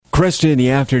Cresta in the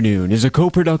Afternoon is a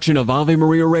co-production of Ave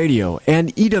Maria Radio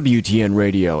and EWTN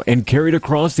Radio and carried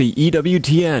across the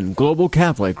EWTN Global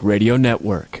Catholic Radio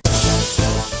Network.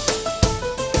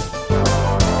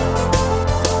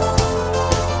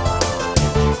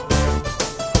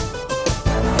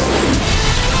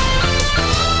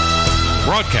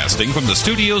 Broadcasting from the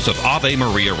studios of Ave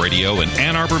Maria Radio in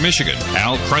Ann Arbor, Michigan,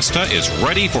 Al Cresta is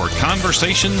ready for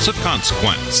conversations of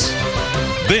consequence.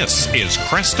 This is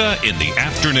Cresta in the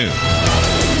Afternoon.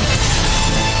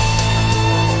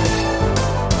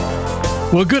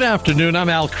 Well, good afternoon. I'm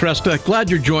Al Cresta. Glad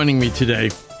you're joining me today.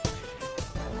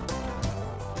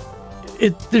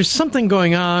 There's something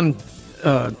going on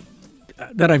that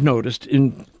I've noticed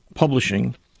in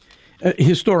publishing,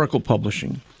 historical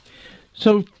publishing.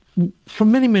 So, for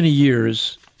many, many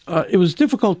years, it was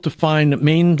difficult to find a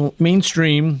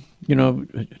mainstream,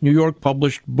 New York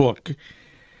published book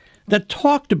that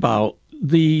talked about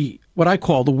what I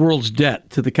call the world's debt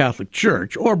to the Catholic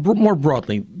Church, or more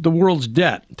broadly, the world's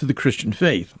debt to the Christian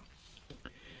faith.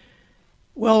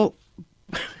 Well,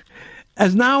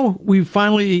 as now we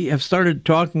finally have started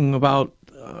talking about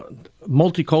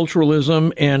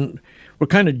multiculturalism, and we're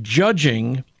kind of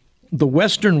judging the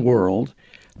Western world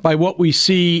by what we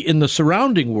see in the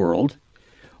surrounding world,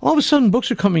 all of a sudden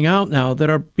books are coming out now that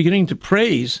are beginning to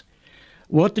praise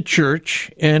what the church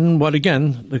and what,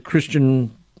 again, the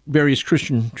various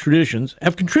Christian traditions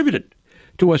have contributed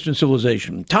to Western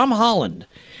civilization. Tom Holland,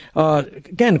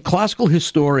 again, classical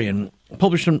historian,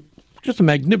 published just a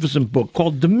magnificent book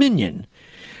called Dominion,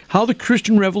 How the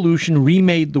Christian Revolution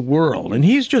Remade the World. And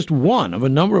he's just one of a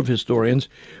number of historians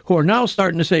who are now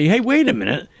starting to say, hey, wait a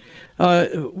minute,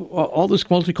 all this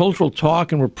multicultural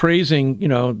talk, and we're praising,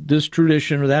 this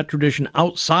tradition or that tradition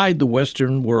outside the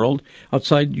Western world,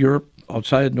 outside Europe,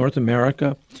 outside North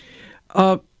America.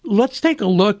 Let's take a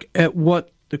look at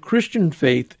what the Christian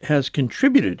faith has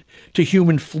contributed to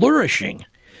human flourishing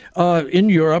in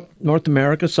Europe, North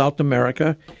America, South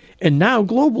America, and now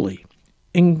globally.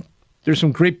 And there's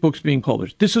some great books being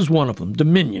published. This is one of them,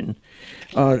 Dominion.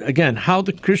 Again, How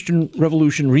the Christian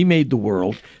Revolution Remade the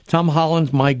World. Tom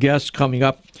Holland's my guest coming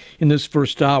up in this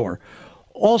first hour.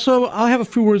 Also, I'll have a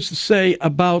few words to say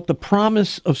about the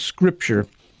promise of Scripture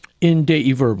in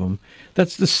Dei Verbum.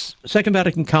 That's the Second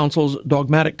Vatican Council's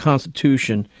dogmatic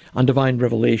constitution on divine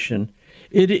revelation.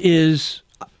 It is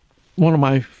one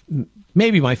of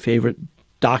maybe my favorite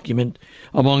document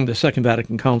among the Second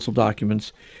Vatican Council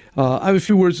documents. I have a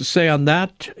few words to say on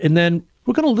that, and then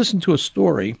we're going to listen to a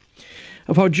story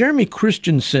of how Jeremy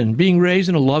Christensen, being raised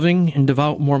in a loving and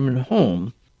devout Mormon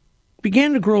home,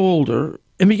 began to grow older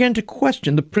and began to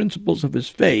question the principles of his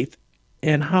faith,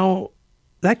 and how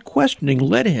that questioning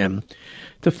led him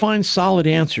to find solid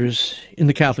answers in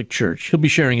the Catholic Church. He'll be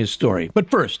sharing his story.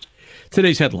 But first,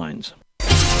 today's headlines.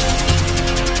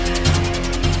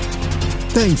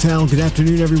 Thanks, Al. Good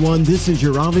afternoon, everyone. This is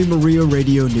your Ave Maria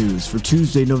Radio News for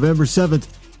Tuesday, November 7th.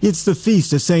 It's the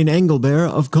Feast of St.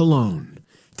 Engelbert of Cologne.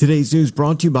 Today's news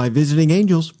brought to you by Visiting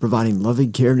Angels, providing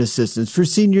loving care and assistance for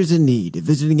seniors in need at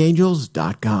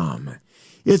visitingangels.com.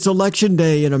 It's Election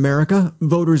Day in America.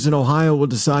 Voters in Ohio will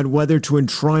decide whether to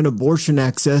enshrine abortion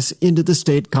access into the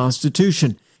state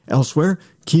constitution. Elsewhere,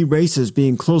 key races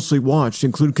being closely watched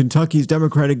include Kentucky's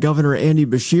Democratic Governor Andy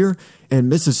Beshear and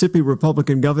Mississippi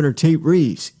Republican Governor Tate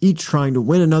Reeves, each trying to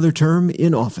win another term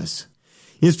in office.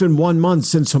 It's been 1 month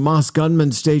since Hamas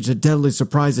gunmen staged a deadly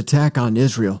surprise attack on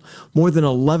Israel. More than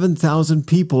 11,000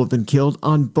 people have been killed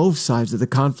on both sides of the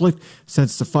conflict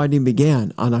since the fighting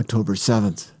began on October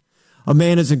 7th. A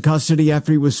man is in custody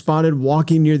after he was spotted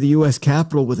walking near the U.S.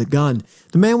 Capitol with a gun.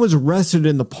 The man was arrested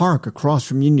in the park across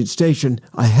from Union Station,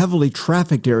 a heavily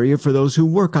trafficked area for those who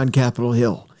work on Capitol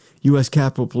Hill. U.S.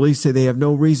 Capitol Police say they have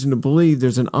no reason to believe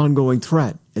there's an ongoing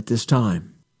threat at this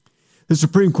time. The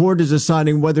Supreme Court is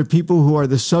deciding whether people who are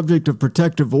the subject of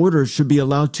protective orders should be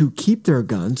allowed to keep their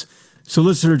guns.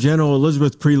 Solicitor General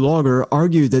Elizabeth Prelogar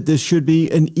argued that this should be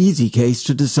an easy case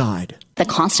to decide. The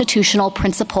constitutional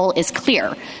principle is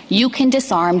clear. You can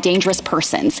disarm dangerous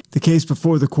persons. The case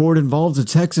before the court involves a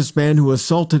Texas man who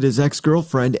assaulted his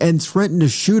ex-girlfriend and threatened to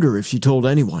shoot her if she told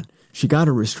anyone. She got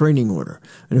a restraining order.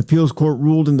 An appeals court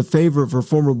ruled in the favor of her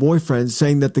former boyfriend,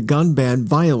 saying that the gun ban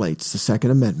violates the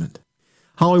Second Amendment.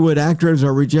 Hollywood actors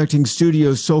are rejecting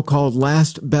studios' so-called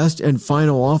last, best, and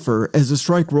final offer as the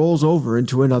strike rolls over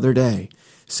into another day.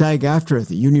 SAG-AFTRA,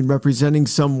 the union representing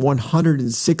some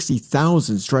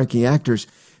 160,000 striking actors,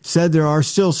 said there are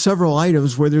still several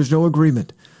items where there's no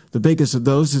agreement. The biggest of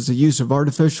those is the use of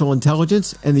artificial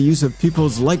intelligence and the use of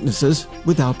people's likenesses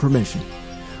without permission.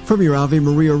 From your Ave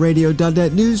Maria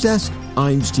Radio.net news desk,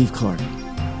 I'm Steve Clark.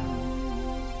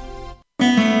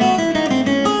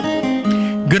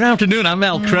 Good afternoon. I'm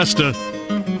Al Cresta.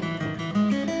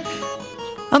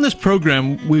 On this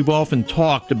program, we've often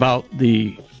talked about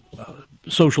the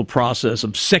social process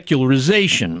of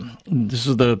secularization. This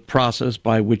is the process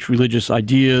by which religious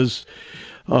ideas,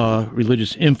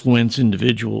 religious influence,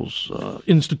 individuals,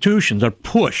 institutions are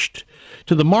pushed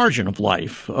to the margin of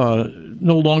life,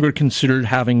 no longer considered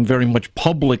having very much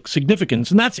public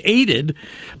significance. And that's aided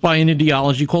by an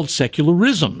ideology called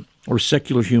secularism, or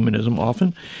secular humanism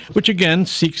often, which again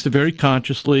seeks to very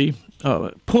consciously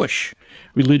push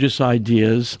religious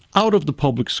ideas out of the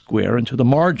public square into the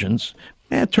margins,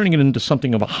 turning it into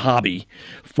something of a hobby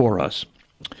for us.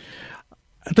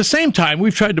 At the same time,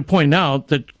 we've tried to point out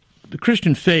that the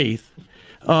Christian faith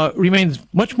remains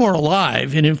much more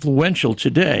alive and influential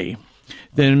today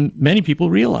than many people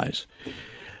realize.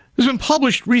 There's been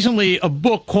published recently a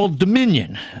book called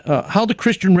Dominion, How the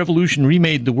Christian Revolution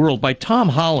Remade the World, by Tom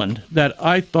Holland, that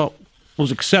I thought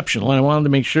was exceptional, and I wanted to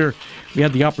make sure we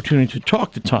had the opportunity to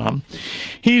talk to Tom.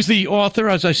 He's the author,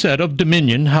 as I said, of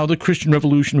Dominion, How the Christian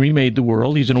Revolution Remade the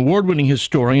World. He's an award-winning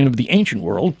historian of the ancient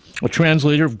world, a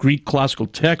translator of Greek classical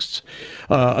texts,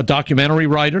 a documentary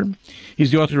writer.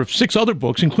 He's the author of 6 other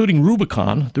books, including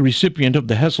Rubicon, the recipient of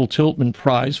the Hessel-Tiltman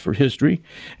Prize for History,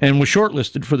 and was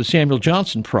shortlisted for the Samuel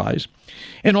Johnson Prize,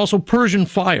 and also Persian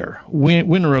Fire,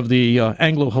 winner of the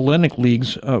Anglo-Hellenic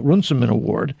League's Runciman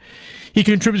Award. He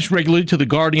contributes regularly to The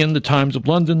Guardian, The Times of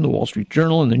London, The Wall Street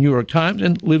Journal, and The New York Times,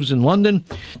 and lives in London.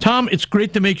 Tom, it's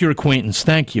great to make your acquaintance.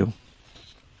 Thank you.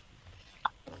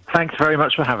 Thanks very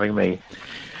much for having me.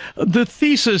 The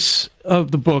thesis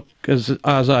of the book, as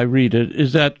I read it,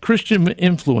 is that Christian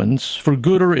influence, for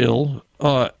good or ill,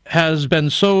 has been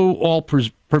so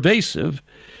all-pervasive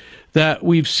that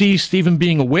we've ceased even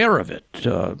being aware of it.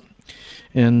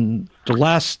 And the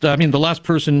last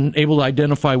person able to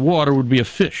identify water would be a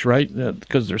fish, right?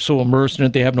 Because they're so immersed in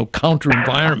it, they have no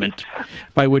counter-environment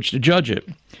by which to judge it.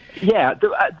 Yeah,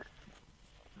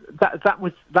 that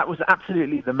was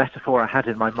absolutely the metaphor I had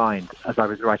in my mind as I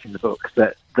was writing the book,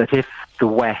 that if the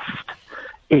West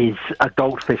is a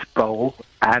goldfish bowl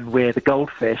and we're the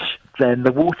goldfish, then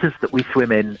the waters that we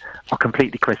swim in are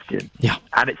completely Christian. Yeah.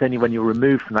 And it's only when you're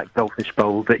removed from that goldfish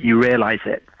bowl that you realize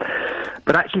it.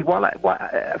 But actually,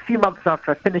 a few months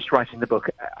after I finished writing the book,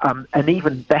 an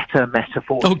even better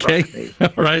metaphor struck me.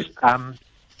 Right.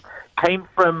 Came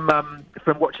from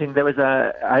watching. There was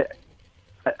a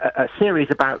series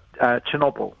about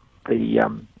Chernobyl, the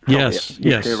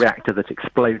nuclear reactor that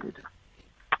exploded,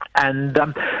 and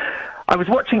I was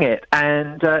watching it,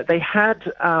 and they had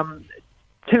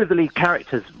 2 of the lead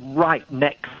characters right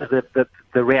next to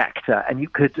the reactor, and you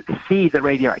could see the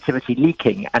radioactivity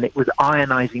leaking, and it was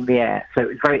ionizing the air, so it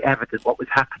was very evident what was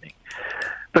happening.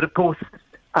 But of course,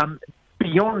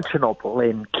 beyond Chernobyl,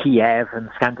 in Kiev and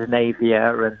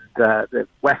Scandinavia and the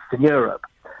Western Europe,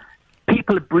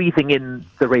 people are breathing in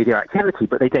the radioactivity,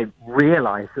 but they don't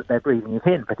realize that they're breathing it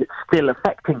in, but it's still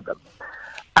affecting them.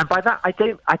 And by that, I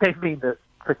don't mean that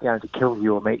Christianity kills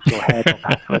you or makes your hair on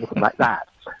that or anything like that.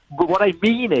 But what I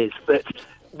mean is that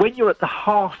when you're at the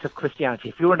heart of Christianity,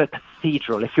 if you're in a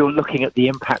cathedral, if you're looking at the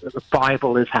impact that the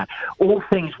Bible has had, all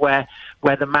things where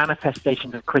the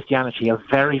manifestations of Christianity are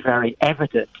very, very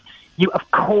evident, you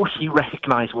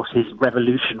recognize what is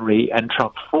revolutionary and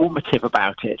transformative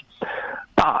about it.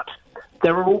 But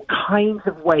there are all kinds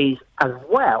of ways as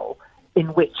well in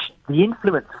which the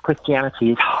influence of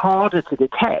Christianity is harder to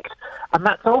detect. And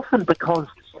that's often because,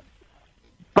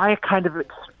 by a kind of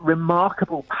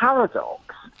remarkable paradox,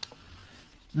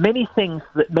 many things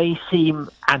that may seem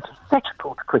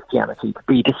antithetical to Christianity, to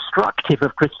be destructive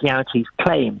of Christianity's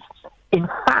claims, in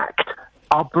fact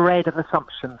are bred of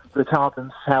assumptions that are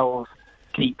themselves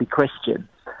deeply Christian.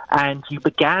 And you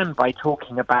began by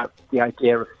talking about the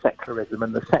idea of secularism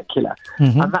and the secular.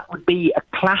 Mm-hmm. And that would be a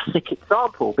classic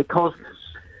example, because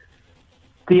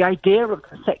the idea of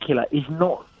the secular is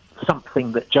not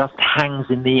something that just hangs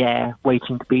in the air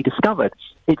waiting to be discovered.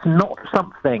 It's not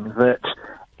something that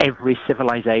every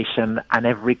civilization and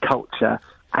every culture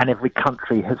and every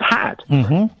country has had.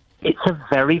 Mm-hmm. It's a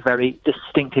very, very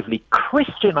distinctively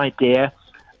Christian idea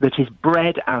that is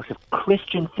bred out of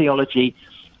Christian theology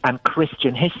and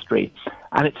Christian history.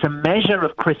 And it's a measure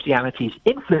of Christianity's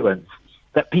influence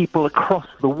that people across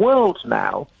the world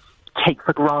now take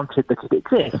for granted that it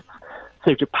exists.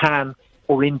 So Japan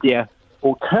or India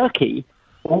or Turkey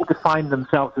all define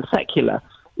themselves as secular,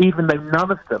 even though none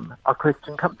of them are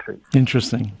Christian countries.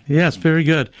 Interesting. Yes, very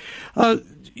good.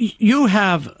 You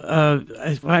have,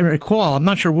 if I recall, I'm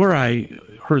not sure where I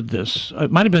heard this.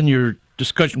 It might have been your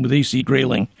discussion with A.C.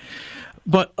 Grayling.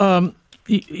 But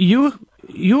you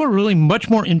you were really much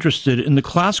more interested in the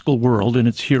classical world and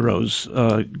its heroes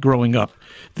growing up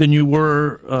than you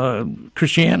were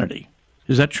Christianity.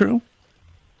 Is that true?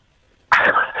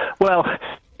 Well,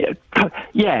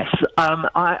 yes.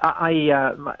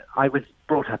 I was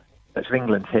brought up in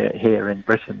England here in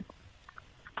Britain,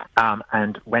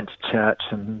 and went to church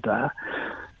and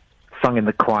sung in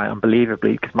the choir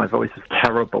unbelievably because my voice is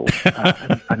terrible,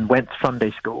 and went to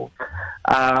Sunday school.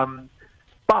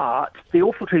 But the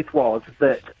awful truth was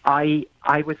that I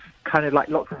was kind of like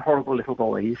lots of horrible little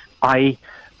boys. I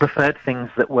preferred things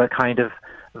that were kind of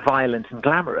violent and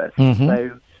glamorous. Mm-hmm.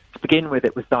 So to begin with,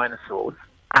 it was dinosaurs.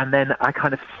 And then I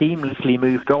kind of seamlessly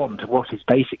moved on to what is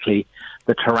basically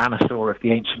the tyrannosaur of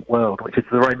the ancient world, which is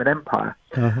the Roman Empire.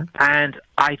 Uh-huh. And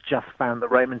I just found the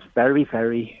Romans very,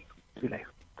 very,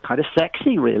 kind of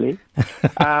sexy, really.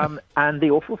 And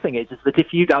the awful thing is that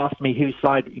if you'd asked me whose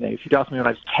side, if you'd asked me when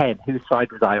I was 10, whose side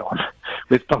was I on,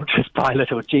 with Pontius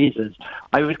Pilate or Jesus,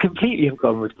 I would completely have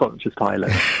gone with Pontius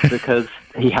Pilate, because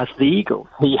he has the eagles,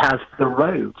 he has the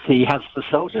robes, he has the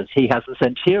soldiers, he has the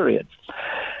centurions.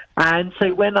 And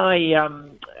so when I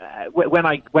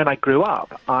grew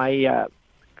up, the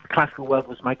classical world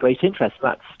was my great interest.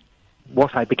 That's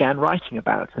what I began writing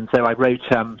about, and so I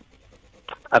wrote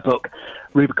a book,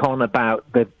 Rubicon, about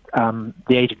the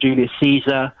age of Julius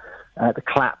Caesar, the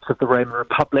collapse of the Roman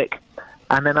Republic,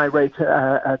 and then I wrote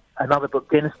another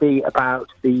book, Dynasty, about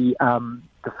the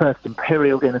first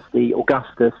imperial dynasty,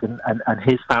 Augustus, and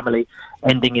his family,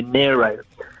 ending in Nero.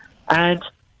 And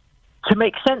to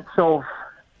make sense of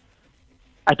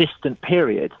a distant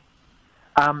period,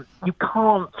 you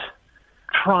can't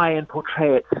try and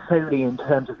portray it solely in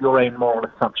terms of your own moral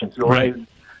assumptions, your own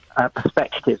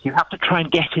perspectives. You have to try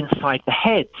and get inside the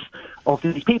heads of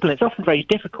these people. It's often very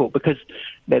difficult because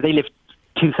they lived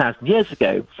 2,000 years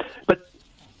ago, but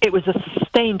it was a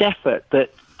sustained effort that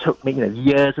took me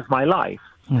years of my life.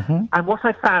 Mm-hmm. And what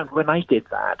I found when I did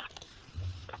that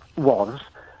was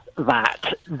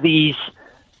that these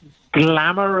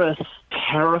glamorous,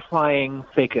 terrifying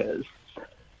figures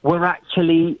were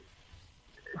actually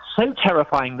so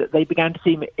terrifying that they began to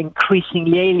seem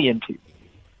increasingly alien to me.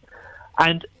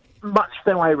 And much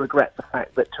though I regret the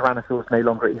fact that tyrannosaurs no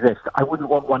longer exist, I wouldn't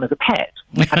want one as a pet.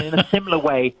 And in a similar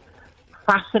way,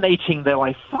 fascinating though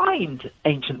I find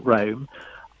ancient Rome,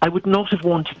 I would not have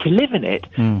wanted to live in it.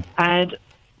 And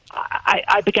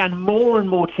I began more and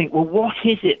more to think, well, what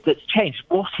is it that's changed?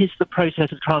 What is the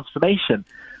process of transformation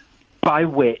by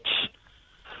which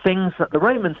things that the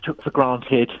Romans took for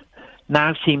granted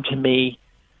now seem to me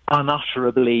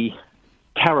unutterably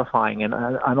terrifying and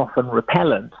often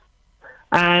repellent?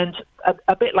 And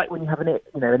a bit like when you have an itch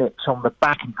on the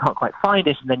back and you can't quite find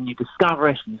it, and then you discover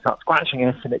it and you start scratching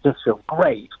it and it just feels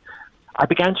great. I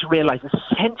began to realize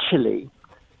essentially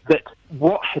that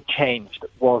what had changed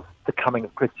was the coming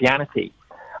of Christianity,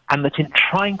 and that in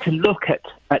trying to look at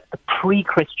the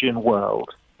pre-Christian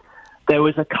world, there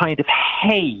was a kind of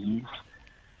haze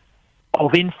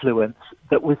of influence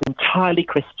that was entirely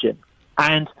Christian.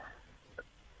 And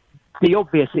the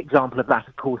obvious example of that,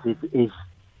 of course, is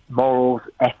morals,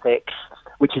 ethics,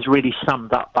 which is really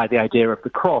summed up by the idea of the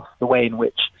cross, the way in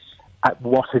which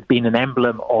what had been an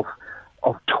emblem of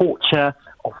torture,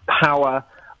 of power,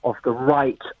 of the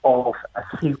right of a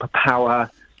superpower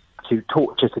to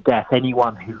torture to death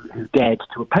anyone who dared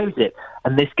to oppose it.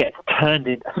 And this gets turned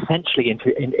essentially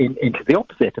into the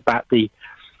opposite, about the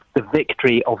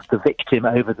victory of the victim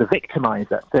over the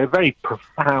victimizer. So a very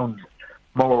profound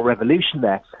moral revolution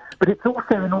there. But it's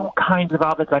also in all kinds of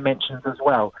other dimensions as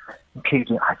well,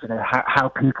 including, how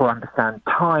people understand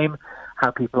time, how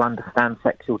people understand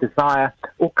sexual desire,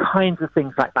 all kinds of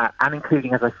things like that, and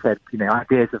including, as I said,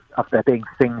 ideas of there being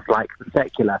things like the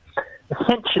secular.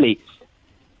 Essentially,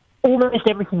 almost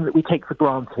everything that we take for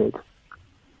granted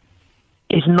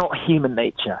is not human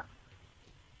nature.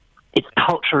 It's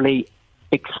culturally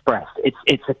expressed.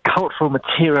 It's a cultural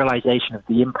materialization of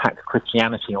the impact of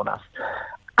Christianity on us.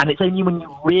 And it's only when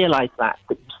you realize that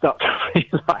you start to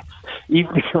realize,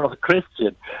 even if you're not a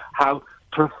Christian, how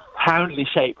profoundly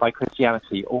shaped by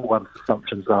Christianity all one's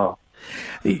assumptions are.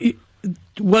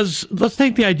 Let's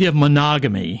take the idea of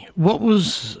monogamy. What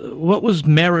was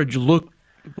marriage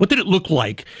what did it look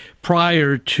like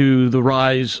prior to the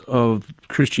rise of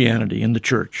Christianity in the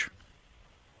church?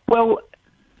 Well,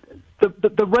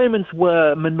 the Romans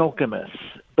were monogamous,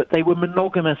 but they were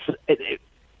monogamous.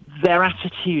 Their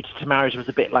attitude to marriage was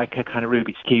a bit like a kind of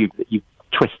Rubik's Cube that you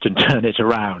twist and turn it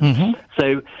around. Mm-hmm.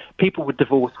 So people would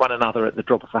divorce one another at the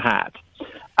drop of a hat.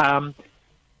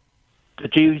 The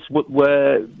Jews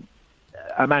were,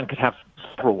 a man could have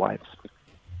several wives.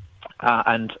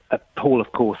 And Paul,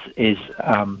 of course, is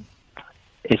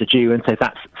is a Jew, and so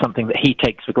that's something that he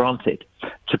takes for granted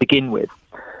to begin with.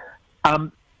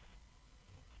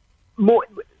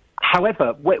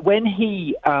 However, when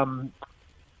he has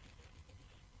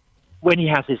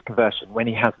his conversion, when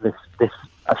he has this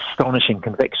astonishing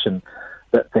conviction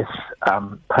that this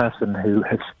person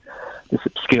this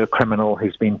obscure criminal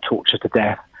who's been tortured to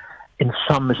death in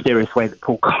some mysterious way that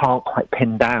Paul can't quite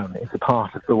pin down is a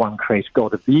part of the one created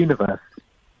God of the universe,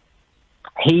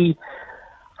 he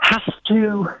has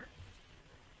to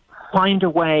find a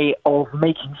way of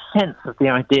making sense of the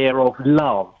idea of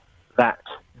love that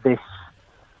this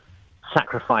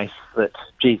sacrifice that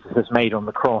Jesus has made on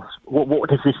the cross. What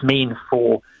does this mean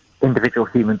for individual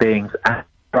human beings and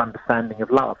their understanding of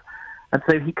love? And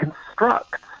so he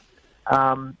constructs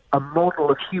a model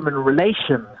of human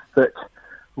relations that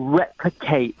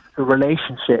replicates the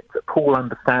relationship that Paul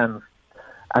understands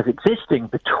as existing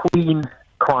between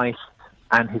Christ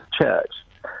and his church.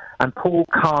 And Paul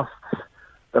casts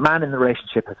the man in the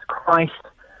relationship as Christ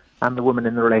and the woman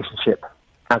in the relationship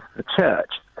as the church.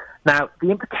 Now,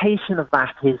 the implication of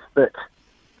that is that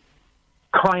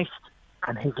Christ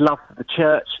and his love for the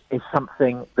church is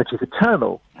something that is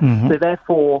eternal. Mm-hmm. So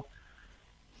therefore,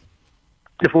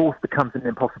 divorce becomes an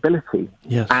impossibility.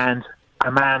 Yes. And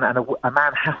a man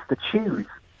has to choose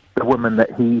the woman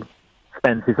that he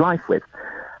spends his life with.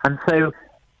 And so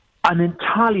an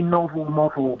entirely novel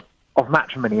model of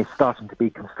matrimony is starting to be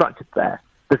constructed there.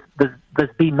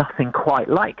 There's been nothing quite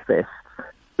like this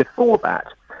before that.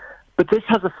 But this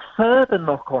has a further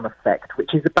knock-on effect,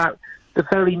 which is about the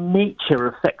very nature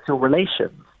of sexual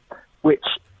relations, which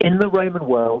in the Roman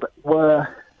world were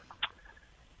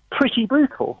pretty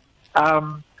brutal.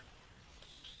 For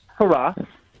us,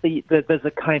 there's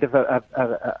a kind of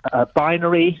a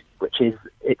binary, which is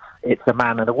it's a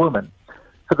man and a woman.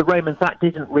 For the Romans, that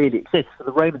didn't really exist. For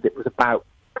the Romans, it was about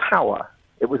power.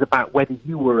 It was about whether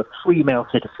you were a free male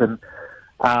citizen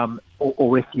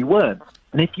or if you weren't.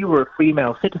 And if you were a free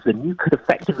male citizen, you could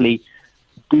effectively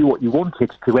do what you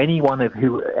wanted to any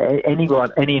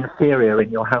inferior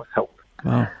in your household.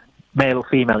 Wow. Male or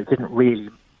female, it didn't really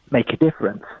make a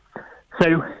difference.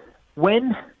 So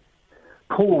when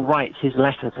Paul writes his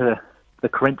letter to the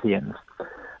Corinthians,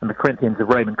 and the Corinthians are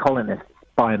Roman colonists,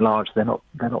 by and large, they're not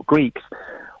Greeks,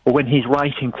 or when he's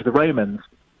writing to the Romans,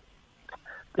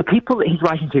 the people that he's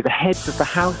writing to, the heads of the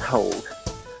household,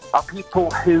 are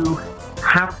people who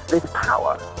have this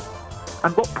power.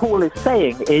 And what Paul is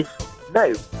saying is,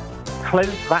 no,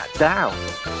 close that down.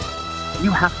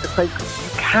 You have to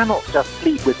focus. You cannot just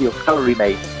sleep with your scullery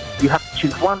maid. You have to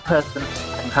choose one person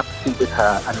and you have to sleep with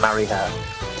her and marry her.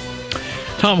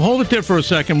 Tom, hold it there for a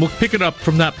second. We'll pick it up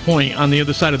from that point on the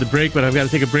other side of the break, but I've got to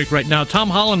take a break right now. Tom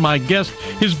Holland, my guest,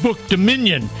 his book,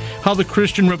 Dominion, How the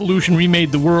Christian Revolution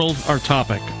Remade the World, our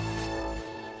topic.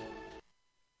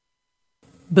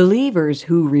 Believers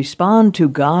who respond to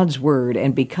God's Word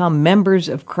and become members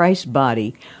of Christ's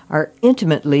body are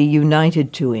intimately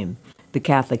united to Him, the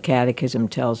Catholic Catechism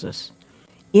tells us.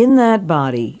 In that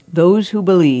body, those who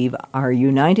believe are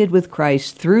united with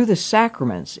Christ through the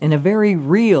sacraments in a very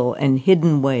real and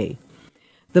hidden way.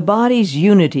 The body's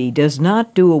unity does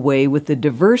not do away with the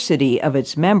diversity of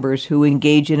its members who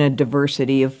engage in a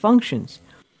diversity of functions.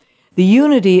 The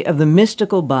unity of the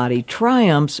mystical body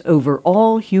triumphs over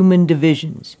all human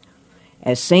divisions.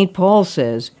 As St. Paul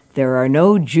says, there are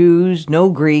no Jews, no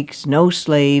Greeks, no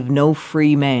slave, no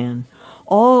free man.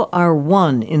 All are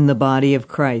one in the body of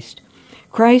Christ.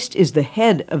 Christ is the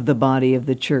head of the body of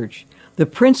the Church, the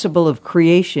principle of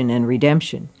creation and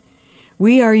redemption.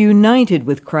 We are united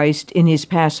with Christ in His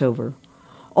Passover.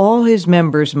 All His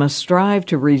members must strive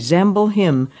to resemble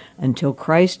Him until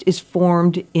Christ is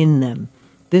formed in them.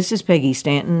 This is Peggy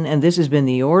Stanton, and this has been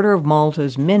the Order of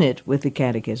Malta's Minute with the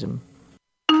Catechism.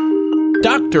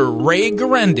 Dr. Ray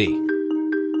Guarendi.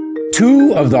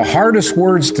 Two of the hardest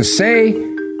words to say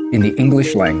in the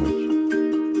English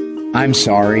language. I'm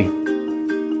sorry.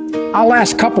 I'll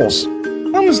ask couples,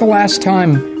 when was the last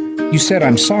time you said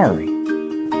I'm sorry?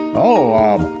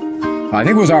 I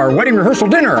think it was our wedding rehearsal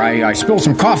dinner. I spilled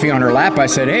some coffee on her lap. I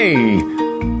said, hey,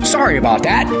 sorry about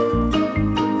that.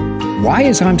 Why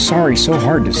is I'm sorry so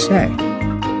hard to say?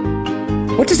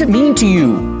 What does it mean to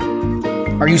you?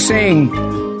 Are you saying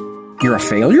you're a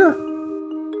failure?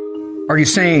 Are you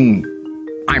saying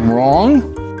I'm wrong?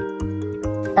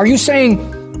 Are you saying,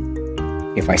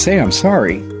 if I say I'm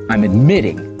sorry, I'm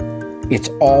admitting it's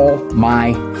all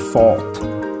my fault?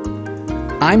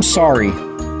 I'm sorry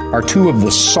are two of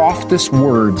the softest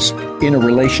words in a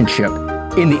relationship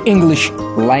in the English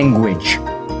language.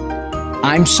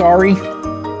 I'm sorry,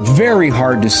 very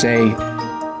hard to say,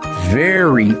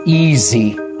 very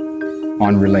easy.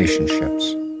 on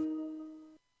relationships.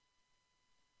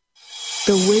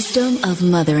 The wisdom of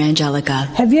Mother Angelica.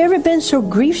 Have you ever been so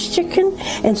grief-stricken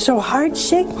and so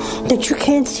heartsick that you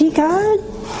can't see God?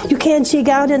 You can't see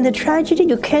God in the tragedy.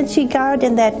 You can't see God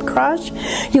in that cross.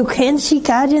 You can't see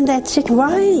God in that sick.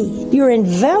 Why? You're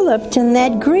enveloped in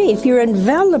that grief. You're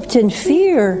enveloped in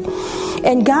fear.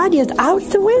 And God is out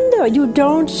the window. You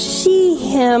don't see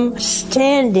Him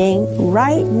standing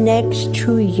right next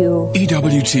to you.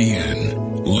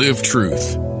 EWTN. Live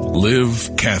truth. Live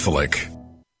Catholic.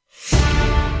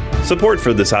 Support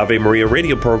for this Ave Maria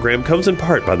radio program comes in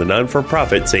part by the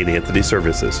non-for-profit St. Anthony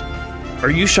Services.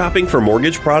 Are you shopping for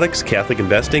mortgage products, Catholic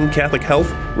investing, Catholic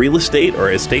health, real estate,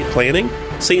 or estate planning?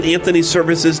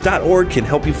 StAnthonyServices.org can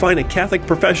help you find a Catholic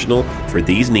professional for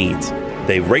these needs.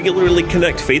 They regularly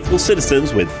connect faithful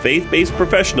citizens with faith-based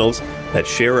professionals that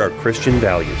share our Christian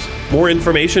values. More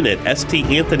information at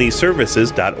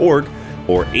StAnthonyServices.org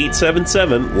or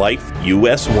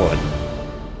 877-LIFE-US1.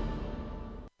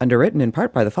 Underwritten in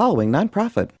part by the following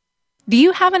nonprofit. Do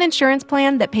you have an insurance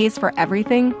plan that pays for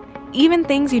everything, even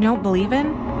things you don't believe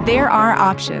in? There are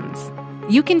options.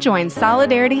 You can join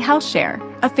Solidarity Health Share,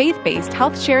 a faith-based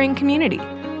health-sharing community.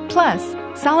 Plus,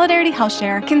 Solidarity Health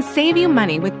Share can save you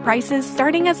money with prices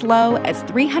starting as low as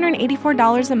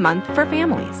 $384 a month for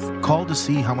families. Call to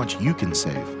see how much you can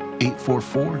save.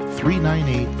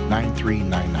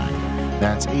 844-398-9399.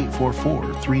 That's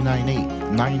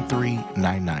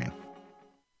 844-398-9399.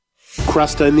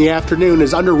 Cresta in the Afternoon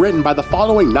is underwritten by the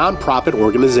following nonprofit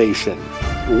organization.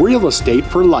 Real Estate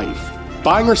for Life.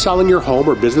 Buying or selling your home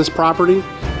or business property?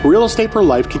 Real Estate for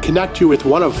Life can connect you with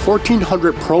one of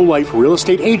 1,400 pro-life real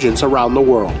estate agents around the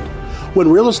world.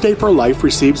 When Real Estate for Life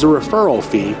receives a referral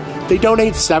fee, they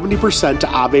donate 70% to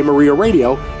Ave Maria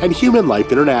Radio and Human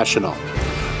Life International.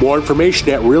 More information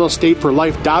at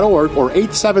realestateforlife.org or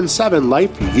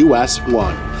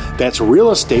 877-LIFE-US1. That's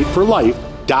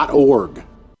realestateforlife.org.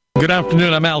 Good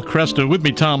afternoon. I'm Al Cresta. With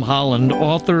me, Tom Holland,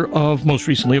 author of, most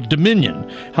recently, of Dominion,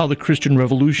 How the Christian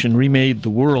Revolution Remade the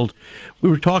World. We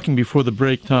were talking before the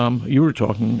break, Tom, you were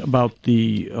talking about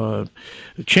the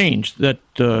change that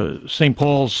St.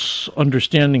 Paul's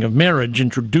understanding of marriage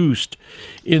introduced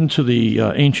into the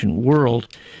ancient world.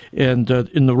 And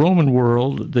in the Roman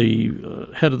world, the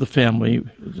head of the family,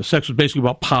 the sex was basically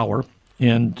about power.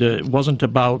 And it wasn't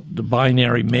about the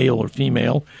binary male or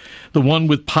female. The one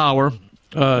with power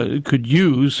could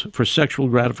use for sexual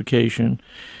gratification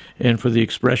and for the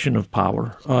expression of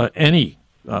power any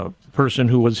person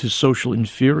who was his social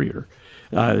inferior,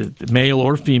 male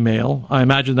or female. I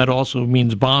imagine that also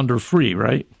means bond or free,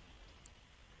 right?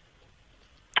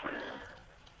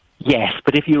 Yes,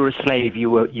 but if you were a slave, you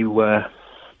were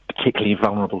particularly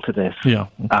vulnerable to this. Yeah.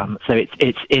 So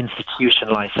it's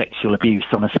institutionalized sexual abuse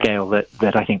on a scale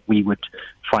that I think we would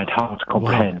find hard to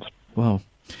comprehend. Wow.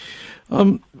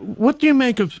 What do you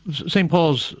make of St.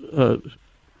 Paul's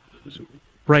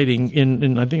writing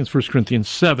in I think it's 1 Corinthians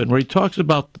 7, where he talks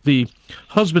about the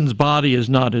husband's body is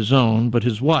not his own, but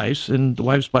his wife's, and the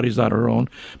wife's body is not her own,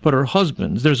 but her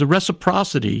husband's. There's a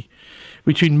reciprocity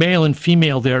between male and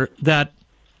female there that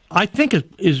I think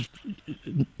is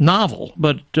novel,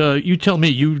 but you tell me.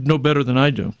 You know better than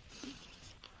I do.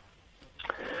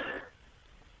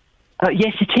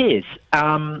 Yes, it is.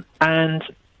 And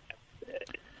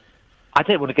I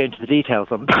don't want to go into the details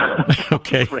on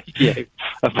okay. radio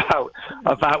about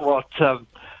what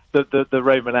the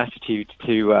Roman attitude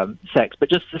to sex, but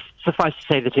just suffice to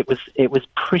say that it was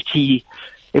pretty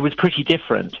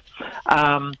different.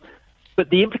 But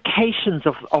the implications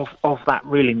of that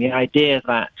ruling, the idea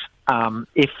that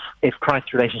if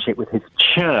Christ's relationship with his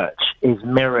church is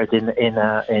mirrored in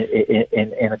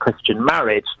a Christian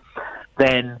marriage,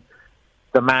 then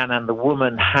the man and the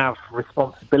woman have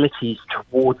responsibilities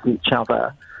towards each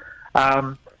other.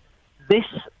 This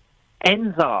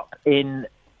ends up in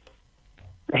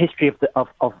the history of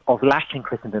Latin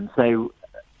Christendom. So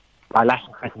by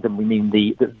Latin Christendom, we mean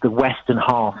the western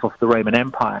half of the Roman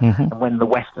Empire. Mm-hmm. And when the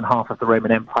western half of the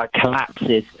Roman Empire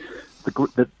collapses,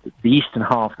 the eastern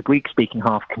half, the Greek-speaking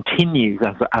half, continues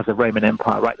as a Roman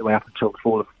Empire right the way up until the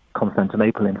fall of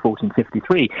Constantinople in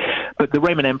 1453. But the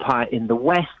Roman Empire in the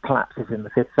west collapses in the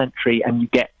 5th century, and you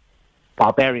get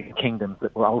barbarian kingdoms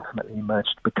that will ultimately emerge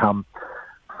to become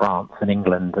France and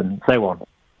England and so on.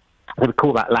 So we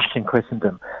call that Latin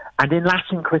Christendom. And in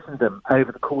Latin Christendom,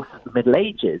 over the course of the Middle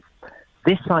Ages,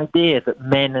 this idea that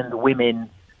men and women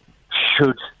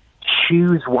should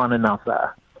choose one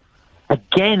another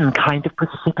again kind of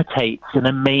precipitates an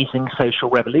amazing social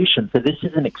revolution. So this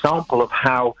is an example of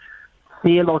how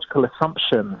theological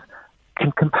assumptions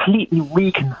can completely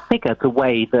reconfigure the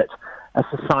way that a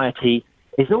society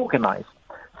is organized.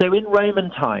 So in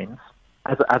Roman times,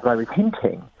 as I was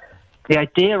hinting, the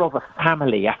idea of a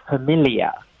family, a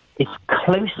familia, is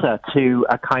closer to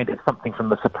a kind of something from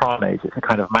The Sopranos. It's a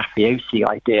kind of mafiosi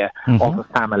idea of a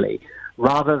family,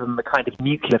 rather than the kind of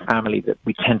nuclear family that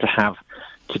we tend to have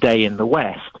today in the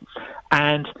West.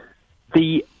 And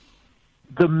the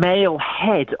male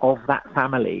head of that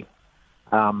family,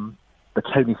 the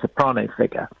Tony Soprano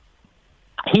figure,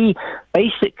 he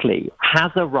basically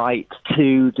has a right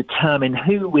to determine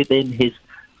who within his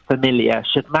familia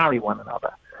should marry one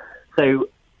another. So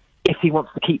if he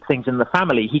wants to keep things in the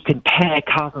family, he can pair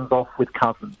cousins off with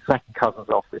cousins, second cousins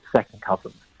off with second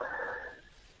cousins.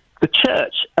 The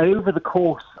church, over the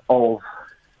course of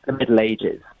the Middle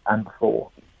Ages and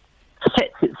before,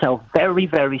 sets itself very,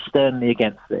 very sternly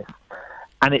against this.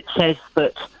 And it says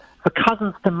that for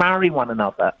cousins to marry one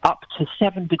another, up to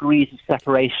 7 degrees of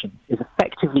separation is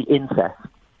effectively incest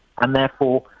and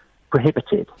therefore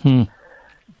prohibited.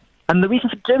 And the reason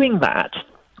for doing that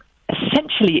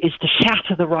essentially is to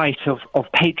shatter the right of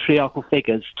patriarchal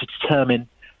figures to determine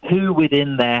who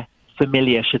within their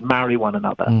familia should marry one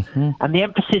another. And the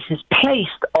emphasis is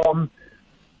placed on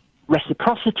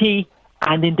reciprocity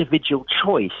and individual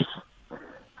choice.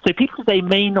 So people today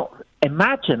may not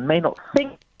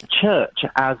think the church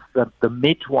as the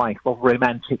midwife of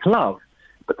romantic love,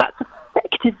 but that's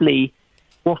effectively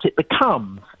what it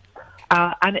becomes.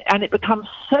 And it becomes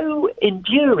so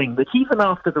enduring that even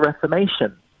after the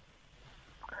Reformation,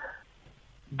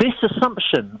 this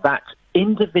assumption that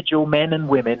individual men and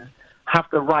women have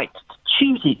the right to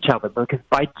choose each other, because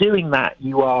by doing that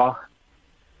you are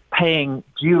paying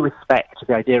due respect to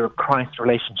the idea of Christ's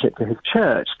relationship to his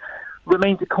church,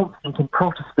 remains a constant in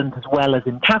Protestant as well as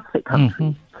in Catholic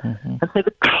countries. And so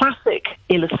the classic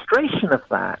illustration of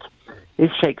that is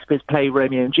Shakespeare's play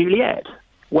Romeo and Juliet,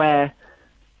 where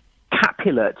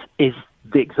Capulet is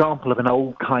the example of an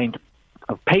old kind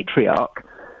of patriarch.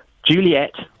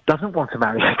 Juliet doesn't want to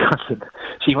marry her cousin.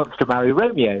 She wants to marry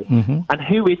Romeo. And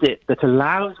who is it that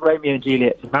allows Romeo and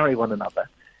Juliet to marry one another?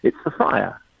 It's the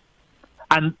friar.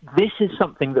 And this is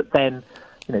something that then,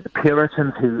 the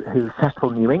Puritans who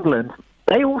settle New England,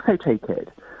 they also take it.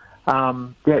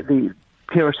 The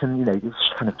Puritan, is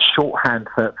kind of shorthand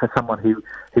for someone who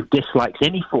dislikes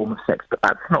any form of sex, but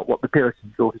that's not what the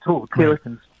Puritans thought at all. The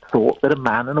Puritans thought that a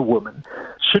man and a woman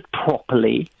should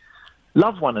properly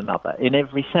love one another in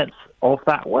every sense of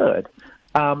that word.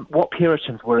 What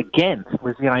Puritans were against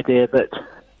was the idea that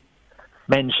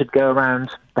men should go around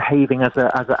behaving as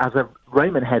a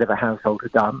Roman head of a household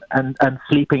had done, and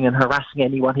sleeping and harassing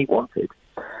anyone he wanted.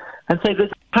 And so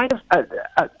there's kind of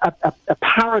a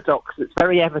paradox that's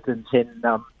very evident in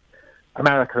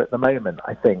America at the moment,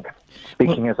 I think,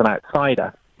 speaking as an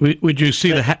outsider. Would you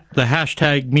see the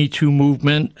hashtag Me Too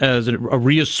movement as a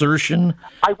reassertion?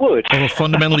 I would. Of a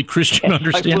fundamentally Christian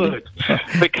understanding?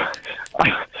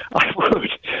 I would.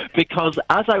 Because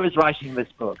as I was writing this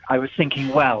book, I was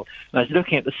thinking, I was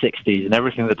looking at the 60s and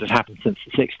everything that had happened since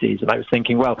the 60s, and I was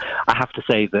thinking, I have to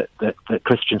say that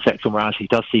Christian sexual morality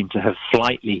does seem to have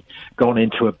slightly gone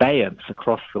into abeyance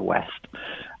across the West.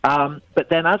 But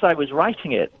then as I was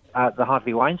writing it, the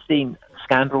Harvey Weinstein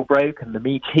scandal broke and the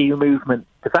Me Too movement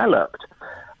developed.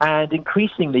 And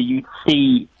increasingly you'd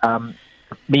see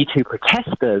Me Too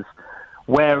protesters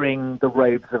wearing the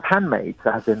robes of handmaids,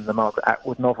 as in the Margaret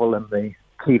Atwood novel and the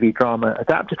TV drama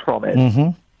adapted from it.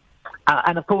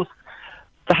 And of course,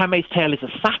 The Handmaid's Tale is a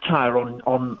satire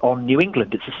on New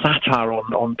England. It's a satire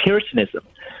on Puritanism.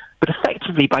 But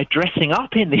effectively, by dressing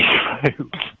up in these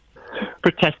robes,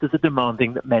 protesters are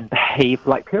demanding that men behave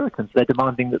like Puritans. They're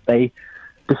demanding that they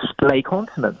display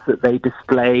continence, that they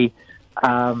display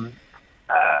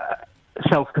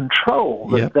self-control,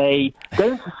 that they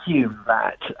don't assume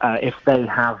that if they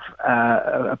have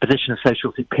a position of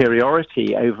social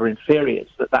superiority over inferiors,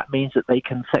 that means that they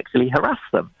can sexually harass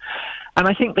them. And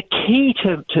I think the key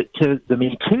to the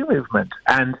Me Too movement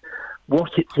and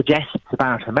what it suggests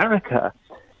about America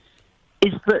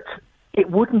is that it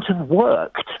wouldn't have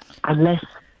worked unless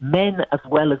men as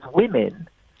well as women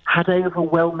had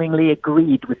overwhelmingly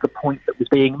agreed with the point that was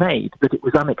being made, that it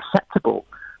was unacceptable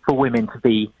for women to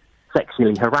be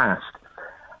sexually harassed.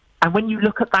 And when you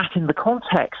look at that in the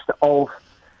context of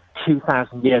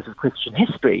 2,000 years of Christian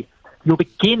history, you're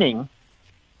beginning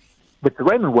with the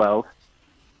Roman world,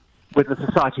 with a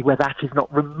society where that is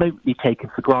not remotely taken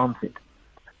for granted.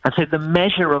 And so the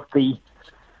measure of the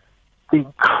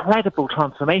incredible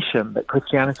transformation that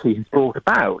Christianity has brought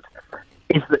about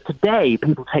is that today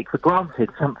people take for granted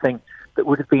something that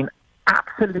would have been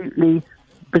absolutely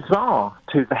bizarre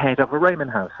to the head of a Roman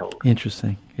household.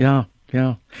 Interesting. Yeah.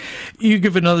 Yeah. You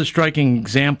give another striking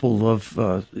example of,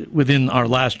 within our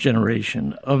last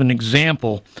generation, of an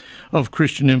example of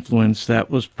Christian influence that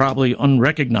was probably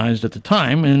unrecognized at the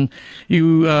time. And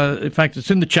you, in fact, it's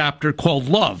in the chapter called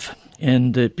Love.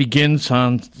 And it begins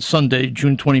on Sunday,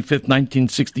 June 25th,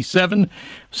 1967.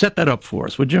 Set that up for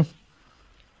us, would you?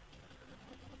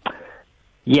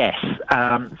 Yes.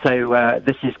 So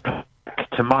this is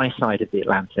to my side of the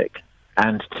Atlantic,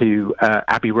 and to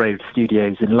Abbey Road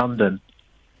Studios in London,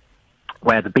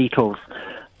 where the Beatles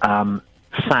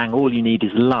sang All You Need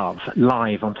Is Love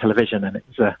live on television, and it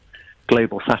was a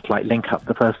global satellite link-up,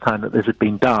 the first time that this had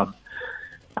been done.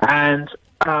 And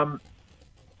the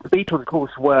Beatles, of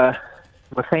course, were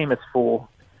famous for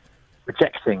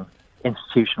rejecting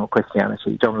institutional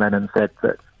Christianity. John Lennon said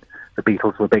that the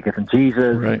Beatles were bigger than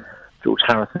Jesus. Right. George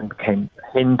Harrison became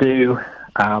Hindu.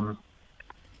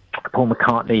 Paul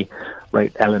McCartney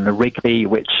wrote Eleanor Rigby,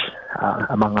 which,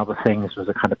 among other things, was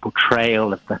a kind of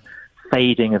portrayal of the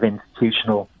fading of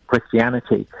institutional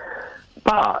Christianity.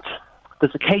 But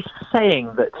there's a case for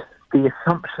saying that the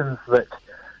assumptions that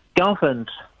governed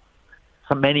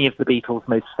so many of the Beatles'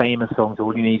 most famous songs,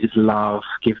 All You Need Is Love,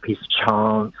 Give Peace a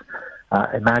Chance,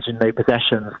 Imagine No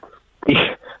Possessions,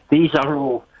 these are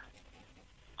all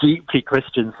deeply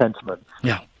Christian sentiments.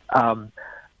 Yeah.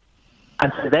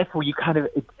 And so therefore you kind of,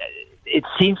 it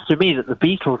seems to me that the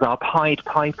Beatles are Pied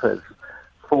Pipers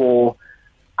for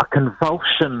a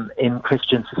convulsion in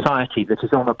Christian society that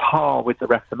is on a par with the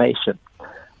Reformation.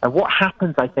 And what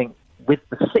happens, I think, with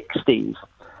the 60s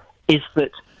is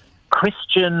that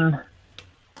Christian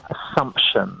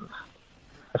assumptions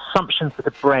that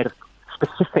are bred of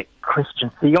specific Christian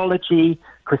theology,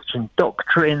 Christian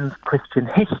doctrines, Christian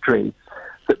history,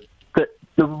 that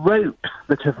the ropes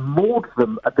that have moored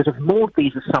them, that have moored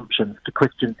these assumptions to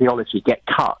Christian theology, get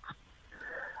cut.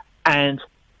 And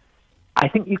I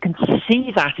think you can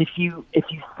see that if you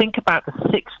think about the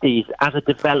 60s as a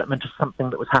development of something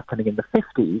that was happening in the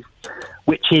 50s,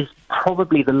 which is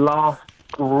probably the last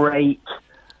great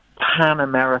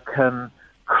Pan-American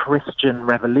Christian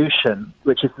revolution,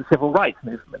 which is the civil rights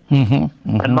movement. Mm-hmm,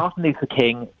 mm-hmm. And Martin Luther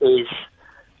King is,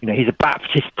 he's a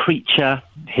Baptist preacher.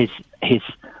 His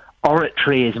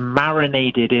oratory is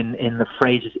marinated in the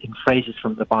phrases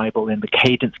from the Bible, in the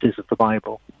cadences of the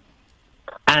Bible.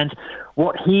 And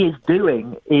what he is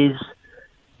doing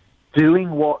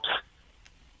what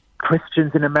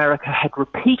Christians in America had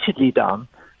repeatedly done,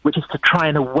 which is to try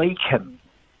and awaken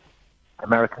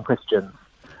American Christians,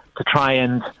 to try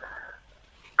and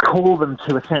call them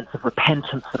to a sense of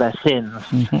repentance for their sins,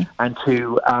 mm-hmm. and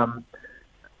to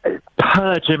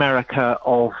purge America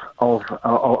of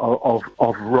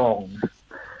wrongs.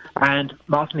 And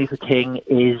Martin Luther King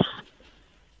is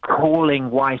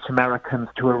calling white Americans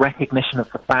to a recognition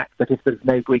of the fact that if there's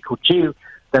no Greek or Jew,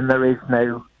 then there is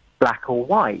no black or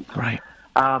white. Right.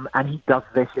 And he does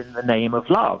this in the name of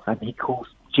love, and he calls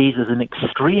Jesus an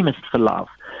extremist for love.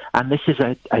 And this is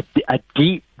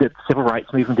the civil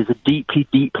rights movement is a deeply,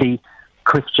 deeply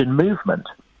Christian movement.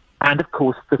 And of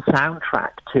course, the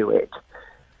soundtrack to it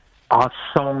are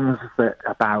songs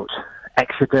about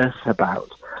Exodus, about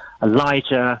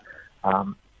Elijah,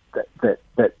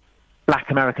 that Black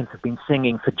Americans have been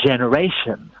singing for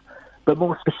generations. But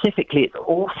more specifically, it's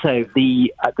also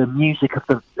the music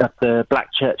of the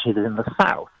black churches in the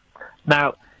South.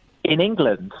 Now, in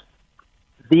England,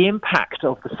 the impact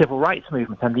of the civil rights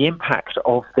movement and the impact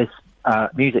of this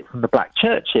music from the black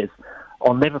churches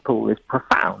on Liverpool is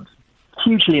profound,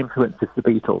 hugely influences the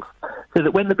Beatles. So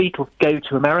that when the Beatles go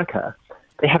to America,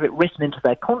 they have it written into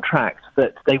their contract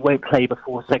that they won't play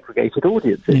before segregated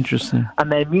audiences. Interesting.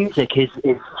 And their music is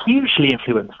hugely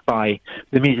influenced by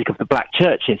the music of the black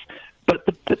churches. But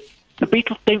the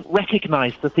Beatles don't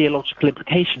recognize the theological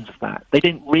implications of that. They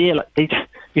don't realize,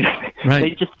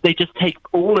 right. they just take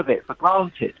all of it for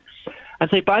granted. And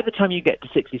so by the time you get to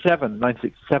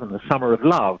 1967, the Summer of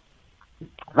Love,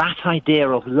 that idea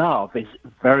of love is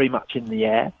very much in the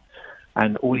air.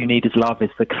 And All You Need Is Love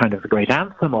is the kind of the great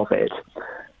anthem of it.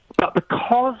 But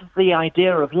because the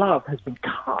idea of love has been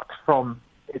cut from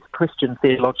its Christian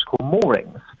theological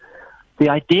moorings, the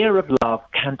idea of love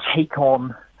can take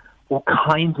on all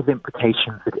kinds of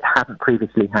implications that it hadn't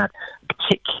previously had.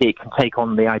 Particularly, it can take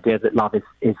on the idea that love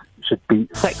should be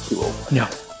sexual. Yeah.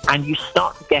 And you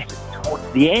start to get towards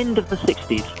the end of the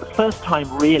 60s, for the first time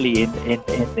really in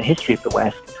the history of the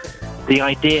West, the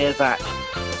idea that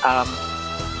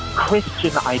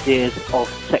Christian ideas of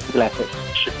sexual ethics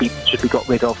should be got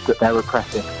rid of, that they're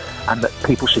repressive, and that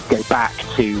people should go back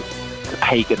to the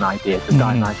pagan ideas, the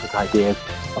Dionysic ideas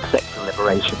of sexual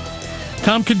liberation.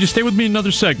 Tom, could you stay with me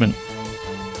another segment?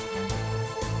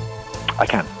 I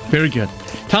can. Very good.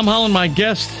 Tom Holland, my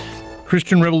guest.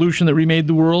 Christian Revolution that remade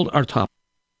the world, our top.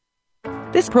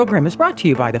 This program is brought to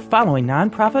you by the following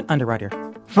nonprofit underwriter.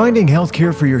 Finding health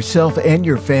care for yourself and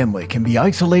your family can be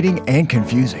isolating and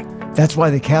confusing. That's why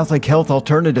the Catholic Health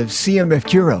Alternative CMF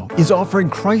Curo is offering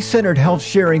Christ-centered health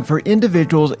sharing for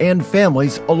individuals and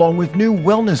families, along with new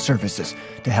wellness services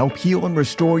to help heal and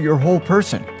restore your whole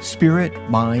person, spirit,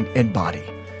 mind, and body.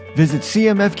 Visit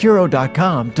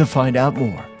cmfcuro.com to find out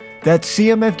more. That's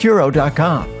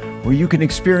cmfcuro.com, where you can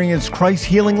experience Christ's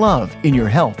healing love in your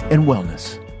health and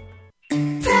wellness.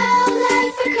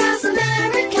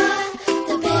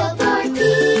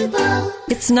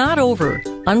 It's not over.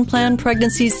 Unplanned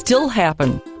pregnancies still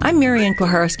happen. I'm Marianne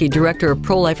Koharski, Director of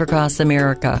Pro-Life Across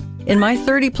America. In my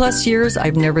 30-plus years,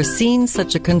 I've never seen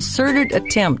such a concerted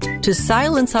attempt to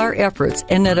silence our efforts,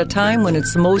 and at a time when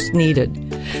it's most needed.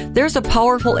 There's a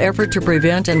powerful effort to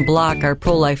prevent and block our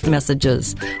pro-life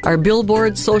messages. Our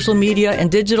billboards, social media,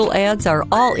 and digital ads are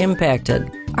all impacted.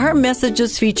 Our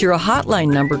messages feature a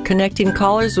hotline number connecting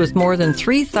callers with more than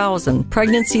 3,000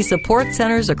 pregnancy support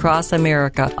centers across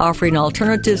America, offering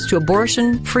alternatives to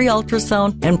abortion, free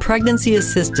ultrasound, and pregnancy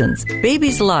assistance.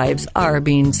 Babies' lives are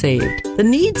being saved. The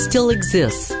need still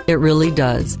exists. It really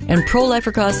does. And Pro-Life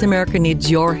Across America needs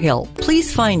your help.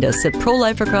 Please find us at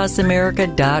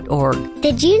prolifeacrossamerica.org.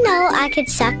 Did you know I could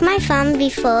suck my thumb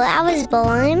before I was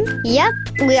born? Yep,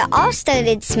 we all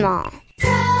started small.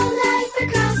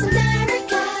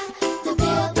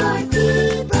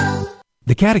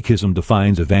 The Catechism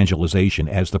defines evangelization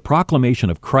as the proclamation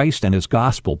of Christ and His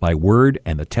gospel by word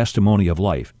and the testimony of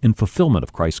life in fulfillment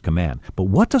of Christ's command. But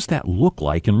what does that look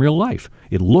like in real life?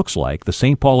 It looks like the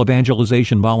St. Paul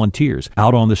Evangelization volunteers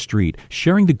out on the street,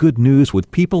 sharing the good news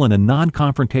with people in a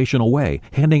non-confrontational way,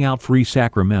 handing out free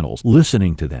sacramentals,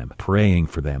 listening to them, praying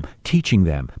for them, teaching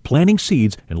them, planting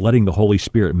seeds, and letting the Holy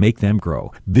Spirit make them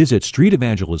grow. Visit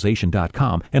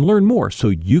streetevangelization.com and learn more so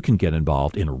you can get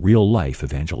involved in real-life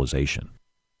evangelization.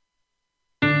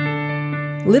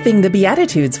 Living the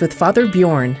Beatitudes with Father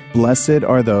Bjorn. Blessed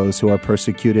are those who are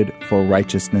persecuted for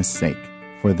righteousness' sake,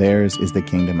 for theirs is the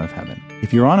kingdom of heaven.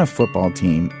 If you're on a football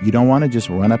team, you don't want to just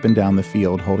run up and down the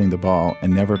field holding the ball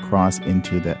and never cross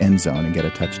into the end zone and get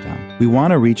a touchdown. We want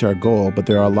to reach our goal, but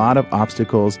there are a lot of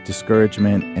obstacles,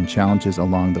 discouragement, and challenges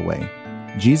along the way.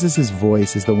 Jesus'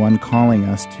 voice is the one calling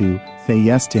us to say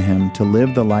yes to Him, to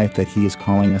live the life that He is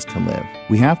calling us to live.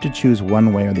 We have to choose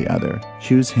one way or the other,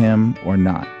 choose Him or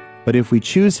not. But if we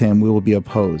choose Him, we will be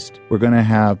opposed. We're going to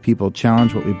have people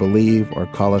challenge what we believe or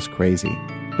call us crazy.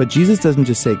 But Jesus doesn't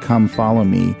just say, come follow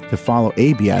me, to follow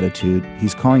a beatitude.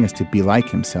 He's calling us to be like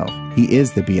Himself. He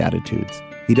is the Beatitudes.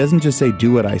 He doesn't just say,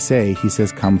 do what I say. He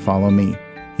says, come follow me.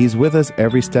 He's with us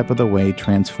every step of the way,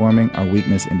 transforming our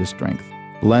weakness into strength.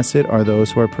 Blessed are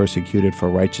those who are persecuted for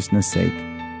righteousness' sake,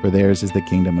 for theirs is the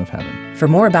kingdom of heaven. For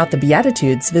more about the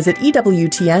Beatitudes, visit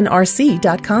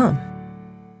EWTNRC.com.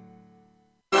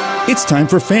 It's time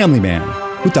for Family Man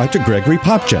with Dr. Gregory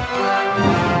Popcha.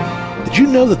 Did you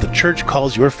know that the church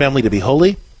calls your family to be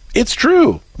holy? It's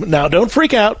true. Now, don't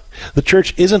freak out. The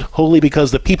church isn't holy because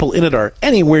the people in it are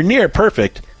anywhere near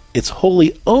perfect. It's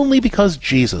holy only because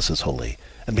Jesus is holy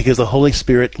and because the Holy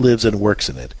Spirit lives and works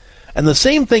in it. And the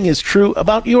same thing is true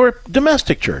about your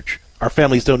domestic church. Our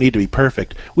families don't need to be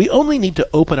perfect. We only need to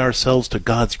open ourselves to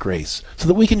God's grace so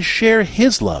that we can share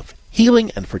His love,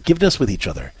 healing, and forgiveness with each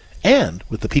other, and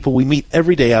with the people we meet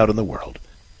every day out in the world.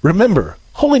 Remember,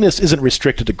 holiness isn't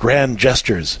restricted to grand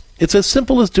gestures. It's as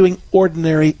simple as doing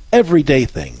ordinary, everyday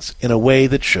things in a way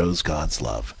that shows God's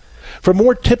love. For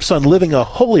more tips on living a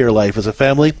holier life as a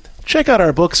family, check out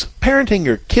our books, Parenting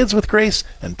Your Kids with Grace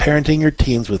and Parenting Your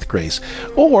Teens with Grace,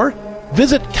 or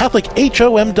visit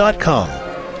CatholicHOM.com.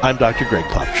 I'm Dr. Greg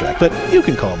Popchak, but you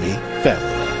can call me Family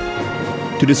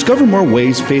Man. To discover more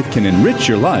ways faith can enrich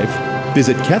your life,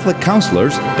 visit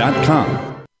CatholicCounselors.com.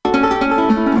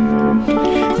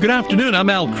 Good afternoon. I'm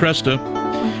Al Cresta.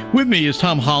 With me is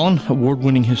Tom Holland,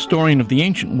 award-winning historian of the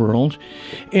ancient world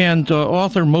and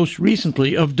author most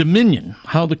recently of Dominion,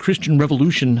 How the Christian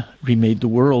Revolution Remade the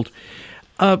World.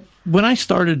 When I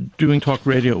started doing talk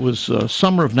radio, it was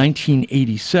summer of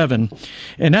 1987,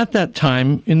 and at that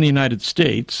time in the United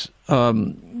States,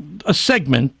 a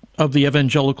segment of the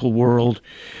evangelical world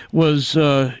was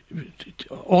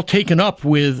all taken up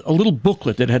with a little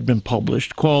booklet that had been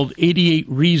published called 88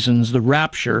 Reasons the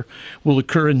Rapture Will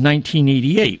Occur in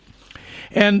 1988.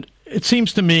 And it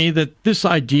seems to me that this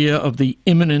idea of the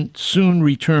imminent, soon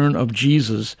return of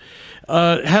Jesus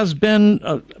has been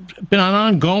an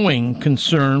ongoing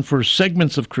concern for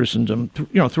segments of Christendom,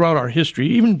 throughout our history.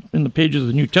 Even in the pages of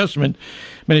the New Testament,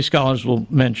 many scholars will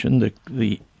mention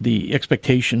the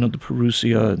expectation of the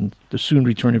parousia and the soon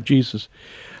return of Jesus.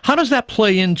 How does that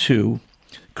play into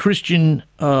Christian,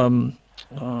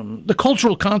 the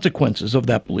cultural consequences of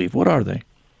that belief? What are they?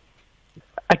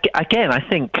 Again, I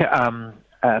think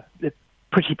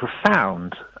pretty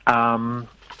profound,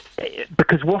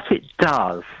 because what it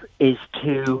does is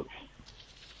to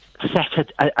set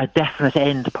a definite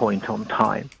end point on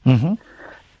time. Mm-hmm.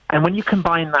 And when you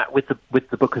combine that with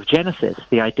the book of Genesis,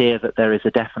 the idea that there is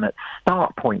a definite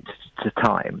start point to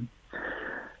time,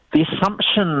 the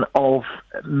assumption of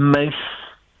most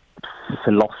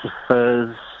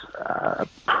philosophers,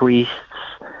 priests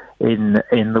in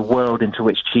the world into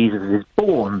which Jesus is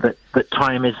born, that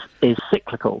time is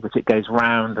cyclical, that it goes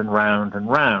round and round and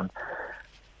round.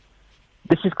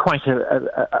 This is quite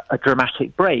a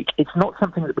dramatic break. It's not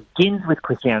something that begins with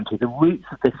Christianity. The roots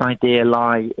of this idea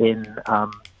lie in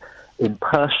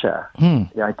Persia.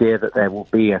 The idea that there will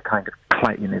be a kind of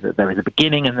that there is a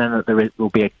beginning, and then that there will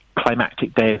be a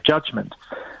climactic day of judgment.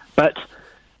 But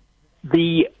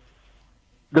the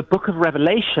book of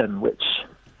Revelation, which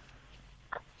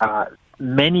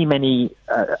many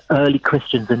early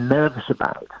Christians are nervous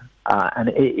about, and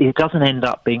it doesn't end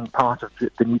up being part of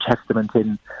the New Testament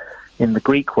in the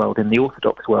Greek world, in the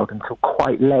Orthodox world, until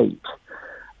quite late.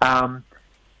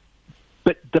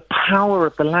 But the power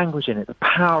of the language in it, the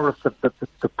power of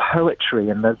the poetry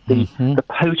and the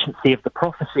potency of the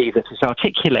prophecy that it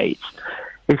articulates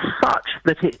is such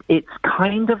that it's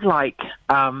kind of like,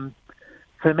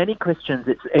 for many Christians,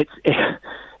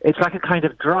 it's like a kind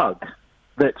of drug,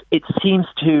 that it seems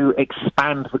to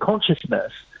expand the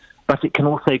consciousness, but it can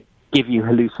also give you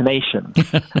hallucinations.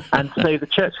 And so the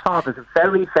Church Fathers are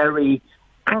very, very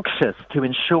anxious to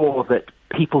ensure that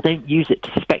people don't use it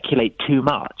to speculate too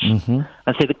much. Mm-hmm.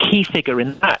 And so the key figure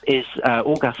in that is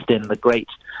Augustine, the great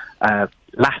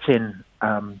Latin,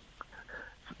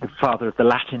 the father of the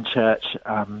Latin Church,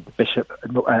 the bishop,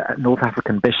 North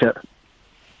African bishop,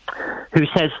 who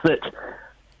says that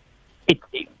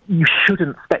you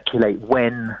shouldn't speculate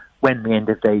when the end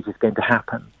of days is going to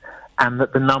happen, and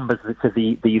that the numbers, so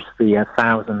the use of the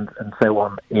 1,000 and so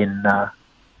on in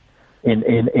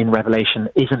Revelation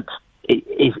is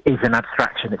an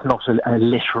abstraction. It's not a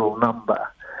literal number,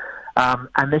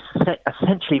 and this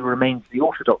essentially remains the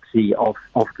orthodoxy of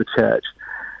the church.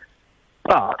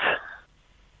 But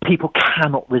people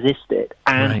cannot resist it,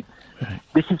 and right.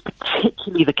 This is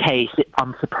particularly the case,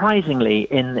 unsurprisingly,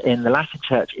 in the Latin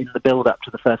Church in the build-up to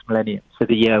the first millennium, so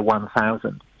the year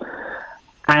 1000.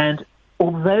 And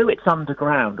although it's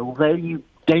underground, although you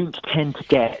don't tend to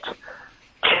get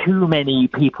too many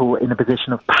people in a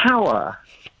position of power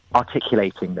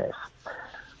articulating this,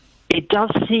 it does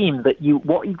seem that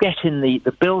what you get in the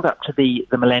build-up to the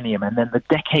millennium and then the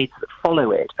decades that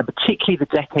follow it, and particularly the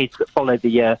decades that follow the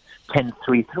year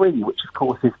 1033, which of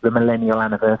course is the millennial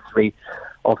anniversary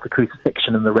of the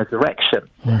crucifixion and the resurrection,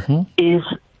 is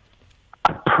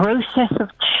a process of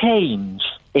change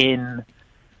in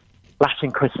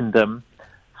Latin Christendom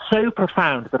so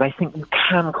profound that I think you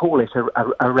can call it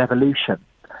a revolution.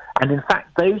 And in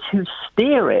fact, those who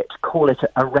steer it call it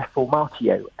a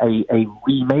reformatio, a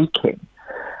remaking.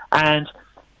 And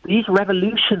these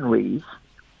revolutionaries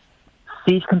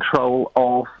seize control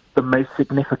of the most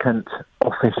significant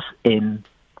office in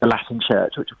the Latin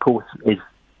Church, which of course is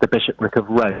the bishopric of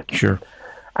Rome. Sure.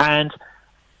 And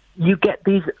you get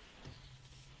these,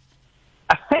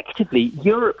 effectively,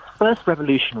 Europe's first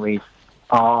revolutionaries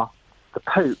are the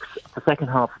popes of the second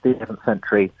half of the 11th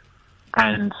century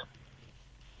and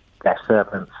their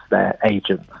servants, their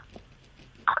agents.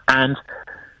 And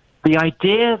the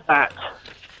idea that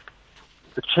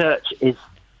the church is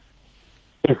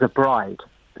a bride,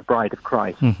 the bride of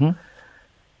Christ, and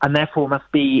therefore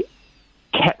must be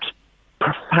kept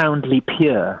profoundly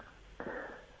pure,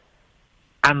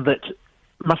 and that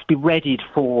must be readied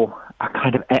for a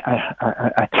kind of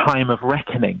a time of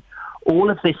reckoning.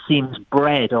 All of this seems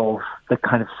bred of the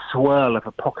kind of swirl of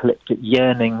apocalyptic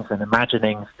yearnings and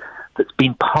imaginings that's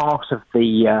been part of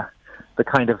the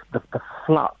kind of the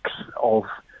flux of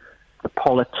the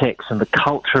politics and the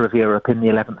culture of Europe in the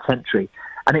 11th century.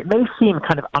 And it may seem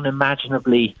kind of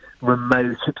unimaginably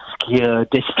remote, obscure,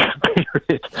 distant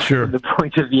period from the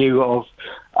point of view of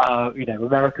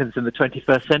Americans in the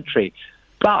 21st century.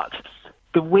 But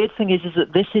the weird thing is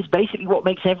that this is basically what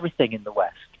makes everything in the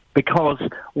West. Because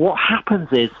what happens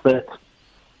is that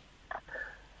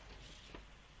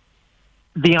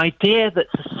the idea that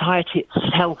society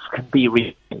itself can be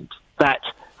remade, that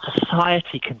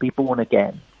society can be born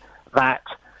again, that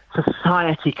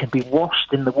society can be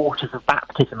washed in the waters of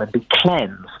baptism and be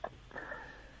cleansed,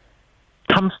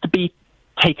 comes to be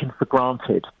taken for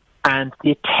granted. And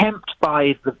the attempt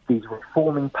by these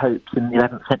reforming popes in the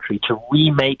 11th century to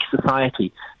remake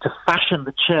society, to fashion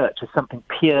the church as something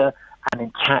pure and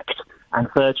intact and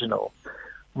virginal,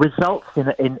 results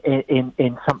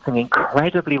in something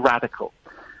incredibly radical,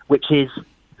 which is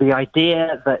the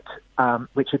idea that,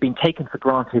 which had been taken for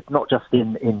granted not just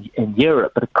in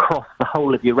Europe, but across the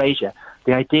whole of Eurasia,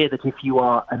 the idea that if you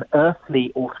are an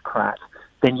earthly autocrat,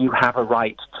 then you have a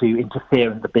right to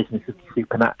interfere in the business of the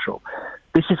supernatural.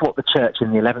 This is what the church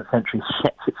in the 11th century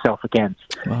sets itself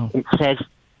against. Wow. It says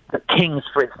that kings,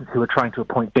 for instance, who are trying to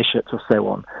appoint bishops or so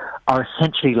on, are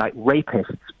essentially like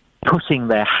rapists putting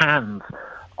their hands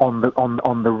on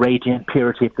the radiant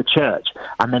purity of the church,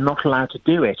 and they're not allowed to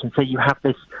do it. And so you have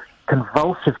this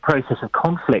convulsive process of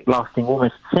conflict lasting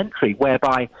almost a century,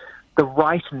 whereby the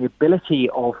right and the ability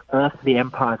of earthly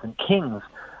empires and kings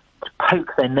to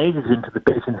poke their noses into the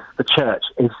business of the church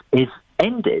is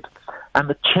ended, and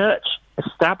the church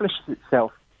establishes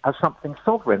itself as something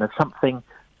sovereign, as something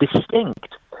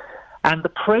distinct. And the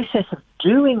process of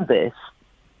doing this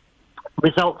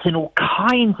results in all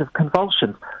kinds of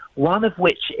convulsions, one of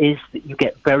which is that you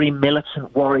get very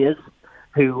militant warriors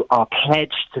who are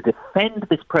pledged to defend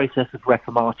this process of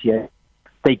reformatio.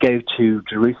 They go to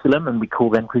Jerusalem, and we call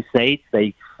them crusades.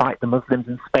 They fight the Muslims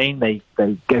in Spain. They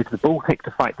go to the Baltic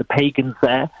to fight the pagans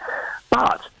there.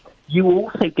 But you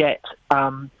also get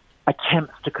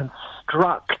attempts to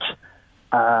construct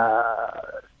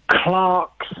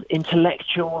clerks,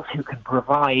 intellectuals who can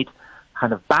provide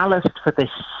kind of ballast for this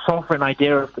sovereign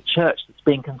idea of the church that's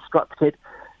being constructed.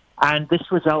 And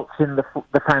this results in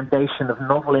the foundation of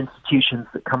novel institutions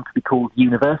that come to be called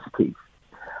universities.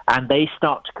 And they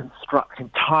start to construct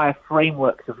entire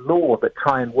frameworks of law that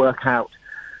try and work out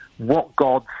what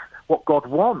God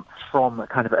wants from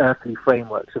kind of earthly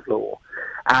frameworks of law.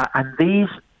 And these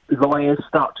lawyers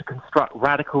start to construct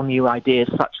radical new ideas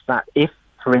such that if,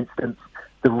 for instance,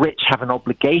 the rich have an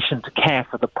obligation to care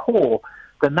for the poor,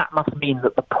 then that must mean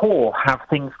that the poor have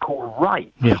things called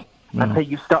rights. Yeah. Wow. And so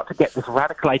you start to get this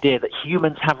radical idea that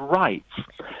humans have rights.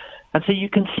 And so you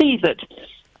can see that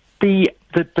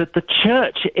the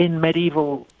church in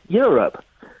medieval Europe,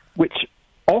 which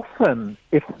often,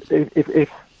 if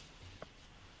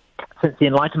since the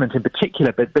Enlightenment in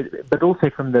particular, but also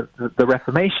from the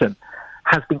Reformation,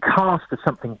 has been cast as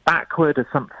something backward, as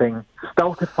something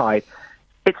stultified,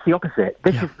 it's the opposite.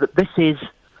 This is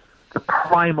the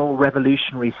primal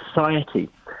revolutionary society.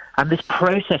 And this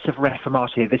process of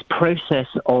reformatio, this process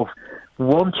of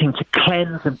wanting to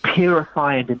cleanse and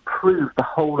purify and improve the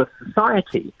whole of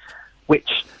society,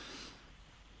 which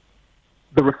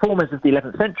the reformers of the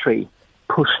 11th century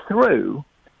pushed through,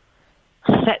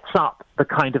 sets up the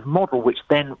kind of model which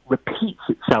then repeats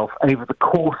itself over the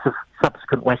course of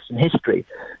subsequent Western history.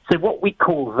 So what we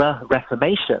call the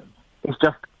Reformation is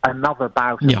just another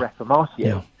bout of reformatio.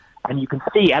 Yeah. And you can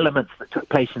see elements that took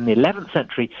place in the 11th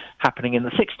century happening in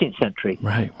the 16th century.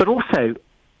 Right. But also,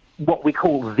 what we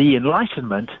call the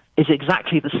Enlightenment is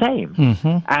exactly the same.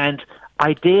 Mm-hmm. And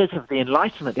ideas of the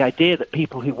Enlightenment, the idea that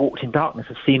people who walked in darkness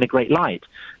have seen a great light,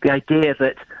 the idea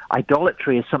that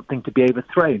idolatry is something to be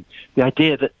overthrown, the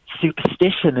idea that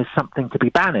superstition is something to be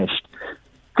banished,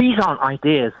 these aren't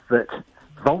ideas that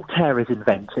Voltaire is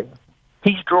inventing.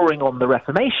 He's drawing on the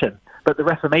Reformation, but the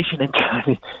Reformation in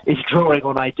turn is drawing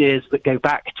on ideas that go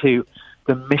back to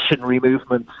the missionary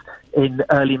movements in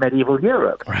early medieval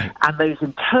Europe. Right. And those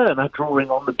in turn are drawing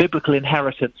on the biblical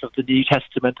inheritance of the New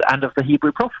Testament and of the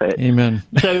Hebrew prophets. Amen.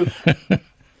 So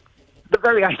the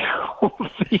very idea of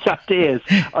these ideas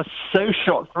are so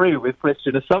shot through with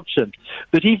Christian assumptions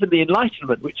that even the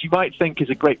Enlightenment, which you might think is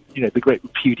a great, the great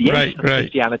repudiation of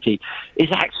Christianity, is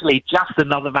actually just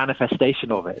another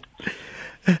manifestation of it.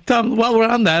 Tom, while we're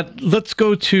on that, let's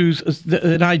go to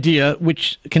an idea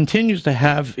which continues to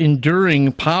have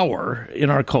enduring power in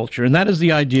our culture, and that is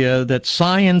the idea that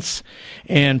science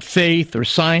and faith, or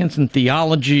science and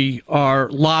theology, are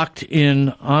locked in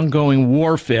ongoing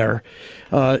warfare.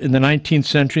 In the 19th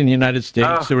century in the United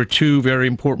States, there were two very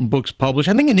important books published,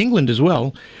 I think in England as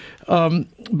well,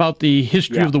 about the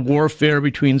history of the warfare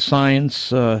between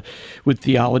science with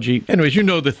theology. Anyways, you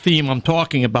know the theme I'm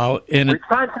talking about. And it's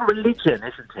science and religion,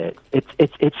 isn't it?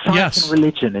 It's science and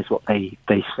religion is what they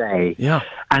say. Yeah.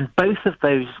 And both of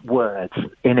those words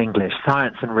in English,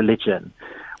 science and religion,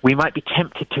 we might be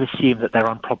tempted to assume that they're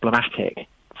unproblematic.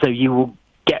 So you will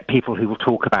get people who will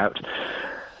talk about,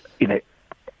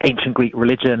 ancient Greek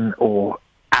religion or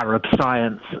Arab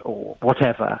science or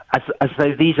whatever, as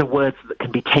though these are words that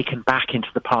can be taken back into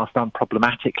the past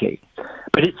unproblematically.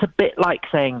 But it's a bit like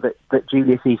saying that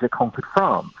Julius Caesar conquered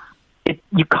France.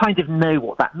 You kind of know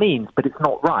what that means, but it's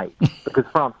not right, because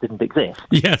France didn't exist.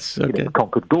 Yes, okay. It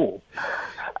conquered Gaul.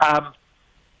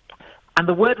 And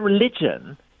the word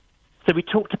religion, so we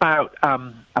talked about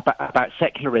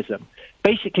secularism.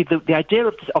 Basically, the idea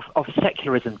of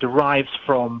secularism derives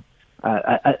from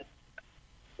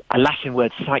a Latin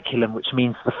word, saeculum, which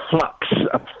means the flux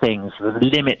of things, the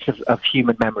limits of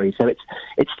human memory. So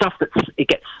it's stuff it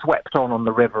gets swept on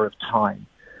the river of time.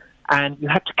 And you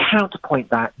have to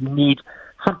counterpoint that. You need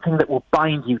something that will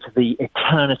bind you to the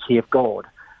eternity of God.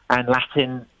 And the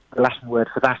Latin word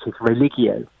for that is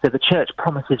religio. So the church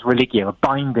promises religio, a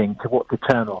binding to what's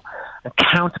eternal, and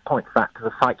counterpoints that to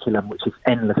the saeculum, which is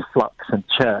endless flux and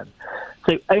churn.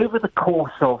 So over the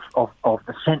course of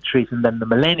the centuries and then the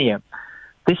millennium,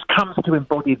 this comes to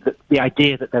embody the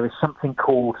idea that there is something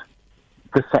called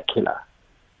the secular,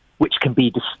 which can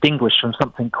be distinguished from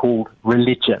something called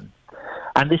religion.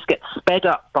 And this gets sped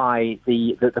up by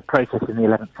the process in the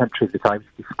 11th century that I was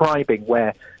describing,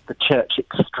 where the church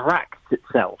extracts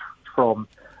itself from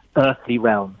earthly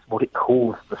realms, what it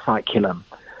calls the saeculum.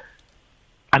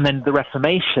 And then the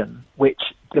Reformation, which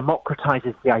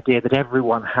democratizes the idea that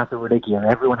everyone has a religion,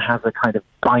 everyone has a kind of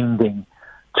binding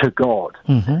to God.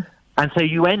 Mm-hmm. And so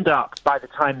you end up, by the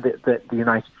time that the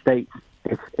United States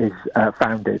is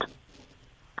founded,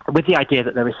 with the idea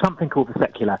that there is something called the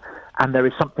secular and there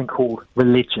is something called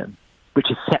religion,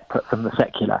 which is separate from the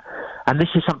secular. And this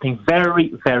is something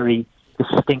very, very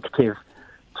distinctive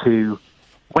to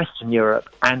Western Europe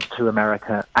and to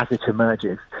America as it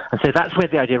emerges. And so that's where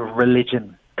the idea of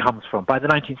religion comes from. By the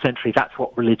 19th century, that's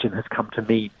what religion has come to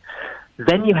mean.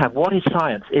 Then you have, what is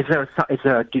science? Did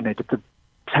the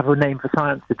have a name for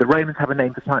science? Did the Romans have a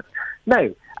name for science?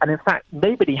 No. And in fact,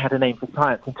 nobody had a name for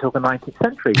science until the 19th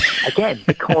century. Again,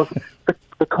 because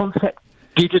the concept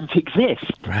didn't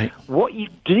exist. Right. What you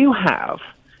do have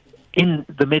in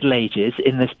the Middle Ages,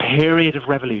 in this period of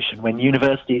revolution, when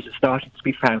universities are starting to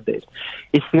be founded,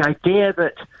 is the idea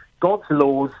that God's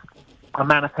laws are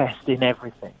manifest in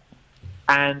everything.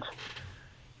 And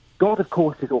God, of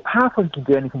course, is all powerful. He can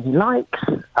do anything he likes.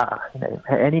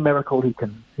 Any miracle, he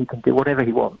can do whatever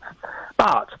he wants.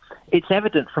 But it's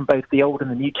evident from both the Old and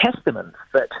the New Testaments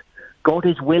that God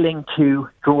is willing to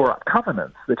draw up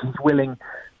covenants, that he's willing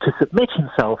to submit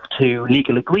himself to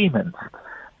legal agreements.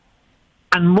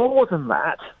 And more than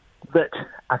that,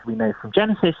 as we know from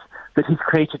Genesis, that he's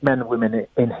created men and women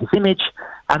in his image,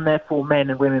 and therefore men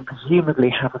and women presumably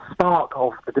have a spark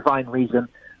of the divine reason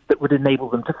that would enable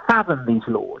them to fathom these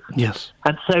laws. Yes.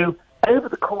 And so over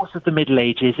the course of the Middle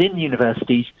Ages in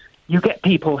universities, you get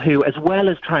people who, as well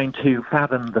as trying to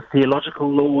fathom the theological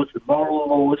laws, the moral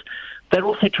laws, they're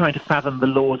also trying to fathom the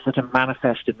laws that are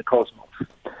manifest in the cosmos.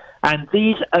 And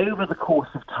these, over the course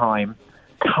of time,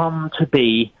 come to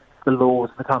be the laws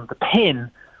that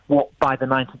underpin what by the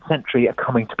 19th century are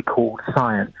coming to be called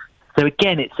science. So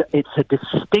again, it's a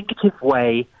distinctive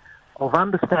way of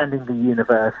understanding the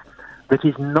universe that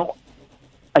is not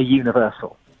a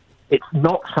universal. It's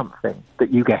not something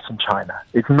that you get in China.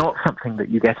 It's not something that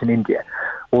you get in India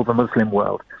or the Muslim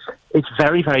world. It's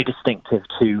very, very distinctive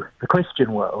to the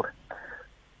Christian world,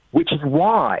 which is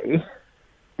why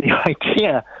the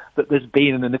idea that there's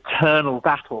been an eternal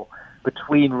battle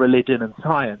between religion and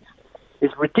science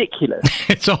is ridiculous.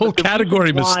 It's a whole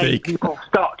category mistake. People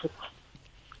start to...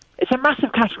 It's a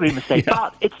massive category mistake,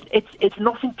 but it's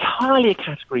not entirely a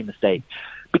category mistake,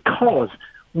 because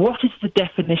what is the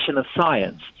definition of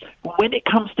science? When it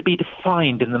comes to be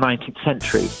defined in the 19th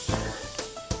century,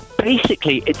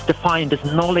 basically it's defined as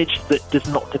knowledge that does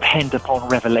not depend upon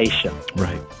revelation.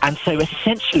 Right. And so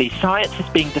essentially science is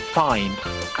being defined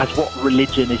as what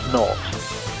religion is not.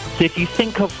 So if you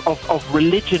think of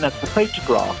religion as the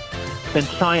photograph, then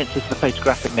science is the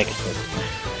photographic negative.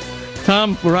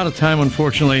 Tom, we're out of time,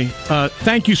 unfortunately.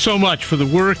 Thank you so much for the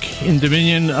work in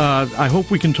Dominion. I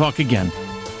hope we can talk again.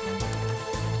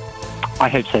 I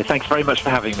hope so. Thanks very much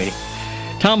for having me.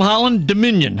 Tom Holland,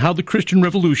 Dominion, How the Christian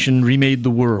Revolution Remade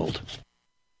the World.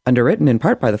 Underwritten in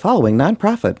part by the following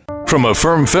nonprofit. From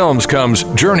Affirm Films comes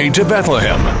Journey to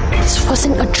Bethlehem. This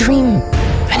wasn't a dream.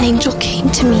 An angel came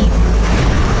to me.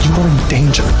 You are in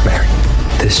danger, Mary.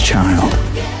 This child,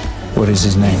 what is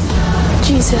his name?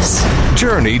 Jesus.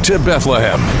 Journey to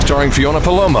Bethlehem, starring Fiona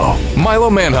Palomo, Milo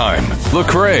Manheim,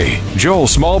 Lecrae, Joel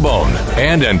Smallbone,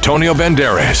 and Antonio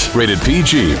Banderas. Rated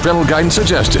PG. Parental guidance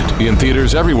suggested. In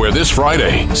theaters everywhere this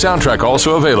Friday. Soundtrack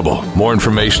also available. More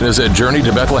information is at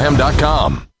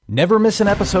journeytobethlehem.com. Never miss an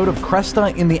episode of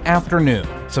Cresta in the Afternoon.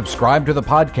 Subscribe to the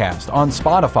podcast on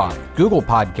Spotify, Google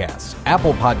Podcasts,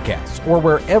 Apple Podcasts, or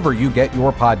wherever you get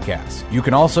your podcasts. You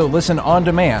can also listen on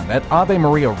demand at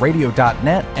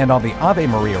AveMariaRadio.net and on the Ave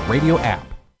Maria Radio app.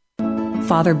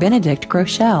 Father Benedict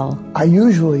Groeschel. I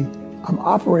usually am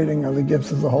operating on the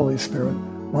gifts of the Holy Spirit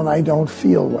when I don't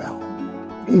feel well,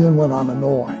 even when I'm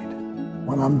annoyed,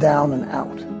 when I'm down and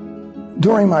out.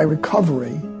 During my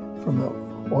recovery from the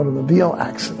automobile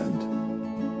accident,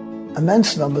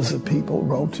 immense numbers of people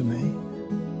wrote to me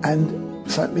and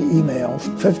sent me emails,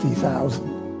 50,000.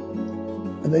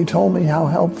 And they told me how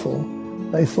helpful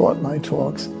they thought my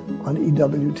talks on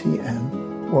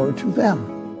EWTN were to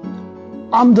them.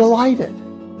 I'm delighted,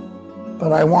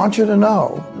 but I want you to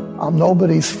know I'm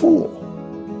nobody's fool.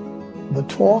 The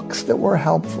talks that were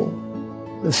helpful,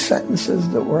 the sentences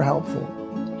that were helpful,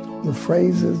 the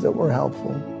phrases that were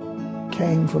helpful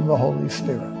came from the Holy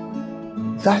Spirit.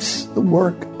 That's the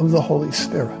work of the Holy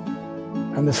Spirit.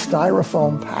 And the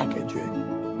styrofoam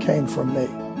packaging came from me.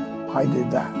 I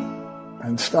did that.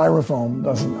 And styrofoam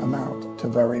doesn't amount to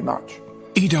very much.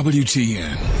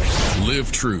 EWTN.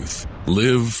 Live truth.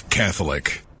 Live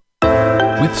Catholic.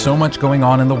 With so much going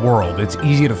on in the world, it's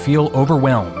easy to feel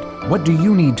overwhelmed. What do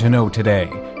you need to know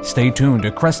today? Stay tuned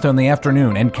to Cresta in the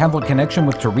Afternoon and Catholic Connection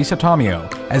with Teresa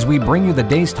Tomeo as we bring you the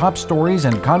day's top stories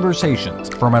and conversations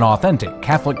from an authentic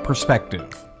Catholic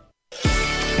perspective.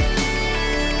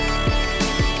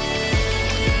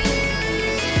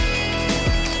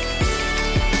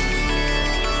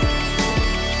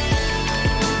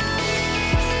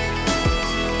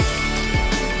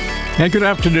 And good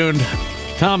afternoon.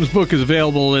 Tom's book is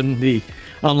available in the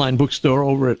online bookstore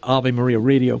over at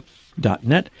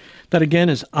AveMariaRadio.net. That, again,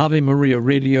 is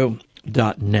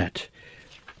AveMariaRadio.net.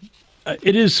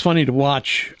 It is funny to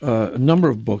watch a number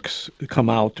of books come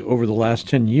out over the last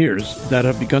 10 years that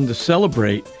have begun to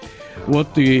celebrate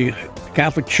what the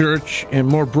Catholic Church and,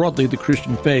 more broadly, the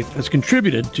Christian faith has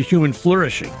contributed to human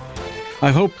flourishing.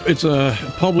 I hope it's a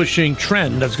publishing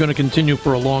trend that's going to continue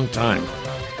for a long time.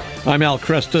 I'm Al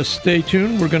Cresta. Stay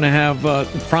tuned. We're going to have the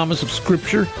promise of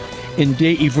Scripture in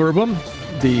Dei Verbum,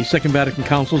 the Second Vatican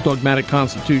Council's dogmatic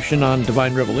constitution on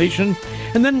divine revelation.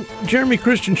 And then Jeremy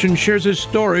Christensen shares his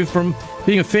story from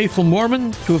being a faithful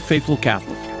Mormon to a faithful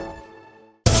Catholic.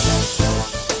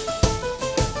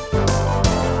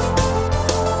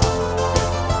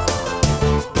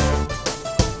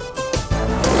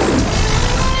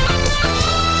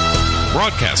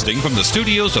 Broadcasting from the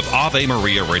studios of Ave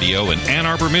Maria Radio in Ann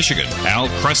Arbor, Michigan, Al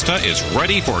Cresta is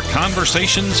ready for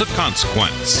conversations of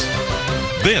consequence.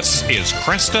 This is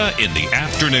Cresta in the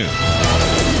Afternoon.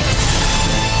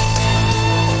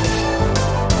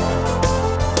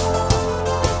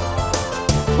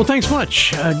 Well, thanks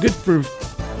much. Good for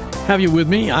have you with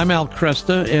me. I'm Al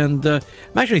Cresta, and I'm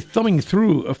actually thumbing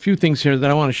through a few things here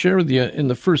that I want to share with you in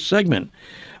the first segment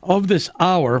of this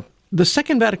hour. The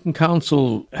Second Vatican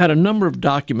Council had a number of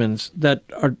documents that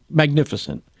are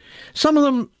magnificent. Some of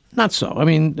them, not so. I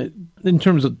mean, in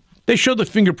terms of, they show the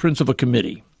fingerprints of a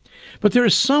committee. But there are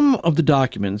some of the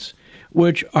documents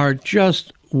which are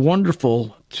just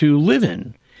wonderful to live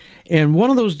in. And one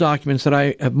of those documents that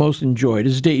I have most enjoyed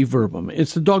is Dei Verbum.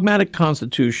 It's the dogmatic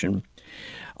constitution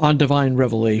on divine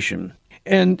revelation.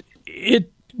 And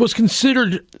it was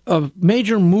considered a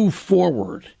major move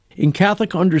forward in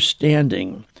Catholic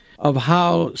understanding of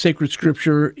how sacred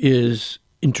scripture is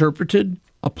interpreted,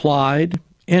 applied,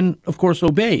 and, of course,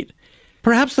 obeyed.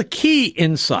 Perhaps the key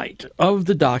insight of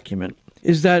the document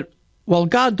is that while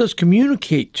God does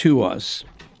communicate to us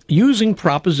using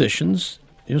propositions,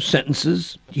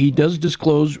 sentences, he does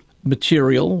disclose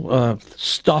material,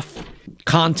 stuff,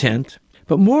 content,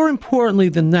 but more importantly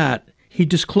than that, he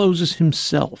discloses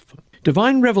himself.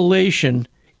 Divine revelation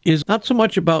is not so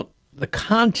much about the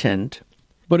content,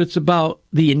 but it's about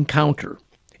the encounter.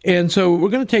 And so we're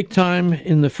going to take time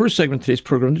in the first segment of today's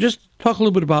program to just talk a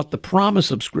little bit about the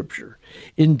promise of Scripture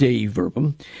in Dei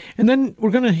Verbum. And then we're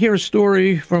going to hear a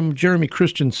story from Jeremy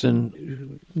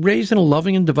Christensen, raised in a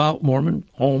loving and devout Mormon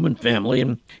home and family,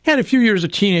 and had a few years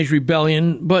of teenage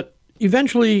rebellion, but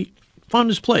eventually found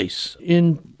his place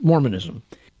in Mormonism.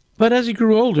 But as he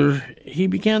grew older, he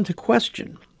began to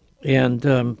question,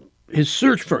 and his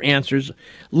search for answers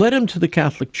led him to the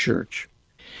Catholic Church.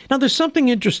 Now, there's something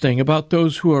interesting about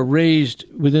those who are raised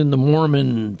within the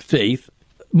Mormon faith.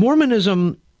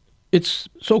 Mormonism, its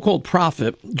so-called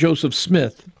prophet, Joseph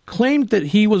Smith, claimed that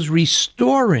he was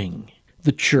restoring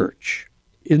the church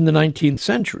in the 19th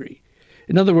century.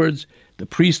 In other words, the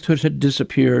priesthood had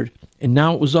disappeared, and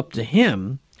now it was up to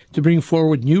him to bring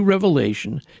forward new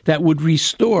revelation that would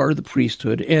restore the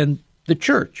priesthood and the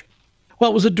church. Well,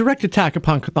 it was a direct attack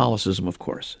upon Catholicism, of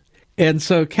course. And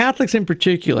so Catholics in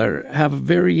particular have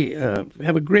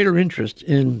a greater interest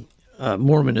in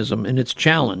Mormonism and its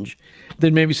challenge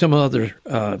than maybe some other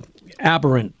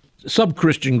aberrant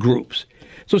sub-Christian groups.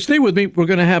 So stay with me. We're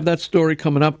going to have that story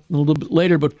coming up a little bit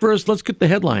later. But first, let's get the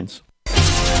headlines.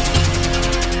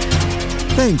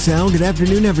 Thanks, Al. Good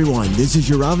afternoon, everyone. This is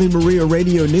your Ave Maria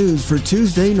Radio News for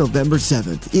Tuesday, November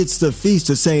 7th. It's the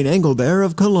Feast of St. Engelbert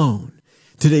of Cologne.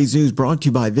 Today's news brought to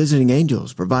you by Visiting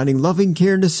Angels, providing loving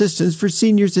care and assistance for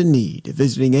seniors in need.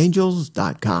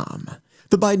 VisitingAngels.com.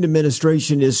 The Biden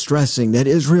administration is stressing that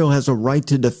Israel has a right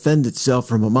to defend itself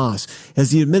from Hamas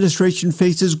as the administration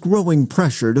faces growing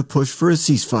pressure to push for a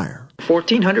ceasefire.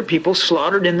 1,400 people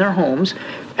slaughtered in their homes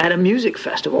at a music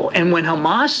festival. And when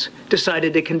Hamas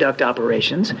decided to conduct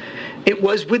operations, it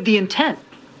was with the intent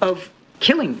of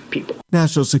killing people.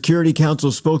 National Security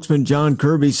Council spokesman John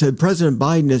Kirby said President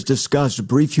Biden has discussed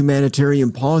brief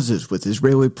humanitarian pauses with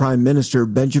Israeli Prime Minister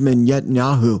Benjamin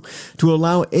Netanyahu to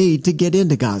allow aid to get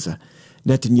into Gaza.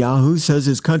 Netanyahu says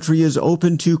his country is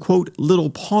open to, quote,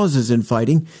 little pauses in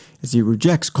fighting as he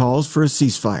rejects calls for a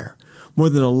ceasefire.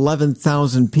 More than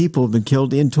 11,000 people have been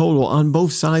killed in total on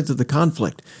both sides of the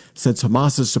conflict since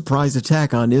Hamas's surprise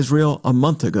attack on Israel a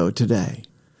month ago today.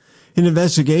 An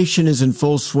investigation is in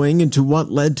full swing into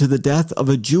what led to the death of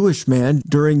a Jewish man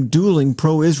during dueling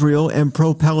pro-Israel and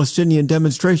pro-Palestinian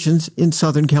demonstrations in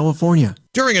Southern California.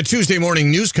 During a Tuesday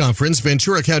morning news conference,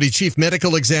 Ventura County Chief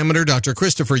Medical Examiner Dr.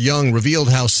 Christopher Young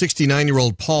revealed how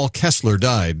 69-year-old Paul Kessler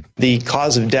died. The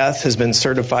cause of death has been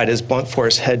certified as blunt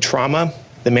force head trauma.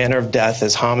 The manner of death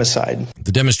is homicide.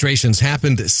 The demonstrations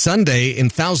happened Sunday in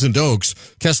Thousand Oaks.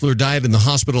 Kessler died in the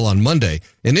hospital on Monday.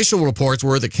 Initial reports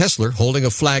were that Kessler, holding a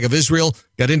flag of Israel,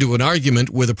 got into an argument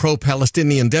with a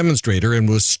pro-Palestinian demonstrator and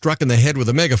was struck in the head with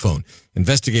a megaphone.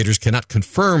 Investigators cannot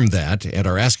confirm that and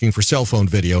are asking for cell phone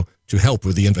video to help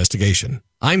with the investigation.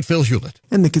 I'm Phil Hewlett.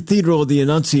 And the Cathedral of the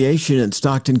Annunciation in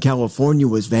Stockton, California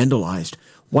was vandalized.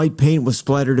 White paint was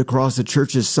splattered across the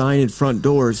church's sign and front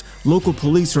doors. Local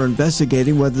police are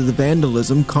investigating whether the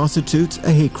vandalism constitutes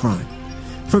a hate crime.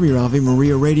 From your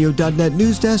AveMariaRadio.net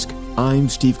news desk, I'm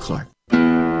Steve Clark.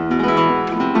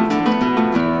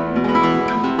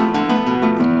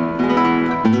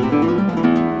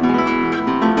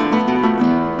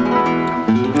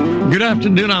 Good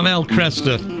afternoon, I'm Al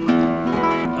Cresta.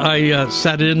 I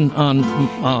sat in on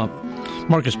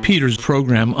Marcus Peters'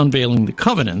 program, Unveiling the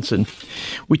Covenants, and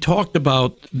we talked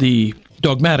about the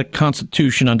dogmatic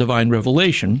Constitution on Divine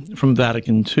Revelation from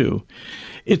Vatican II.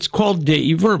 It's called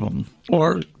Dei Verbum,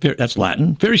 or that's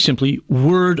Latin, very simply,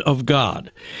 Word of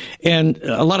God. And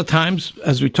a lot of times,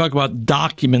 as we talk about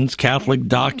documents, Catholic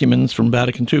documents from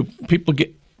Vatican II, people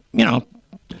get,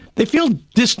 they feel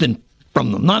distant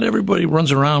from them. Not everybody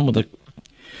runs around with a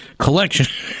collection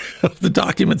of the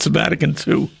documents of Vatican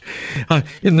II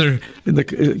in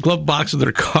the glove box of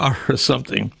their car or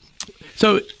something.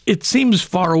 So it seems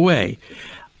far away.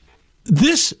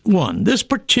 This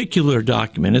particular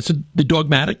document, it's the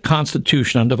Dogmatic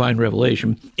Constitution on Divine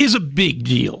Revelation, is a big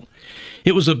deal.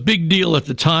 It was a big deal at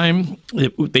the time.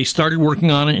 They started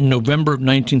working on it in November of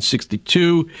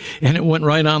 1962, and it went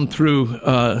right on through,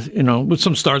 with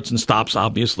some starts and stops,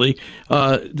 obviously.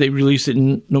 They released it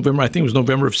in November, I think it was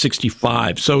November of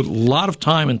 65. So a lot of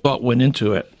time and thought went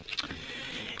into it.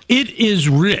 It is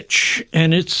rich,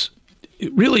 and it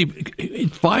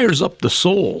fires up the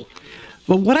soul.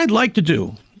 But what I'd like to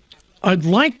do, I'd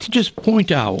like to just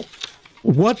point out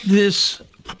what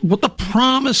the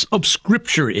promise of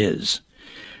Scripture is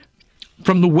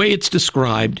from the way it's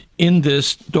described in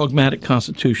this Dogmatic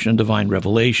Constitution and Divine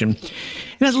Revelation. It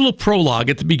has a little prologue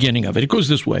at the beginning of it. It goes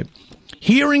this way: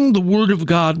 hearing the Word of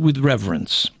God with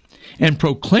reverence and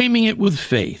proclaiming it with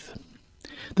faith,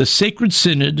 the Sacred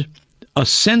Synod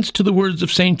assents to the words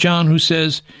of St. John, who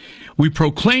says, "We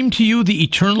proclaim to you the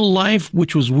eternal life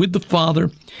which was with the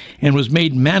Father and was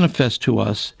made manifest to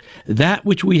us. That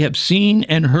which we have seen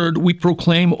and heard we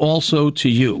proclaim also to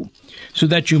you, so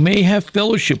that you may have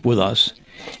fellowship with us.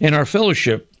 And our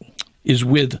fellowship is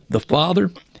with the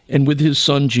Father and with his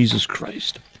Son, Jesus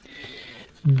Christ."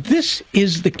 This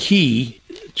is the key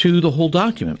to the whole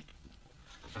document.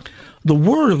 The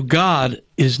Word of God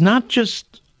is not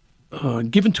just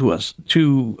given to us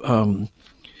to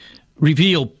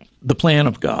reveal the plan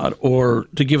of God or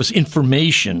to give us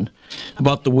information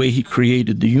about the way he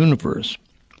created the universe.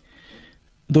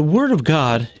 The Word of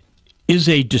God is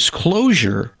a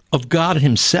disclosure of God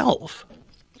himself.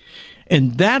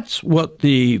 And that's what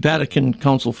the Vatican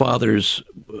Council Fathers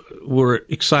were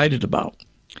excited about,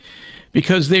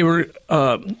 because they were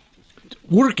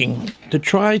working to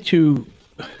try to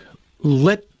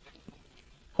let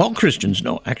all Christians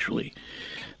know, actually,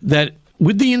 that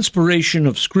with the inspiration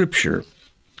of Scripture,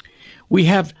 we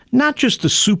have not just the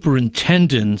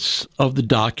superintendence of the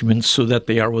documents so that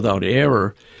they are without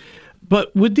error,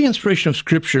 but with the inspiration of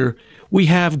Scripture, we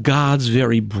have God's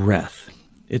very breath.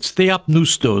 It's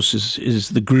theopneustos is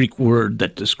the Greek word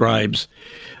that describes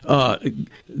how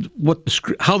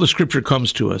the Scripture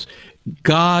comes to us.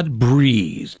 God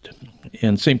breathed,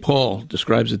 and St. Paul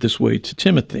describes it this way to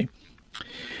Timothy.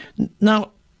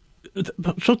 Now,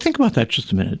 so think about that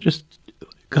just a minute. Just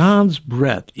God's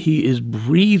breath. He is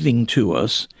breathing to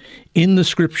us in the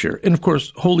Scripture. And, of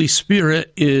course, Holy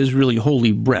Spirit is really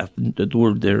holy breath. The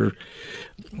word there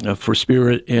for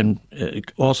spirit and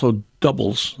also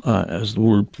doubles as the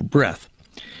word for breath.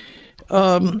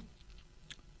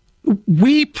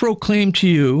 We proclaim to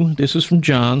you, this is from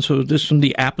John, so this is from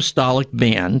the apostolic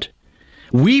band,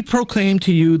 we proclaim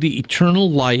to you the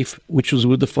eternal life which was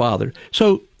with the Father.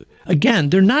 So, again,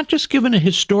 they're not just given a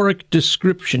historic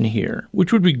description here,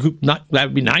 which would be that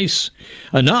would be nice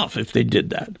enough if they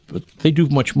did that, but they do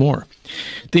much more.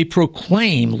 They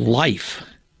proclaim life.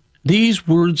 These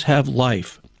words have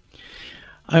life.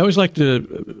 I always like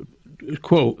to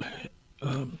quote,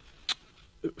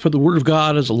 for the word of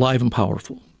God is alive and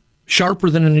powerful, sharper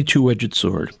than any two-edged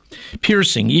sword,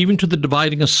 piercing even to the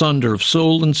dividing asunder of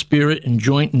soul and spirit and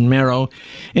joint and marrow,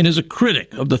 and is a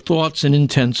critic of the thoughts and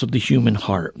intents of the human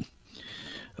heart.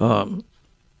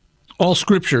 All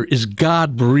Scripture is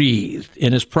God-breathed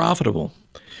and is profitable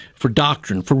for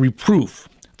doctrine, for reproof,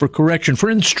 for correction, for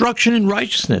instruction in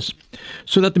righteousness,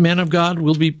 so that the man of God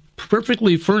will be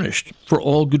perfectly furnished for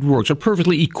all good works, or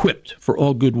perfectly equipped for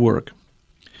all good work.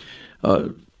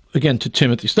 Again, to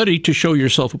Timothy, study to show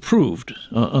yourself approved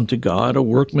unto God, a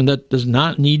workman that does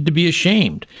not need to be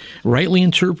ashamed, rightly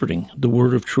interpreting the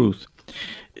word of truth.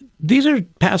 These are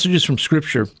passages from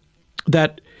Scripture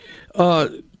that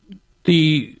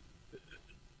the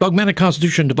dogmatic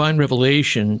constitution, divine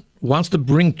revelation, wants to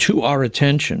bring to our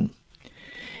attention.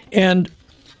 And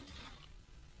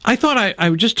I thought I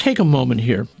would just take a moment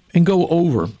here and go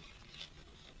over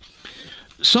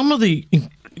some of the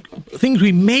things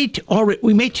we may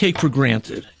take for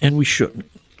granted, and we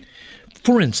shouldn't.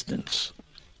 For instance,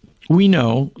 we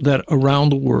know that around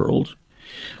the world,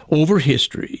 over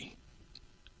history,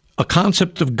 a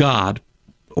concept of God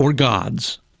or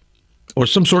gods, or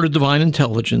some sort of divine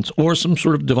intelligence, or some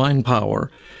sort of divine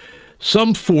power,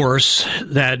 some force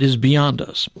that is beyond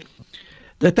us,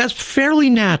 that's fairly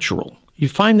natural. You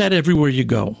find that everywhere you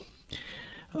go.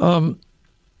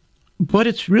 But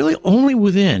it's really only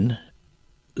within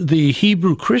the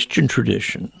Hebrew Christian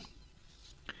tradition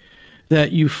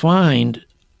that you find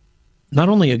not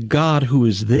only a God who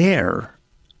is there,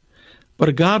 but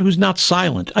a God who's not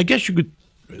silent. I guess you could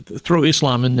throw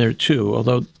Islam in there too,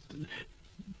 although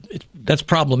that's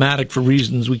problematic for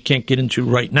reasons we can't get into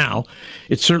right now.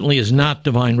 It certainly is not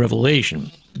divine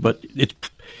revelation, but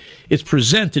it's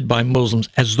presented by Muslims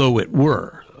as though it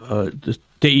were. The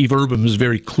Dei Verbum is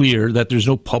very clear that there's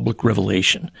no public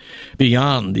revelation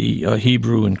beyond the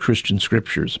Hebrew and Christian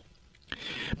scriptures.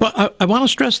 But I want to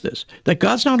stress this, that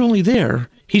God's not only there,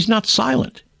 he's not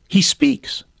silent. He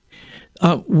speaks.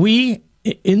 We,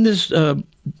 in this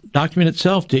document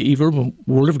itself, Dei Verbum,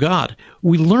 Word of God,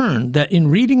 we learn that in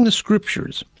reading the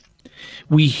scriptures,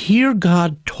 we hear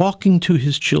God talking to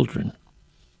his children.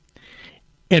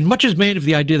 And much is made of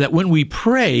the idea that when we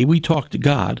pray, we talk to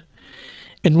God.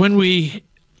 And when we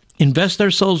invest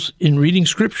ourselves in reading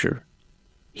Scripture,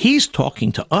 he's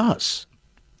talking to us.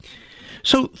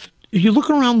 So if you look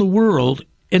around the world,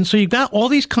 and so you've got all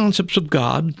these concepts of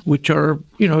God, which are,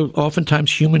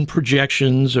 oftentimes human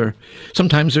projections, or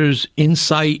sometimes there's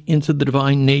insight into the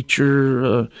divine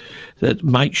nature that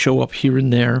might show up here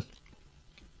and there.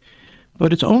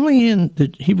 But it's only in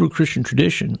the Hebrew Christian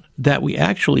tradition that we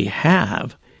actually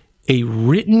have a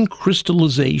written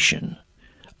crystallization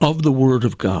of the Word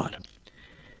of God.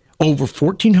 Over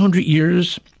 1,400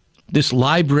 years, this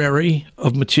library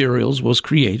of materials was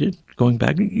created, going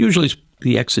back, usually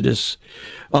the Exodus,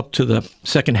 up to the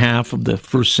second half of the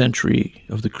first century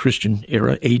of the Christian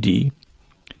era, AD.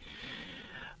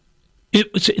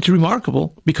 It's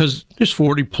remarkable because there's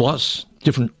 40 plus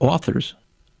different authors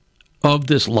of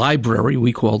this library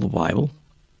we call the Bible.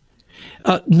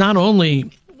 Not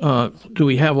only do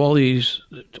we have all these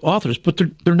authors, but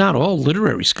they're not all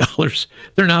literary scholars.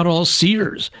 They're not all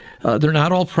seers. They're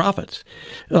not all prophets.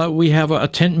 We have a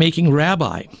tent-making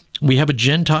rabbi. We have a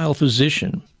Gentile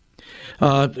physician.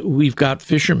 We've got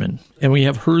fishermen, and we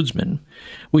have herdsmen.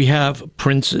 We have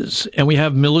princes, and we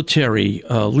have military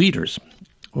leaders.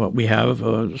 Well, we have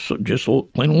just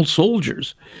plain old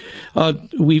soldiers.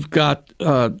 We've got,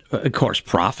 of course,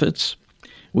 prophets.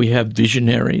 We have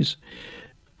visionaries.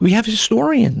 We have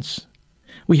historians.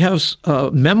 We have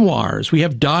memoirs. We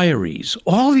have diaries.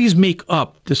 All these make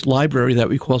up this library that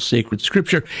we call sacred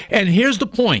scripture. And here's the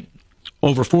point.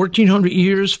 Over 1,400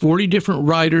 years, 40 different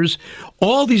writers,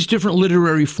 all these different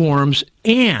literary forms,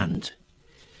 and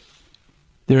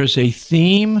there's a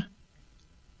theme,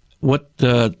 what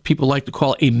people like to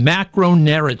call a macro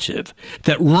narrative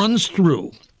that runs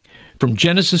through from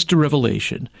Genesis to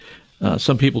Revelation.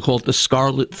 Some people call it the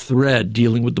scarlet thread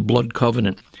dealing with the blood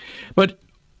covenant. But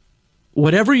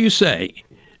whatever you say,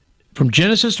 from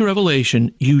Genesis to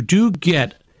Revelation, you do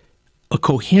get a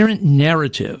coherent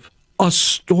narrative, a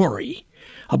story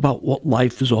about what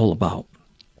life is all about.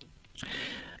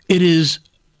 It is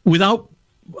without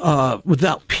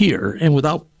peer and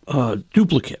without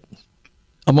duplicate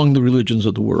among the religions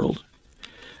of the world.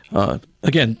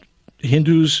 Again,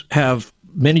 Hindus have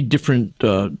many different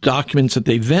documents that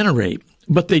they venerate,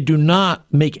 but they do not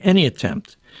make any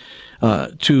attempt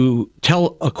to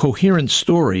tell a coherent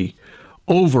story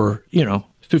over,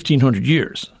 1,500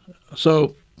 years.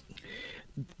 So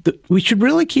we should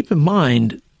really keep in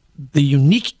mind the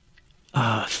unique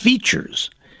features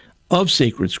of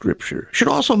sacred scripture. Should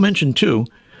also mention, too,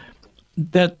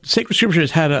 that sacred scripture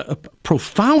has had a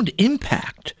profound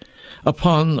impact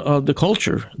upon the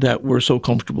culture that we're so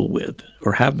comfortable with,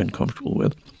 or have been comfortable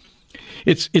with.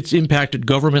 It's impacted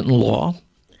government and law.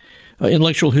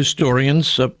 Intellectual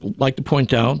historians like to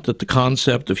point out that the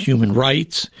concept of human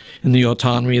rights and the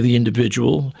autonomy of the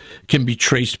individual can be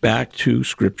traced back to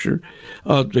Scripture.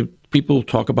 People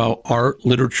talk about art,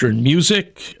 literature, and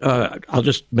music. I'll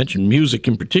just mention music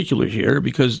in particular here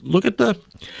because look at the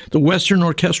Western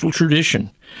orchestral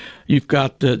tradition. You've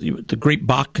got the great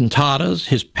Bach cantatas,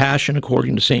 his Passion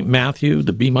according to St. Matthew,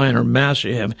 the B minor Mass.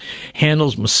 You have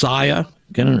Handel's Messiah,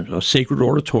 again, a sacred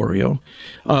oratorio.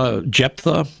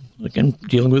 Jephthah, again,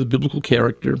 dealing with a biblical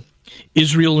character.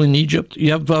 Israel in Egypt.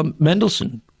 You have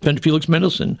Mendelssohn, Felix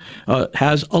Mendelssohn,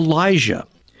 has Elijah.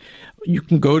 You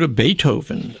can go to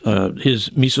Beethoven,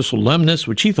 his Missa Solemnis,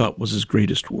 which he thought was his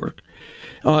greatest work.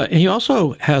 And he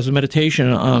also has a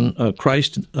meditation on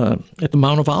Christ at the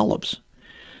Mount of Olives.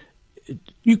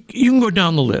 You can go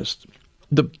down the list.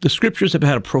 The scriptures have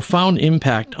had a profound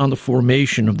impact on the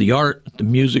formation of the art, the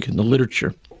music, and the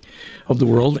literature of the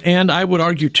world. And I would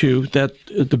argue, too, that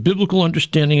the biblical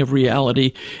understanding of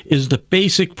reality is the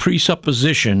basic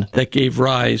presupposition that gave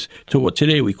rise to what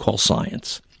today we call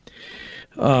science.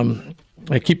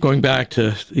 I keep going back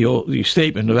to the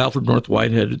statement of Alfred North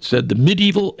Whitehead. It said, the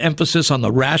medieval emphasis on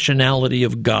the rationality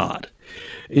of God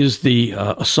is the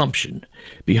assumption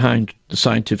behind the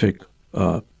scientific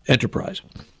enterprise.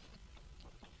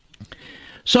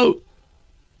 So,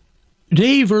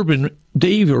 Dave Urban,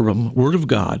 Word of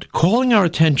God, calling our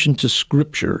attention to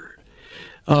Scripture,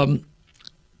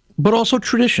 but also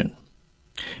tradition.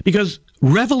 Because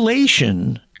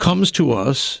revelation comes to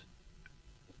us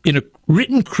in a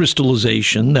written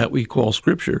crystallization that we call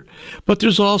Scripture, but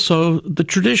there's also the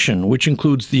tradition, which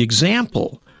includes the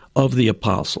example of the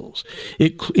apostles.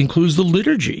 It includes the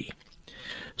liturgy.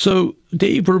 So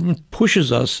Dave Urban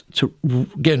pushes us to,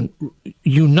 again,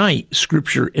 unite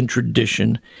Scripture and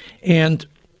tradition and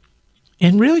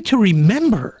really to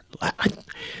remember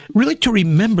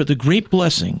the great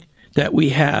blessing that we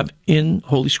have in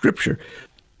Holy Scripture.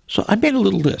 So I made a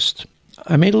little list.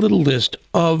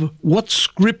 Of what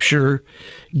Scripture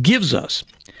gives us.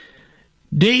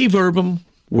 Dave Urban,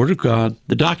 Word of God,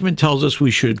 the document tells us we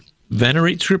should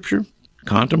venerate Scripture,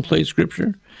 contemplate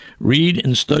Scripture, read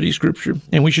and study Scripture,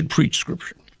 and we should preach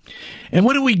Scripture. And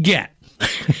what do we get?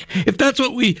 If that's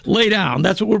what we lay down,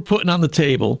 that's what we're putting on the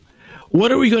table,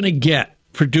 what are we going to get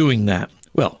for doing that?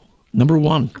 Well, number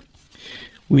one,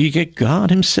 we get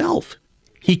God himself.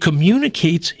 He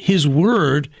communicates his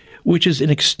word, which is an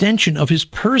extension of his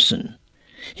person.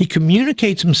 He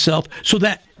communicates himself so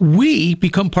that we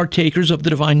become partakers of the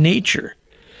divine nature.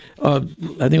 I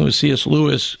think it was C.S.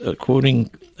 Lewis quoting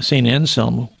St.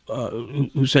 Anselm,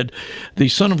 who said, the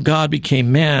Son of God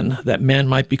became man, that man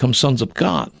might become sons of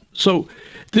God. So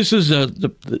this is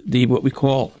the what we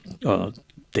call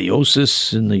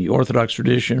theosis in the Orthodox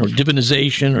tradition, or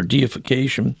divinization, or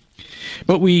deification.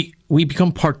 But we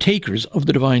become partakers of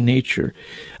the divine nature.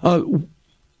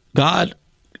 God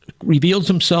reveals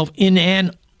himself in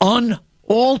an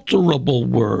unalterable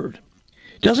word.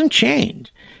 It doesn't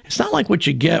change. It's not like what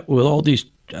you get with all these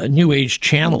New Age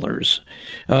channelers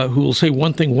who will say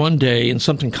one thing one day and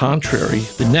something contrary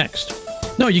the next.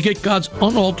 No, you get God's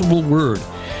unalterable word.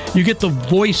 You get the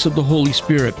voice of the Holy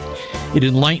Spirit. It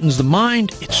enlightens the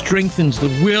mind. It strengthens the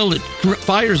will. It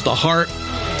fires the heart.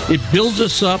 It builds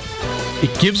us up.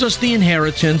 It gives us the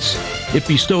inheritance. It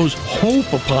bestows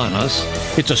hope upon us.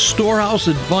 It's a storehouse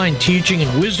of divine teaching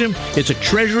and wisdom. It's a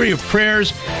treasury of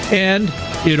prayers. And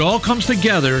it all comes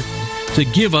together to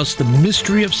give us the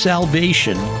mystery of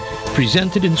salvation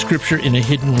presented in Scripture in a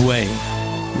hidden way.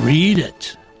 Read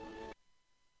it.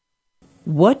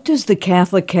 What does the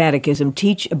Catholic Catechism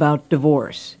teach about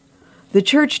divorce? The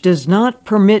Church does not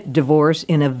permit divorce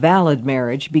in a valid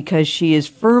marriage because she is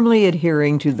firmly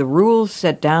adhering to the rules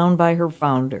set down by her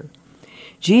founder.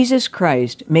 Jesus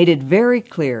Christ made it very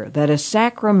clear that a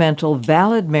sacramental,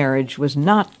 valid marriage was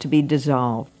not to be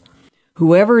dissolved.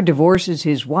 Whoever divorces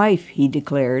his wife, he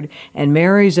declared, and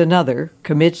marries another,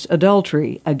 commits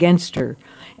adultery against her.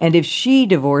 And if she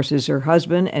divorces her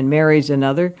husband and marries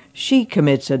another, she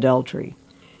commits adultery.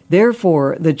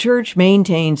 Therefore, the Church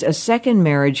maintains a second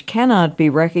marriage cannot be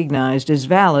recognized as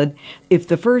valid if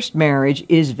the first marriage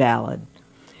is valid.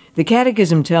 The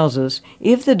Catechism tells us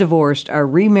if the divorced are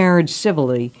remarried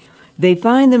civilly, they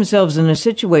find themselves in a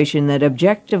situation that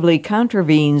objectively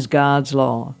contravenes God's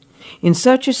law. In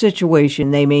such a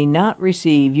situation, they may not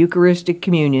receive Eucharistic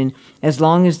communion as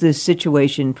long as this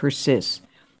situation persists.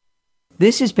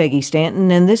 This is Peggy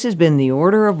Stanton, and this has been the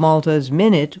Order of Malta's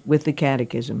Minute with the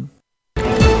Catechism.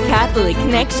 Catholic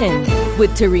Connection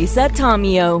with Teresa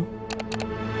Tomeo.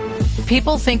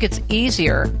 People think it's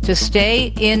easier to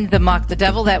stay in the muck. The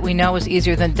devil that we know is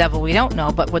easier than the devil we don't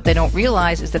know, but what they don't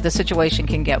realize is that the situation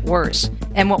can get worse.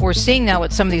 And what we're seeing now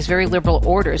with some of these very liberal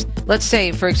orders, let's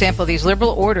say, for example, these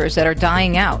liberal orders that are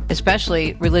dying out,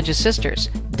 especially religious sisters,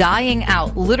 dying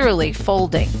out, literally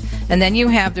folding. And then you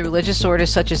have the religious orders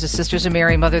such as the Sisters of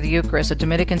Mary, Mother of the Eucharist, the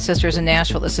Dominican Sisters in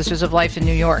Nashville, the Sisters of Life in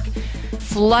New York,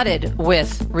 flooded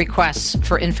with requests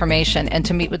for information and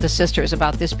to meet with the sisters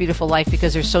about this beautiful life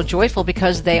because they're so joyful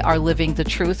because they are living the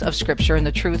truth of Scripture and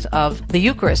the truth of the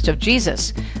Eucharist, of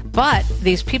Jesus. But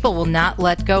these people will not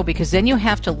let go because then you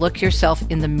have to look yourself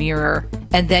in the mirror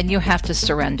and then you have to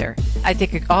surrender. I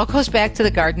think it all goes back to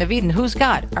the Garden of Eden. Who's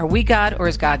God? Are we God or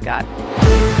is God God?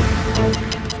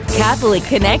 Catholic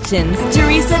Connections,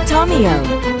 Teresa Tomeo.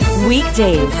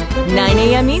 Weekdays, 9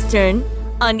 a.m. Eastern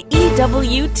on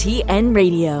EWTN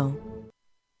Radio.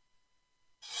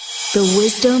 The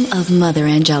wisdom of Mother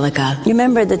Angelica. You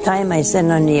remember the time I said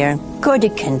on the air, go to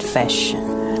confession.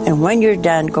 And when you're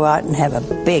done, go out and have a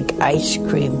big ice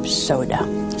cream soda.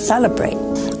 Celebrate.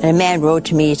 And a man wrote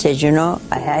to me, he says, you know,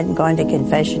 I hadn't gone to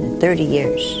confession in 30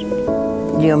 years.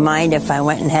 Do you mind if I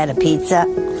went and had a pizza?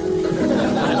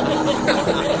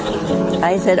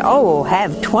 I said, oh,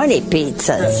 have 20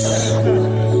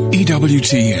 pizzas.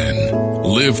 EWTN.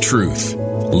 Live truth.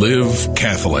 Live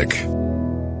Catholic.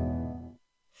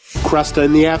 Cresta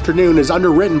in the Afternoon is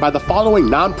underwritten by the following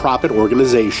nonprofit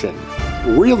organization.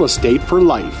 Real Estate for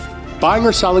Life. Buying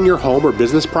or selling your home or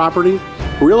business property?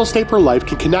 Real Estate for Life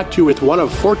can connect you with one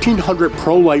of 1,400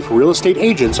 pro-life real estate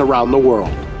agents around the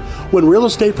world. When Real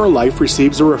Estate for Life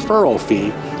receives a referral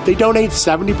fee, they donate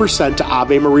 70% to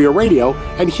Ave Maria Radio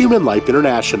and Human Life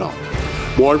International.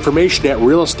 More information at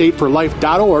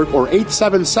realestateforlife.org or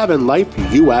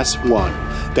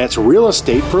 877-LIFE-US1. That's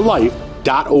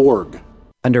realestateforlife.org.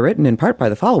 Underwritten in part by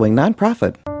the following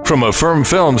nonprofit. From Affirm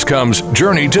Films comes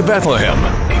Journey to Bethlehem.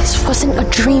 This wasn't a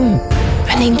dream.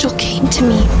 An angel came to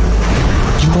me.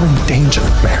 You are in danger,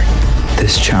 Mary.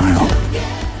 This child.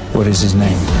 What is his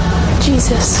name?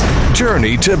 Jesus.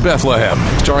 Journey to Bethlehem,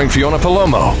 starring Fiona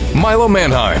Palomo, Milo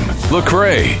Manheim,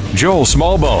 Lecrae, Joel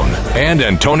Smallbone, and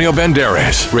Antonio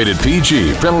Banderas. Rated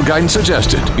PG. Parental guidance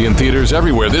suggested. In theaters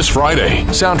everywhere this Friday.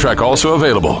 Soundtrack also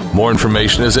available. More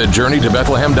information is at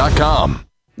journeytobethlehem.com.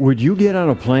 Would you get on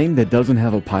a plane that doesn't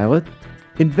have a pilot?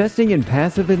 Investing in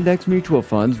passive index mutual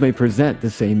funds may present the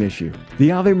same issue.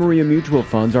 The Ave Maria mutual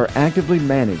funds are actively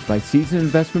managed by seasoned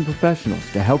investment professionals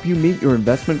to help you meet your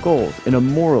investment goals in a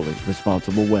morally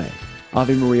responsible way.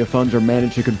 Ave Maria funds are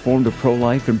managed to conform to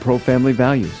pro-life and pro-family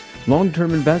values.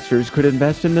 Long-term investors could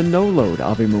invest in the no-load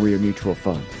Ave Maria mutual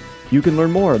funds. You can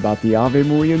learn more about the Ave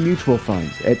Maria mutual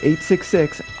funds at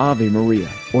 866-AVE-MARIA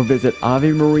or visit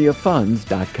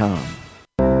AveMariaFunds.com.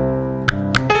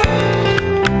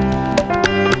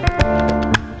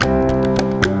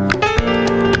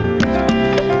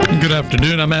 Good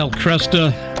afternoon. I'm Al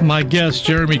Cresta. My guest,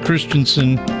 Jeremy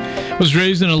Christensen, was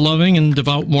raised in a loving and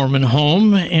devout Mormon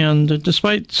home, and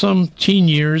despite some teen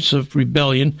years of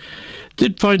rebellion,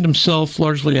 did find himself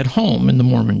largely at home in the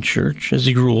Mormon church. As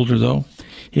he grew older, though,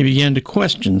 he began to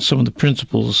question some of the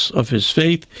principles of his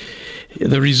faith.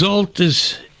 The result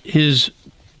is his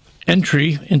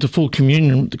entry into full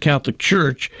communion with the Catholic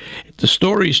Church. The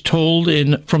story is told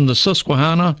in From the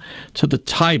Susquehanna to the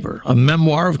Tiber, a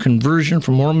memoir of conversion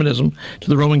from Mormonism to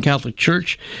the Roman Catholic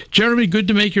Church. Jeremy, good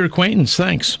to make your acquaintance.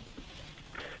 Thanks.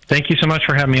 Thank you so much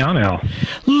for having me on, Al.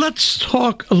 Let's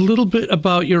talk a little bit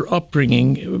about your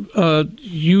upbringing.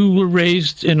 You were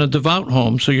raised in a devout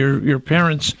home, so your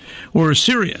parents were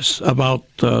serious about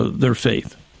their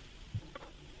faith.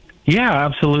 Yeah,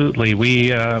 absolutely.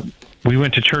 We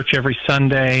went to church every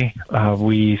Sunday.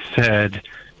 We said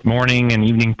morning and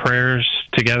evening prayers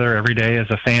together every day as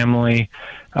a family.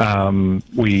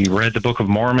 We read the Book of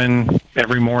Mormon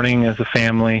every morning as a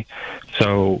family.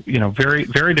 So, very,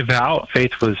 very devout.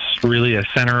 Faith was really a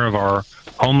center of our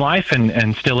home life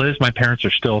and still is. My parents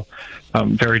are still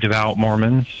very devout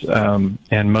Mormons,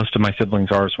 and most of my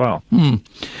siblings are as well.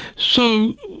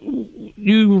 So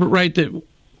you write that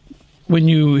when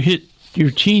you hit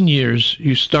your teen years,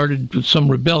 you started with some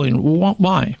rebellion.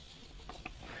 Why?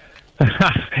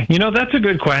 That's a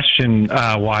good question.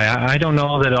 Why? I don't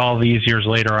know that all these years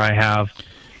later I have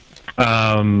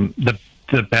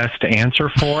the best answer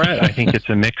for it. I think it's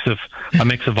a mix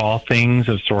of all things,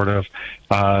 of sort of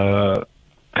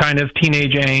kind of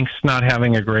teenage angst, not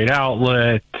having a great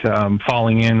outlet,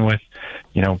 falling in with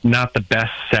not the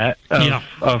best set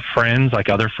of friends, like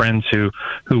other friends who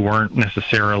weren't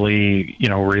necessarily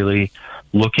really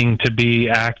looking to be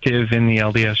active in the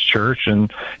LDS Church, and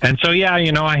so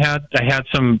I had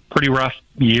some pretty rough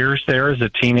years there as a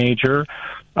teenager,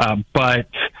 but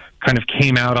kind of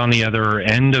came out on the other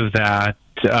end of that,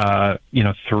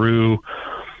 through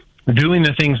doing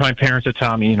the things my parents had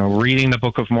taught me, reading the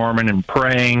Book of Mormon and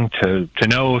praying to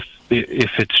know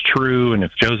if it's true and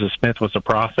if Joseph Smith was a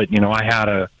prophet. I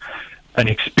had an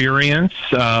experience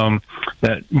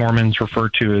that Mormons refer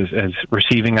to as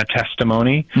receiving a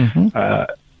testimony,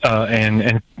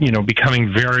 and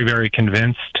becoming very, very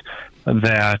convinced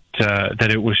that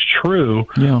it was true.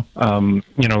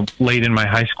 Late in my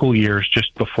high school years,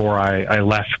 just before I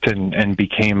left and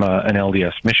became an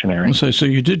LDS missionary. So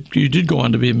you did go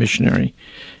on to be a missionary.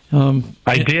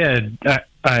 I did.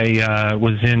 I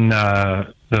was in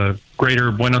the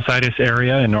greater Buenos Aires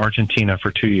area in Argentina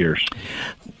for 2 years.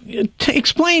 To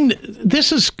explain,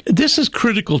 this is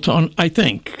critical to, I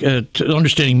think, to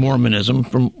understanding Mormonism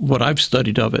from what I've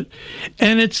studied of it.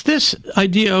 And it's this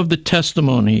idea of the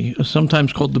testimony,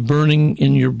 sometimes called the burning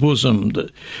in your bosom,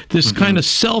 this kind of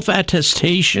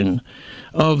self-attestation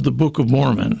of the Book of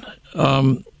Mormon.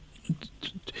 Are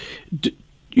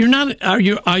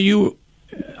you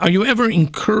ever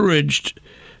encouraged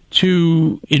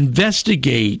to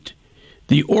investigate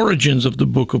the origins of the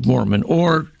Book of Mormon,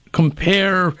 or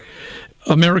compare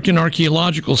American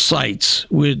archaeological sites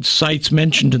with sites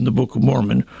mentioned in the Book of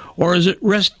Mormon? Or does it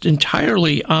rest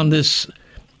entirely on this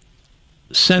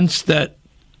sense that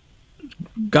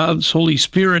God's Holy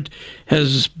Spirit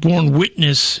has borne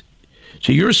witness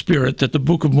to your spirit that the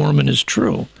Book of Mormon is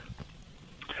true?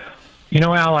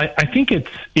 Al, I think it's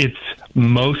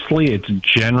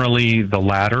generally the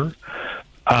latter,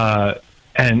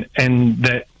 and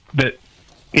that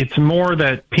it's more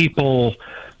that people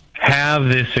have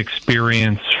this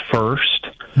experience first,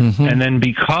 and then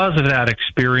because of that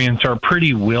experience are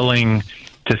pretty willing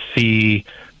to see,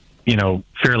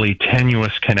 fairly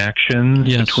tenuous connections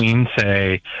between,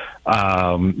 say,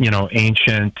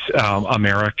 ancient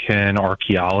American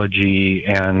archaeology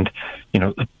and,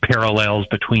 the parallels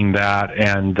between that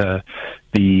and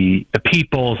the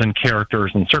peoples and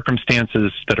characters and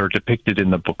circumstances that are depicted in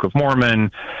the Book of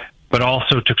Mormon, but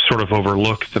also to sort of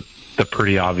overlook the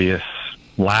pretty obvious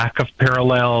lack of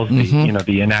parallels,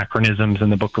 the anachronisms in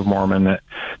the Book of Mormon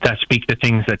that speak to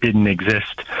things that didn't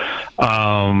exist,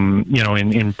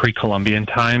 in pre-Columbian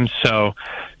times. So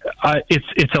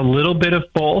it's a little bit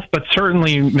of both, but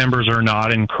certainly members are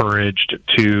not encouraged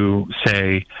to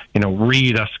say,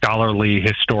 read a scholarly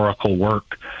historical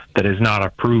work that is not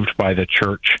approved by the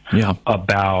Church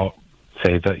about,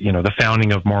 say, the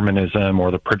founding of Mormonism or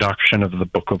the production of the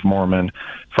Book of Mormon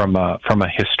from a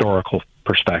historical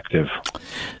perspective.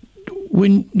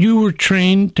 When you were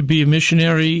trained to be a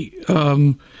missionary,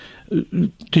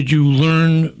 did you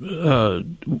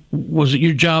learn? Was it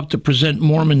your job to present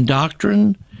Mormon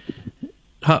doctrine?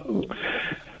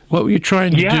 What were you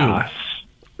trying to do?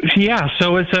 Yeah.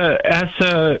 So as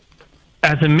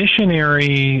a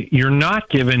missionary, you're not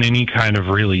given any kind of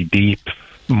really deep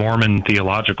Mormon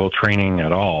theological training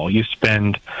at all. You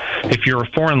spend, if you're a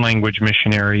foreign language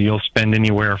missionary, you'll spend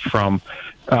anywhere from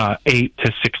 8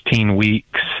 to 16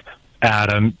 weeks at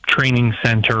a training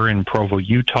center in Provo,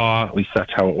 Utah. At least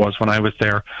that's how it was when I was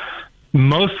there.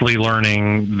 mostly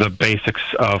learning the basics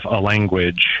of a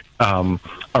language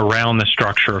around the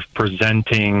structure of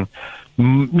presenting,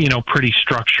 pretty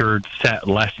structured set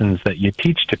lessons that you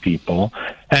teach to people.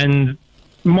 And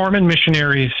Mormon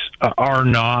missionaries are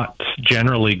not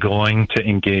generally going to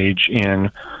engage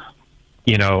in,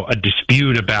 a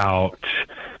dispute about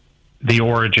the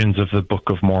origins of the Book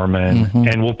of Mormon,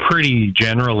 and will pretty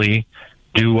generally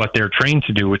do what they're trained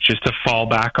to do, which is to fall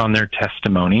back on their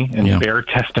testimony and bear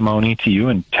testimony to you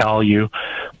and tell you,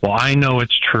 well, I know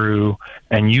it's true,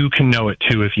 and you can know it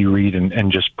too if you read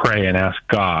and just pray and ask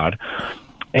God.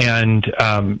 And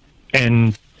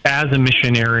as a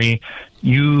missionary,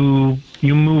 you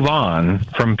move on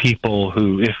from people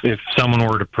who, if someone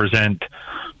were to present,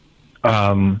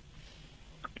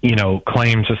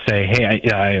 claims to say, hey,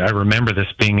 I remember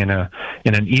this being in an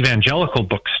evangelical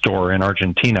bookstore in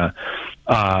Argentina,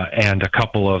 and a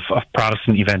couple of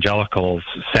Protestant evangelicals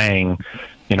saying,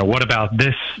 what about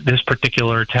this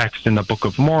particular text in the Book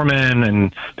of Mormon?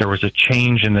 And there was a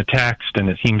change in the text, and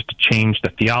it seems to change the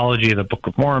theology of the Book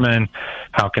of Mormon.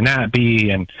 How can that be?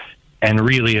 And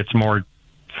really, it's more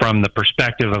from the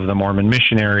perspective of the Mormon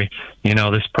missionary.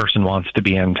 This person wants to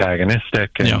be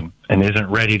antagonistic and isn't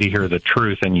ready to hear the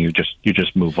truth, and you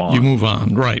just move on. You move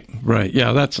on, right?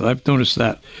 Yeah, I've noticed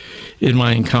that in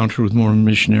my encounter with Mormon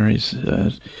missionaries.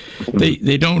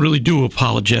 They don't really do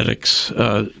apologetics.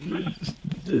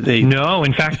 No,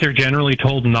 in fact, they're generally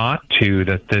told not to.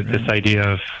 That this idea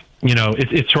of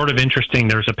it's sort of interesting.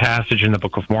 There's a passage in the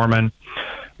Book of Mormon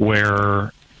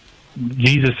where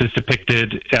Jesus is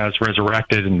depicted as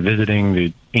resurrected and visiting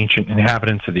the ancient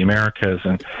inhabitants of the Americas,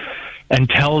 and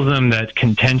tells them that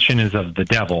contention is of the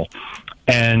devil.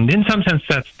 And in some sense,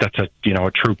 that's a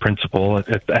true principle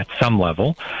at some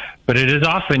level, but it is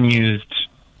often used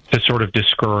to sort of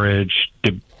discourage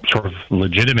sort of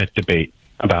legitimate debate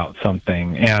about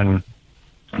something. And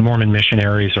Mormon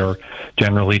missionaries are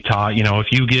generally taught,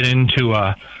 if you get into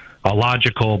a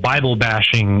logical Bible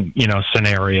bashing,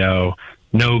 scenario,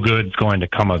 no good's going to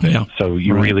come of it. Yeah, so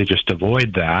you really just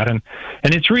avoid that. And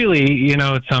it's really,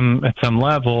 at some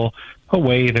level, a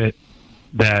way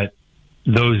that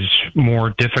those more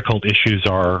difficult issues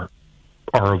are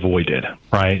avoided,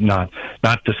 right? Not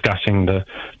discussing the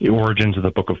origins of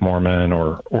the Book of Mormon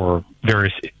or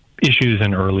various issues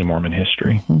in early Mormon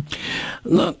history.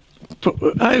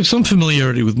 I have some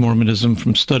familiarity with Mormonism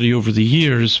from study over the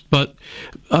years, but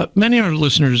many of our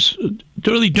listeners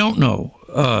really don't know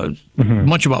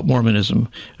much about Mormonism.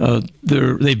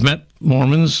 They've met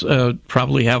Mormons,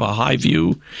 probably have a high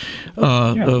view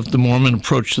of the Mormon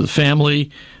approach to the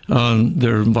family,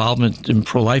 their involvement in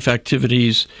pro-life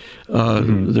activities,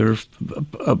 they're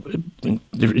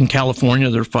in California,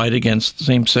 their fight against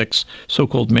same-sex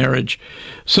so-called marriage.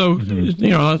 So,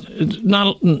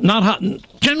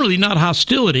 generally not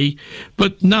hostility,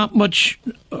 but not much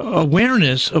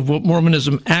awareness of what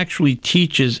Mormonism actually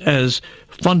teaches as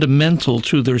fundamental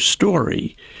to their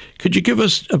story. Could you give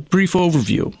us a brief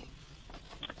overview?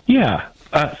 Yeah.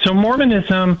 So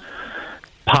Mormonism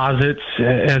posits,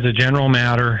 as a general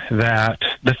matter, that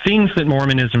the things that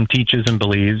Mormonism teaches and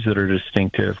believes that are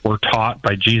distinctive were taught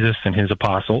by Jesus and his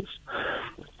apostles,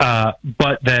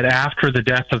 but that after the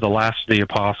death of the last of the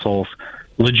apostles,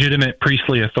 legitimate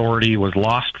priestly authority was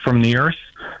lost from the earth,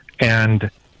 and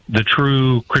the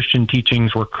true Christian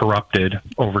teachings were corrupted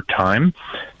over time,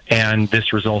 and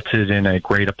this resulted in a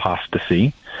great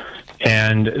apostasy,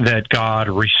 and that God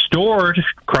restored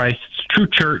Christ's true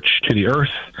church to the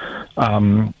earth,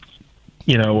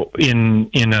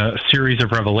 in a series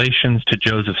of revelations to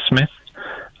Joseph Smith,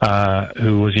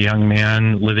 who was a young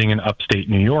man living in upstate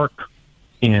New York,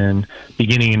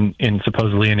 beginning in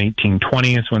supposedly in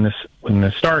 1820 is when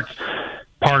this starts.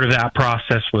 Part of that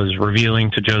process was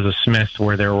revealing to Joseph Smith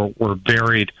where there were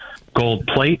buried gold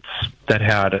plates that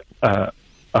had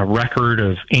a record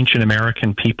of ancient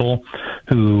American people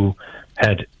who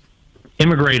had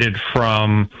immigrated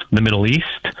from the Middle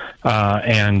East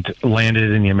and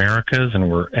landed in the Americas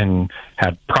and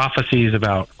had prophecies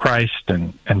about Christ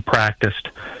and practiced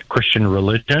Christian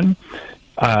religion.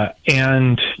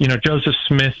 Joseph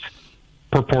Smith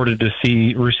purported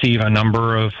to receive a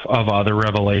number of other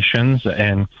revelations,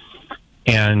 and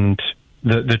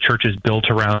the church is built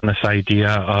around this idea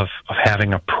of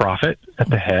having a prophet at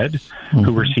the head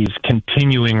who receives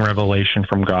continuing revelation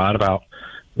from God about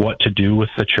what to do with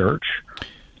the church.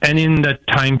 And in the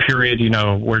time period,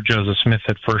 where Joseph Smith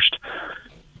had first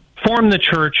formed the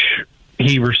church,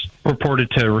 he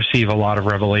purported to receive a lot of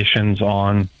revelations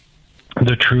on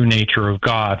the true nature of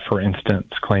God, for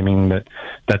instance, claiming that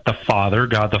the Father,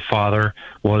 God the Father,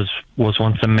 was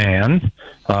once a man,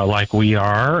 like we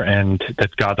are, and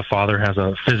that God the Father has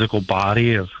a physical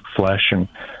body of flesh and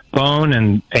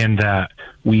bone, and that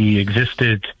we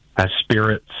existed as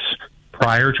spirits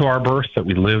prior to our birth, that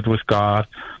we lived with God,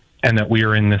 and that we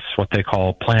are in this, what they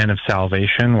call, plan of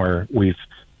salvation, where we've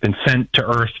been sent to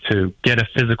earth to get a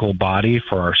physical body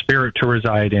for our spirit to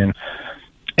reside in,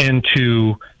 and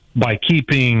to, by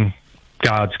keeping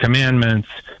God's commandments,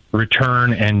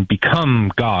 return and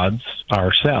become gods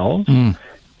ourselves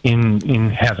in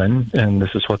heaven, and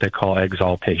this is what they call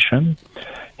exaltation,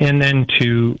 and then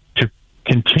to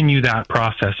continue that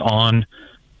process on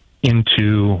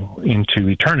into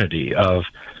eternity of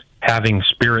having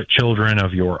spirit children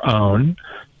of your own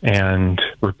and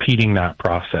repeating that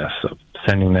process of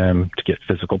sending them to get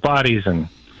physical bodies and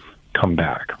come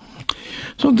back.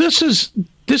 So this is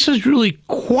really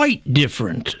quite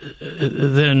different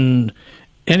than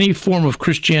any form of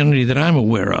Christianity that I'm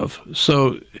aware of.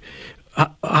 So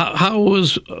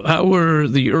how were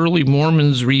the early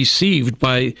Mormons received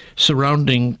by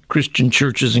surrounding Christian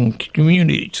churches and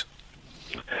communities?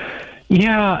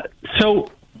 Yeah,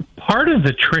 so part of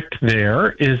the trick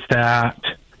there is that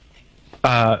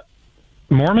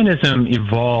Mormonism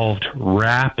evolved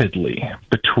rapidly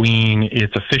between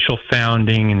its official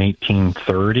founding in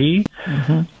 1830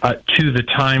 to the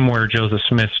time where Joseph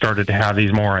Smith started to have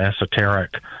these more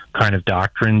esoteric kind of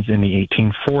doctrines in the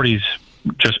 1840s,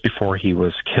 just before he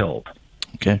was killed.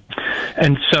 Okay.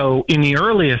 And so in the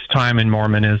earliest time in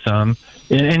Mormonism,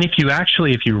 and if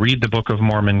you read the Book of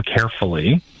Mormon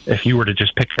carefully, if you were to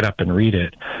just pick it up and read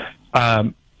it,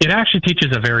 it actually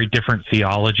teaches a very different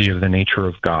theology of the nature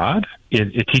of God.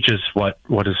 It teaches what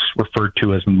is referred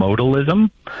to as modalism,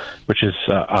 which is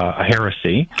a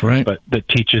heresy, right, but that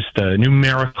teaches the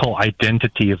numerical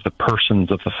identity of the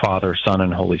persons of the Father, Son,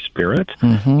 and Holy Spirit.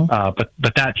 But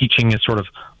that teaching is sort of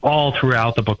all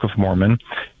throughout the Book of Mormon,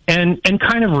 and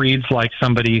kind of reads like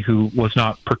somebody who was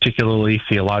not particularly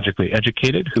theologically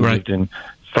educated, who lived in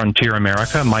frontier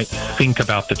America, might think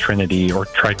about the Trinity or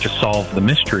try to solve the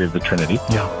mystery of the Trinity.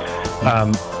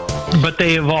 But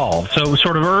they evolved. So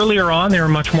sort of earlier on, they were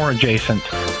much more adjacent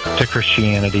to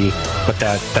Christianity, but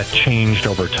that changed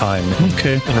over time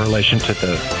in relation to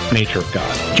the nature of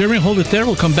God. Jeremy, hold it there.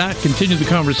 We'll come back, continue the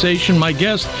conversation. My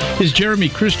guest is Jeremy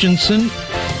Christensen.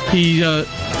 He's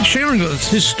sharing with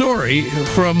us his story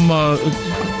from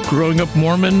growing up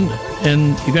Mormon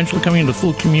and eventually coming into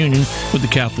full communion with the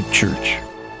Catholic Church.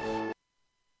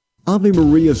 Ave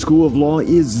Maria School of Law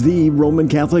is the Roman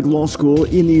Catholic law school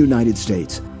in the United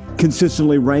States.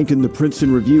 Consistently ranked in the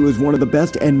Princeton Review as one of the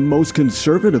best and most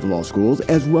conservative law schools,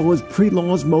 as well as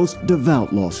pre-law's most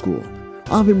devout law school.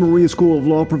 Ave Maria School of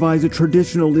Law provides a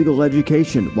traditional legal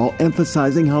education while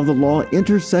emphasizing how the law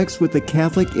intersects with the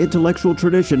Catholic intellectual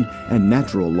tradition and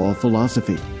natural law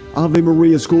philosophy. Ave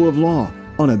Maria School of Law,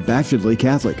 unabashedly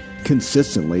Catholic,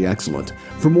 consistently excellent.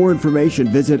 For more information,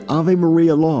 visit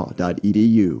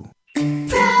avemarialaw.edu.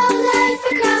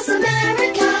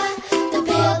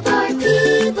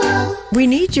 We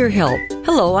need your help.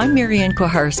 Hello, I'm Marianne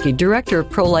Koharski, Director of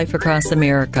Pro-Life Across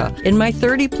America. In my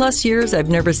 30-plus years, I've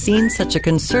never seen such a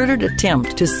concerted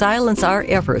attempt to silence our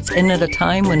efforts and at a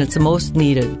time when it's most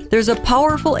needed. There's a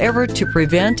powerful effort to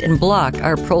prevent and block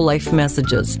our pro-life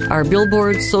messages. Our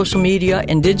billboards, social media,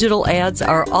 and digital ads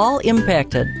are all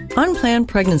impacted. Unplanned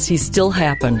pregnancies still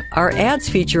happen. Our ads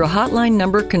feature a hotline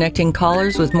number connecting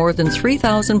callers with more than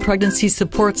 3,000 pregnancy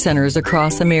support centers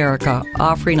across America,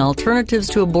 offering alternatives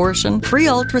to abortion, free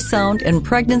ultrasound, and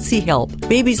pregnancy help.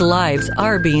 Babies' lives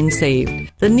are being saved.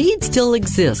 The need still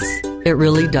exists. It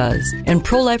really does. And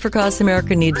Pro-Life Across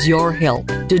America needs your help.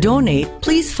 To donate,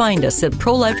 please find us at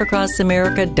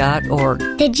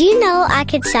prolifeacrossamerica.org. Did you know I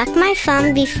could suck my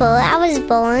thumb before I was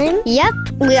born? Yep,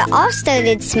 we all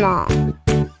started small.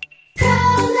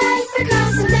 Pro-Life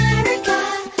Across America,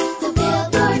 the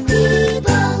Billboard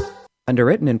people.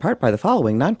 Underwritten in part by the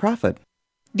following nonprofit.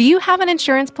 Do you have an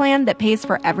insurance plan that pays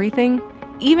for everything,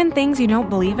 even things you don't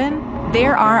believe in?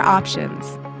 There are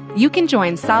options. You can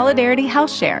join Solidarity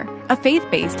Health Share, a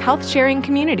faith-based health-sharing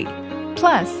community.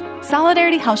 Plus,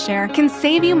 Solidarity Health Share can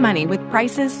save you money with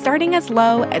prices starting as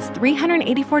low as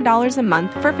 $384 a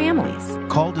month for families.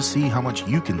 Call to see how much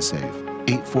you can save.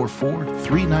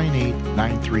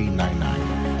 844-398-9399.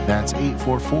 That's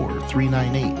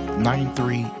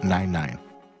 844-398-9399.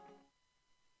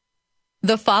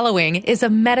 The following is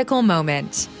a medical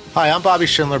moment. Hi, I'm Bobby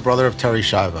Schindler, brother of Terry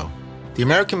Schiavo. The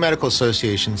American Medical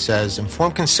Association says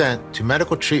informed consent to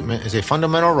medical treatment is a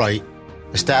fundamental right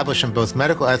established in both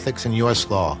medical ethics and U.S.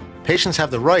 law. Patients have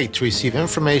the right to receive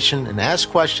information and ask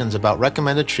questions about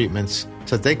recommended treatments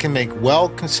so that they can make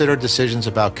well-considered decisions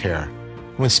about care.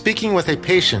 When speaking with a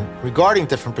patient regarding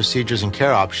different procedures and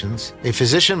care options, a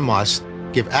physician must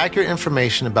give accurate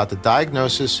information about the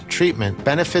diagnosis, treatment,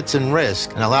 benefits, and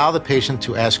risk, and allow the patient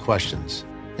to ask questions.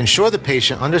 Ensure the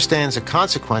patient understands the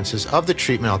consequences of the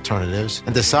treatment alternatives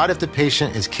and decide if the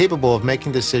patient is capable of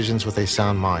making decisions with a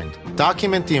sound mind.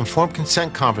 Document the informed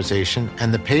consent conversation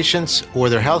and the patient's or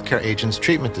their healthcare agent's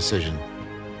treatment decision.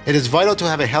 It is vital to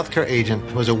have a healthcare agent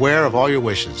who is aware of all your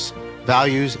wishes,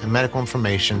 values, and medical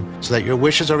information so that your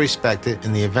wishes are respected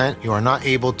in the event you are not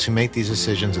able to make these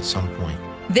decisions at some point.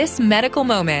 This medical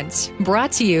moment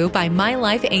brought to you by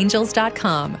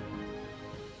MyLifeAngels.com.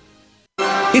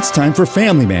 It's time for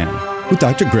Family Man with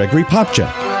Dr. Gregory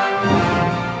Popchak.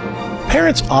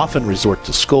 Parents often resort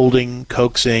to scolding,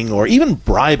 coaxing, or even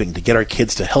bribing to get our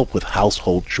kids to help with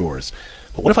household chores.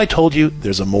 But what if I told you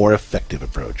there's a more effective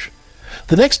approach?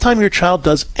 The next time your child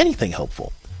does anything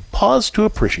helpful, pause to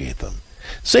appreciate them.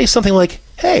 Say something like,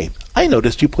 "Hey, I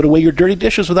noticed you put away your dirty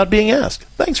dishes without being asked.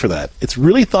 Thanks for that. It's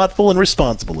really thoughtful and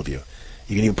responsible of you."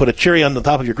 You can even put a cherry on the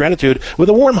top of your gratitude with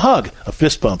a warm hug, a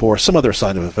fist bump, or some other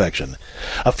sign of affection.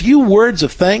 A few words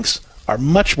of thanks are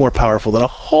much more powerful than a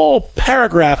whole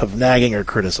paragraph of nagging or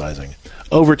criticizing.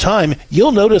 Over time,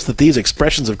 you'll notice that these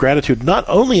expressions of gratitude not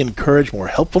only encourage more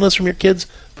helpfulness from your kids,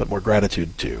 but more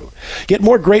gratitude too. Get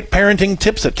more great parenting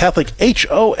tips at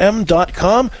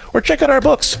CatholicHOM.com or check out our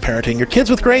books, Parenting Your Kids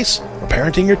with Grace or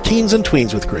Parenting Your Teens and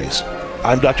Tweens with Grace.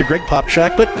 I'm Dr. Greg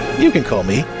Popchak, but you can call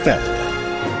me Family Man.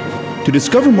 To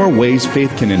discover more ways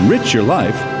faith can enrich your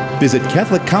life, visit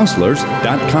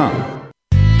CatholicCounselors.com.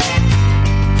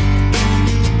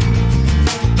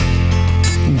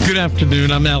 Good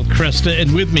afternoon. I'm Al Cresta,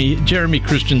 and with me, Jeremy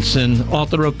Christensen,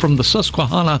 author of From the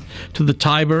Susquehanna to the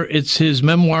Tiber. It's his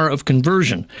memoir of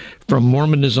conversion from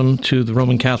Mormonism to the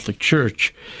Roman Catholic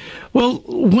Church. Well,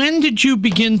 when did you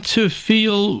begin to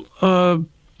feel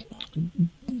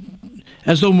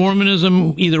as though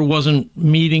Mormonism either wasn't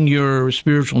meeting your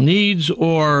spiritual needs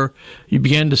or you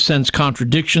began to sense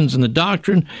contradictions in the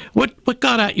doctrine? What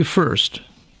got at you first?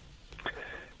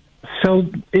 So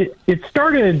it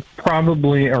started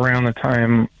probably around the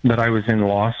time that I was in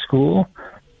law school,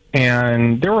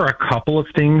 and there were a couple of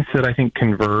things that I think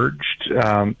converged.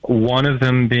 One of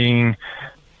them being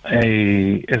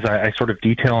as I sort of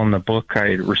detail in the book,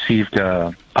 I received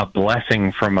a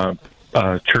blessing from a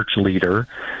church leader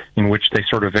in which they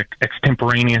sort of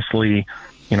extemporaneously,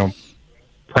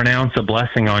 pronounce a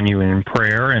blessing on you in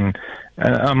prayer. And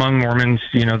among Mormons,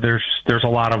 there's a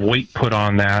lot of weight put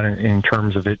on that in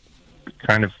terms of it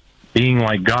kind of being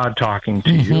like God talking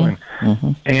to you.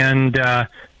 And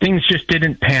things just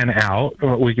didn't pan out,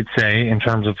 what we could say, in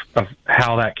terms of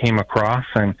how that came across.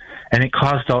 And it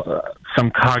caused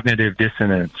some cognitive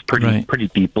dissonance pretty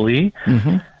deeply.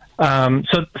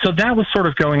 So that was sort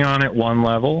of going on at one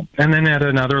level. And then at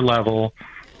another level,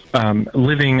 I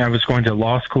was going to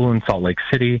law school in Salt Lake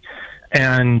City,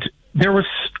 and there was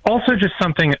also just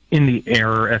something in the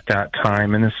air at that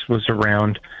time, and this was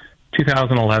around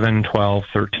 2011, 12,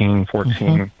 13,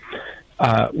 14,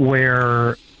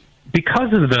 where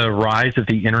because of the rise of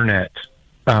the internet,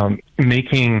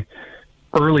 making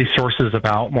early sources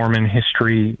about Mormon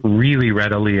history really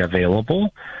readily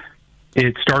available,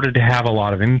 it started to have a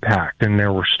lot of impact. And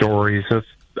there were stories of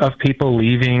people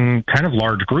leaving, kind of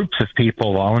large groups of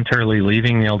people voluntarily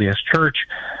leaving the LDS Church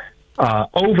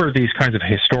over these kinds of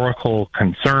historical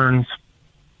concerns.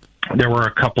 There were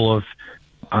a couple of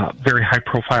very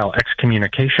high-profile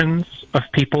excommunications of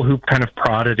people who kind of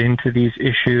prodded into these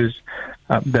issues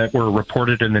that were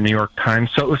reported in the New York Times.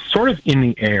 So it was sort of in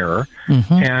the air.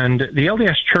 And the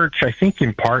LDS Church, I think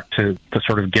in part to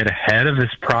sort of get ahead of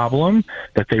this problem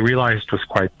that they realized was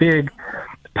quite big,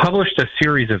 published a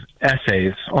series of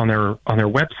essays on their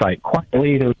website.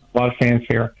 Quietly, there was a lot of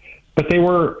fanfare. But they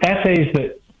were essays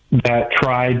that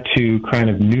tried to kind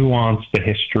of nuance the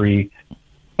history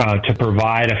to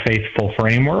provide a faithful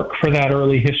framework for that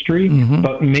early history,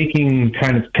 but making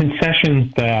kind of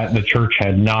concessions that the church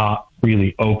had not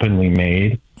really openly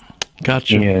made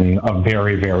in a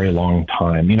very, very long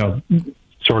time.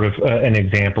 Sort of an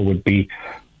example would be,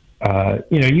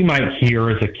 you might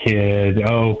hear as a kid,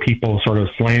 people sort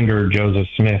of slandered Joseph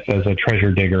Smith as a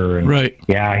treasure digger. And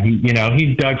yeah,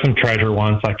 he dug some treasure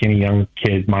once like any young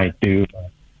kid might do.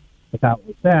 Without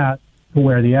that, to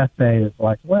where the essay is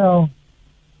like, well,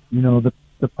 the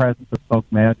presence of folk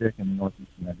magic in the Northeast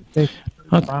United States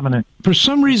is prominent. For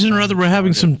some reason or other, we're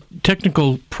having some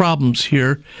technical problems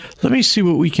here. Let me see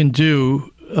what we can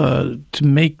do to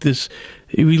make this.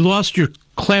 We lost your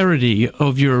clarity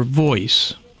of your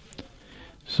voice.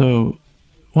 So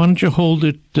why don't you hold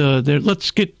it there?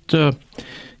 Let's get a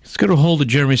hold of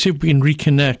Jeremy, see if we can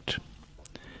reconnect.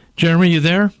 Jeremy, you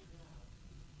there?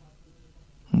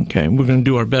 Okay, we're going to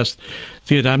do our best.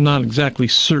 I'm not exactly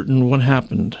certain what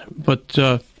happened, but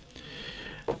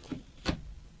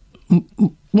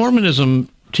Mormonism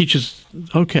teaches...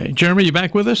 Okay, Jeremy, you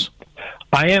back with us?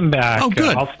 I am back. Oh,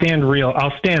 good. I'll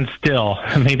stand still.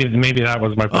 Maybe that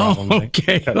was my problem. Oh,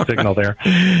 okay. That signal there.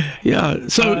 Yeah.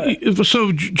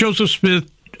 So Joseph Smith,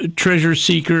 treasure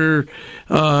seeker.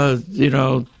 I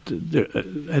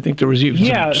think there was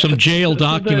even some jail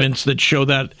documents that show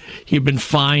that he'd been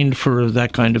fined for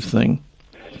that kind of thing.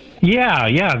 Yeah.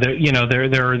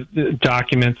 There are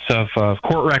documents of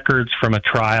court records from a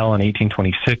trial in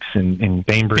 1826 in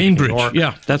Bainbridge, New York.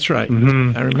 Yeah, that's right.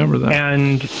 Mm-hmm. I remember that.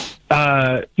 And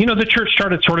the church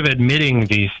started sort of admitting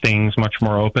these things much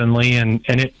more openly, and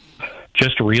it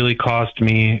just really caused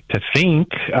me to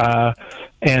think,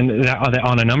 and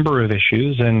on a number of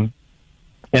issues. And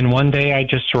one day I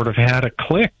just sort of had a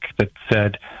click that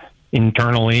said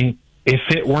internally, if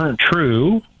it weren't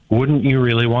true, wouldn't you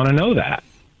really want to know that?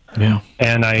 Yeah.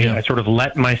 And I sort of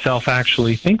let myself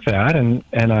actually think that, and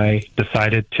I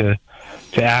decided to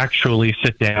actually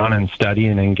sit down and study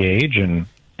and engage, and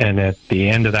at the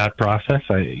end of that process,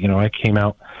 I came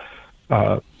out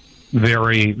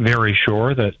very, very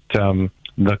sure that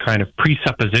the kind of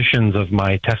presuppositions of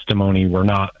my testimony were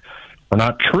not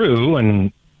true,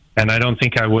 and I don't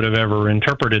think I would have ever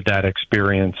interpreted that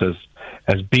experience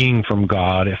as being from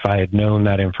God if I had known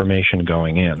that information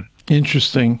going in.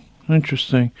 Interesting.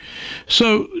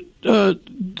 So,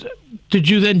 did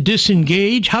you then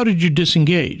disengage? How did you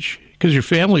disengage? Because your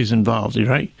family's involved,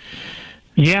 right?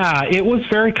 Yeah, it was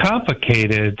very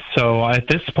complicated. So at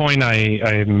this point,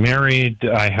 I'm married.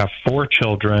 I have 4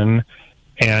 children,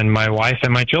 and my wife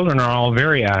and my children are all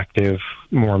very active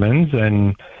Mormons,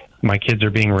 and my kids are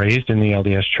being raised in the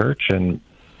LDS Church. And,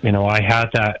 I had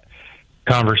that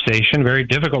conversation, very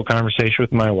difficult conversation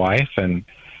with my wife, and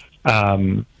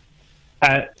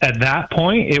at that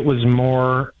point, it was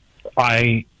more,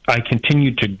 I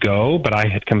continued to go, but I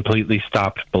had completely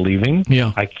stopped believing.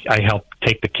 Yeah. I helped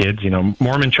take the kids.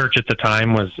 Mormon church at the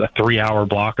time was a 3-hour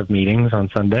block of meetings on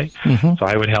Sunday. Mm-hmm. So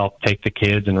I would help take the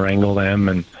kids and wrangle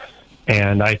them.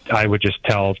 And I would just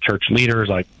tell church leaders,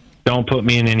 like, don't put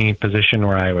me in any position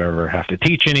where I ever have to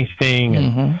teach anything.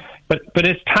 Mm-hmm. But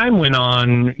as time went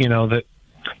on,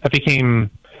 that became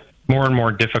more and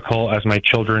more difficult as my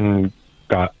children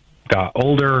got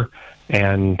older,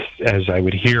 and as I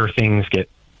would hear things get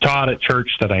taught at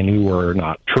church that I knew were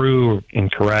not true or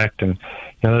incorrect, and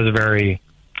it was a very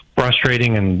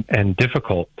frustrating and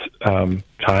difficult time,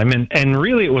 and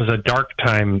really it was a dark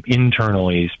time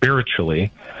internally, spiritually,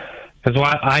 because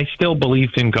I still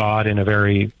believed in God in a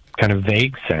very kind of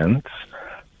vague sense,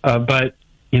 but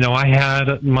I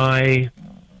had my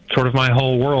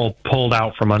whole world pulled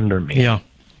out from under me.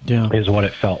 Yeah, is what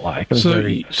it felt like. It was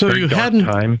very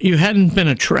you hadn't been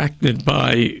attracted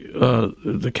by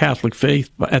the Catholic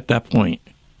faith at that point?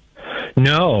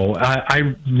 No,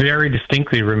 I very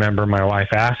distinctly remember my wife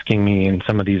asking me in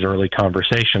some of these early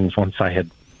conversations, once I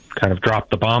had kind of dropped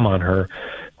the bomb on her,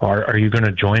 "Are you going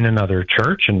to join another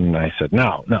church?" And I said,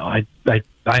 "No. I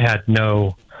had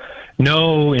no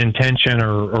intention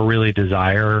or really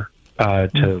desire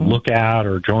to look at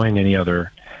or join any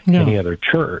other." Yeah. Any other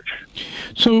church.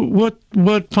 So what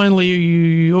finally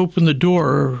you opened the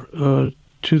door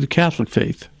to the Catholic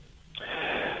faith?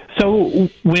 So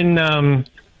when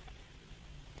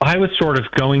I was sort of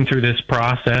going through this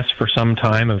process for some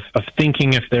time of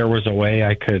thinking if there was a way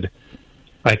I could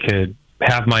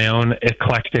have my own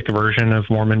eclectic version of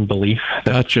Mormon belief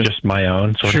that's just my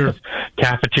own sort of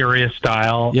cafeteria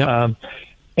style. Yep.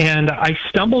 And I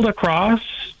stumbled across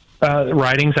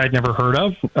writings I'd never heard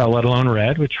of, let alone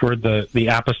read, which were the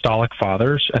Apostolic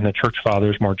Fathers and the Church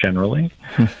Fathers more generally.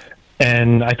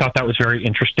 And I thought that was very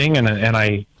interesting, and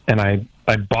I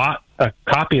bought a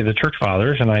copy of the Church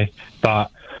Fathers, and I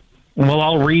thought, well,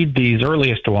 I'll read these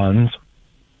earliest ones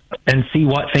and see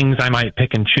what things I might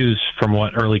pick and choose from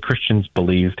what early Christians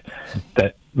believed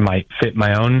that might fit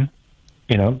my own,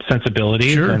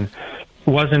 sensibilities. Sure. And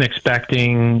was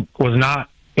not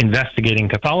investigating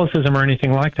Catholicism or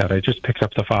anything like that. I just picked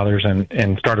up the Fathers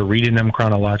and started reading them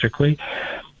chronologically.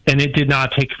 And it did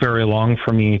not take very long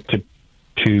for me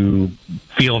to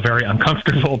feel very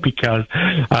uncomfortable because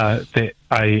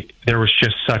there was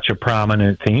just such a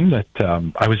prominent theme that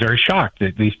I was very shocked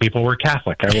that these people were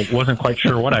Catholic. I wasn't quite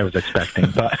sure what I was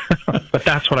expecting, but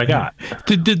that's what I got.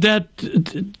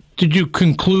 Did you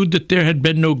conclude that there had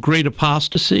been no great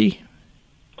apostasy?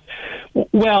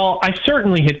 Well, I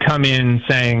certainly had come in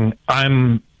saying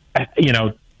I'm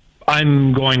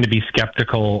going to be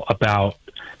skeptical about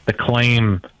the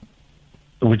claim,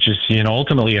 which is,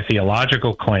 ultimately a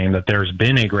theological claim that there's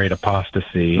been a great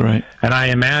apostasy. Right. And I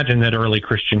imagine that early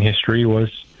Christian history was,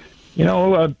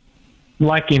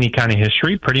 like any kind of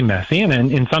history, pretty messy, and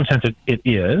in some sense it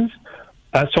is.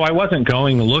 So I wasn't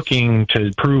looking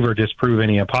to prove or disprove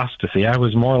any apostasy. I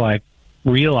was more like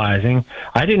realizing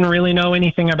I didn't really know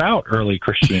anything about early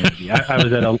Christianity. I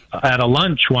was at a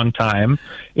lunch one time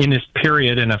in this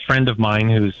period, and a friend of mine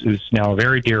who's now a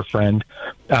very dear friend,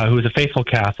 who is a faithful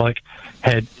Catholic,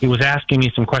 he was asking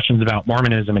me some questions about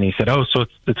Mormonism, and he said, "Oh, so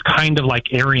it's kind of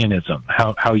like Arianism,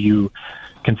 how you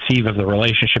conceive of the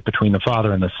relationship between the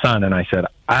Father and the Son." And I said,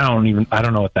 I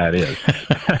don't know what that is.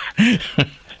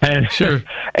 And sure.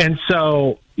 And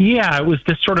so, yeah, it was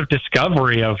this sort of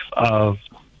discovery of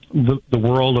the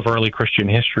world of early Christian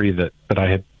history that I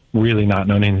had really not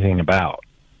known anything about.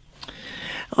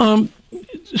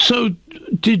 So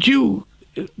did you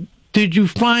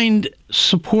find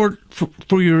support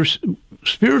for your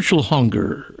spiritual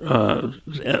hunger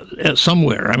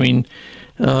somewhere? I mean,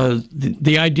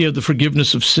 the idea of the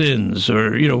forgiveness of sins,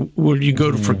 or, where do you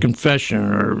go for confession,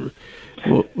 or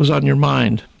what was on your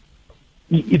mind?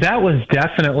 That was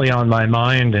definitely on my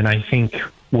mind, and I think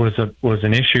was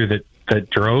an issue that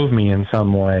drove me in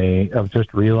some way, of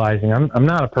just realizing I'm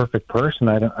not a perfect person.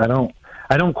 I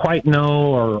don't quite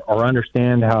know or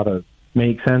understand how to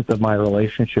make sense of my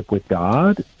relationship with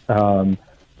God,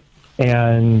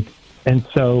 and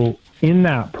so in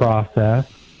that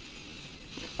process,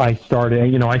 I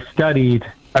started. I studied.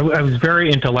 I was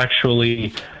very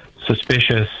intellectually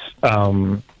suspicious,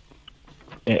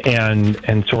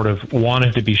 and sort of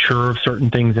wanted to be sure of certain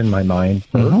things in my mind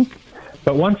first. Mm-hmm.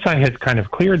 But once I had kind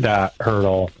of cleared that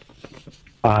hurdle,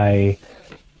 I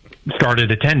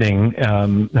started attending.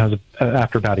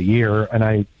 After about a year, and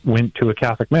I went to a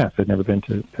Catholic Mass. I'd never been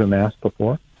to a Mass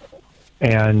before,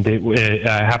 and it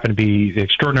happened to be the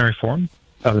extraordinary form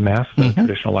of the Mass, the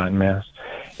traditional Latin Mass,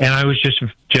 and I was just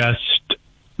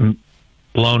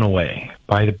blown away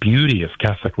by the beauty of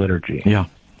Catholic liturgy. Yeah.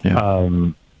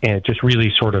 And it just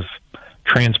really sort of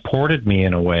transported me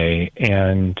in a way,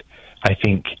 and I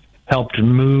think helped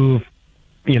move,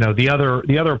 the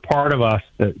other part of us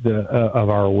of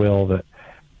our will that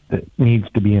needs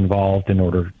to be involved in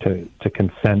order to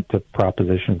consent to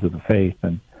propositions of the faith,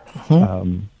 and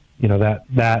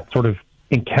that sort of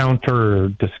encounter or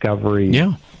discovery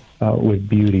with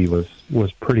beauty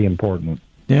was pretty important.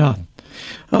 Yeah.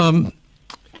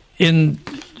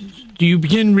 Do you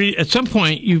begin at some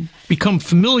point you become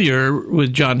familiar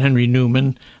with John Henry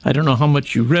Newman? I don't know how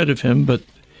much you read of him, but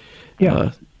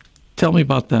tell me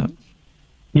about that.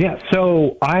 Yeah,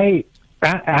 so as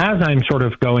I'm sort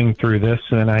of going through this,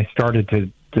 and I started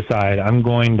to decide I'm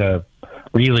going to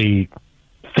really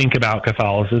think about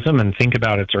Catholicism and think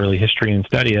about its early history and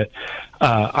study it,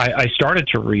 I started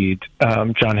to read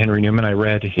John Henry Newman. I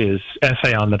read his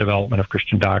essay on the development of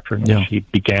Christian doctrine, which he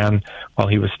began while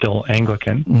he was still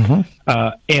Anglican,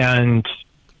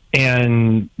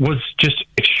 and was just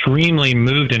extremely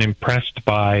moved and impressed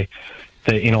by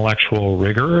the intellectual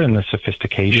rigor and the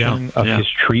sophistication of his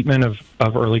treatment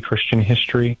of early Christian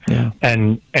history,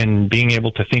 and being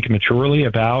able to think maturely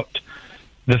about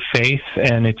the faith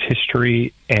and its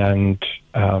history, and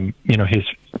his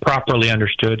properly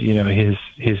understood,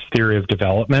 his theory of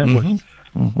development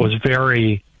was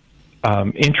very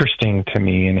interesting to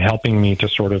me, in helping me to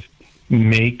sort of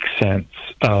make sense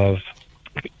of,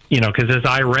 because as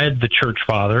I read the Church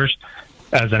Fathers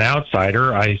as an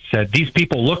outsider, I said, these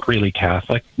people look really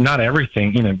Catholic. Not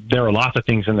everything, there are lots of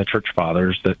things in the Church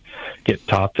Fathers that get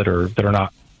taught that are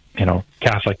not,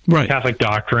 Catholic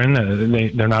doctrine.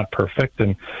 They're not perfect,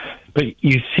 but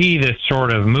you see this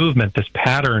sort of movement, this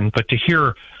pattern. But to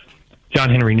hear John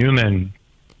Henry Newman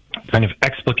kind of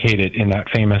explicate it in that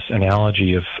famous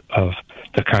analogy of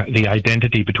the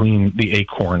identity between the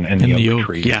acorn and the oak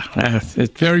tree. Yeah,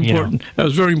 it's very important. That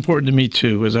was very important to me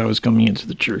too, as I was coming into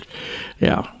the church.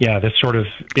 Yeah. This sort of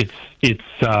it's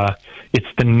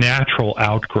the natural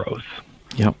outgrowth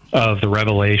of the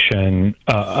revelation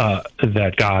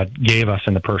that God gave us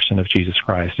in the person of Jesus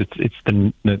Christ. It's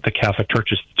the Catholic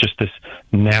Church is just this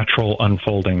natural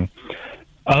unfolding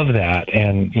of that,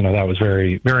 and that was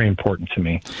very, very important to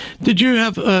me. Did you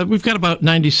have? We've got about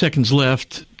 90 seconds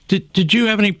left. Did you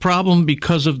have any problem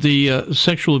because of the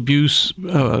sexual abuse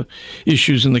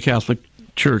issues in the Catholic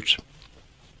Church?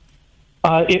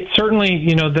 It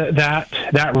certainly,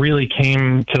 that really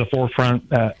came to the forefront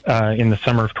in the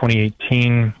summer of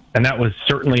 2018, and that was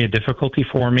certainly a difficulty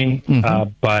for me.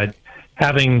 But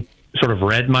having sort of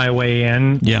read my way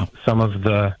in. Yeah. Some of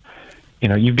the,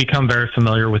 you've become very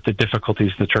familiar with the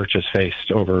difficulties the church has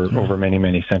faced over many,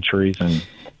 many centuries, and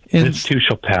this too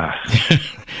shall pass.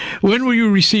 When were you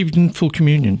received in full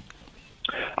communion?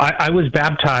 I was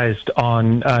baptized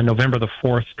on November the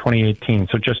 4th, 2018,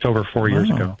 so just over 4 years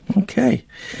ago. Okay.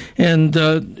 And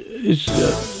the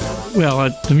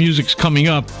music's coming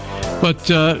up, but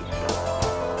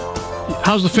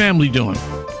how's the family doing?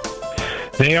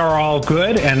 They are all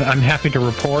good, and I'm happy to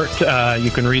report, you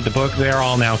can read the book, they are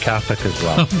all now Catholic as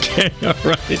well. Okay, all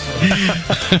right.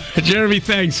 Jeremy,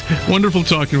 thanks. Wonderful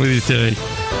talking with you today.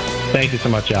 Thank you so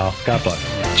much, Al. God bless.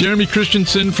 Jeremy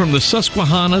Christensen, From the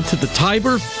Susquehanna to the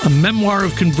Tiber, a memoir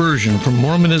of conversion from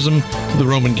Mormonism to the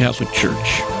Roman Catholic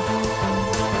Church.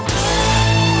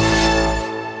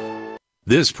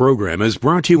 This program is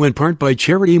brought to you in part by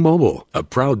Charity Mobile, a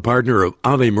proud partner of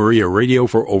Ave Maria Radio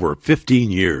for over 15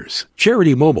 years.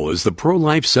 Charity Mobile is the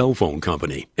pro-life cell phone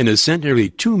company and has sent nearly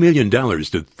 $2 million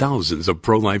to thousands of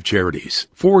pro-life charities.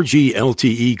 4G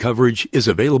LTE coverage is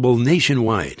available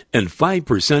nationwide, and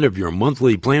 5% of your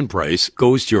monthly plan price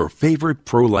goes to your favorite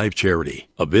pro-life charity.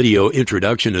 A video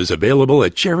introduction is available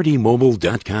at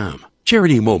CharityMobile.com.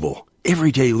 Charity Mobile,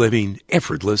 everyday living,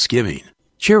 effortless giving.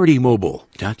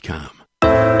 CharityMobile.com.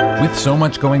 With so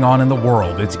much going on in the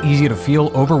world, it's easy to feel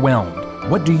overwhelmed.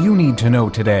 What do you need to know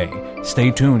today?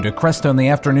 Stay tuned to Cresta in the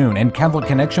Afternoon and Catholic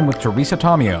Connection with Teresa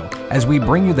Tomeo as we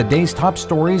bring you the day's top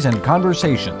stories and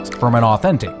conversations from an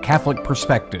authentic Catholic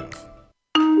perspective.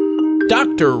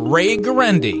 Dr. Ray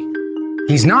Garendi.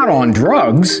 He's not on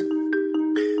drugs.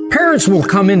 Parents will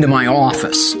come into my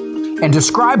office and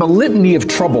describe a litany of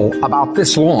trouble about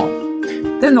this long.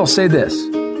 Then they'll say this: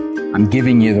 I'm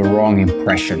giving you the wrong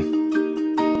impression.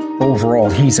 Overall,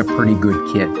 he's a pretty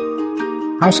good kid.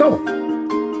 How so?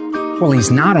 Well, he's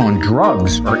not on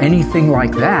drugs or anything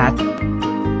like that.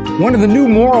 One of the new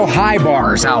moral high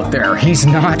bars out there, he's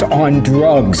not on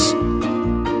drugs.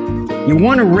 You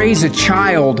want to raise a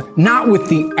child not with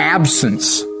the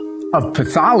absence of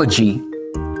pathology,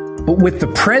 but with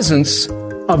the presence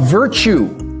of virtue.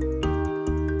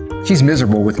 She's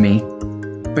miserable with me,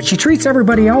 but she treats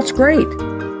everybody else great.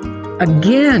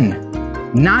 Again,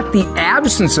 not the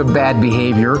absence of bad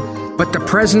behavior, but the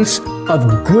presence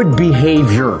of good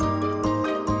behavior.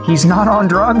 He's not on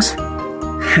drugs?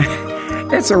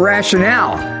 It's a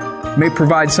rationale. May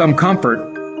provide some comfort.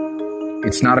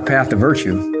 It's not a path to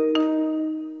virtue.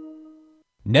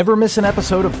 Never miss an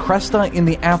episode of Cresta in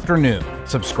the Afternoon.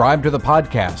 Subscribe to the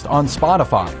podcast on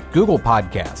Spotify, Google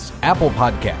Podcasts, Apple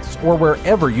Podcasts, or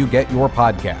wherever you get your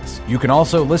podcasts. You can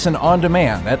also listen on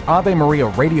demand at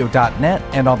AveMariaRadio.net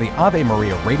and on the Ave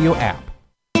Maria Radio app.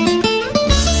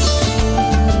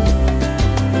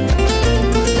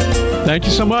 Thank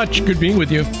you so much. Good being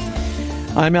with you.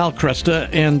 I'm Al Cresta,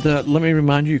 and let me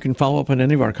remind you, you can follow up on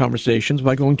any of our conversations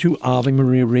by going to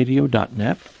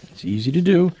AveMariaRadio.net. It's easy to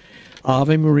do.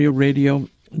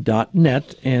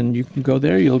 AveMariaRadio.net, and you can go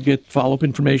there. You'll get follow-up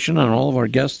information on all of our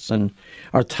guests and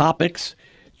our topics.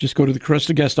 Just go to the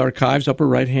Cresta Guest Archives, upper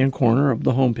right-hand corner of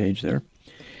the homepage there.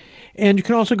 And you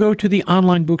can also go to the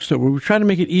online bookstore, where we try to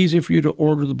make it easy for you to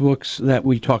order the books that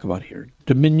we talk about here.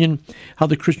 Dominion, How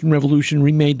the Christian Revolution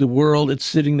Remade the World. It's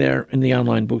sitting there in the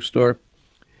online bookstore.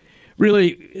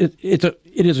 Really, it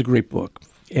is a great book.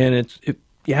 And if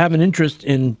you have an interest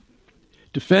in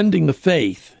defending the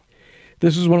faith,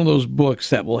 this is one of those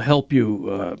books that will help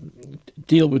you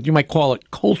deal with, you might call it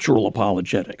cultural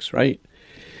apologetics, right?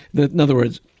 In other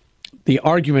words, the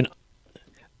argument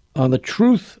on the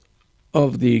truth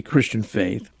of the Christian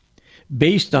faith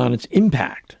based on its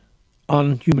impact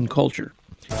on human culture.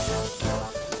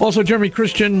 Also, Jeremy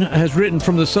Christian has written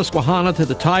From the Susquehanna to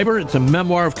the Tiber. It's a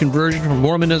memoir of conversion from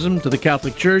Mormonism to the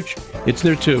Catholic Church. It's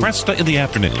there, too. Cresta in the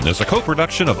Afternoon is a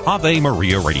co-production of Ave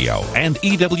Maria Radio and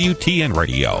EWTN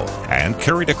Radio, and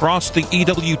carried across the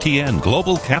EWTN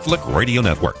Global Catholic Radio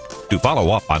Network. To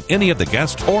follow up on any of the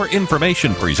guests or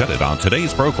information presented on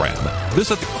today's program,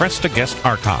 visit the Cresta Guest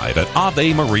Archive at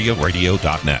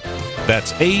AveMariaRadio.net.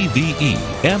 That's AVEMARIA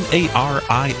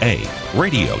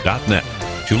Radio.net.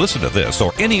 To listen to this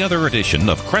or any other edition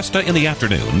of Cresta in the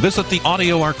Afternoon, visit the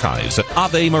audio archives at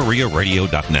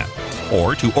AveMariaRadio.net.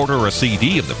 Or to order a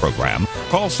CD of the program,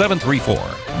 call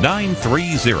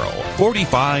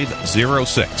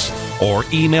 734-930-4506 or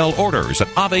email orders at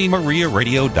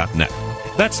AveMariaRadio.net.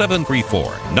 That's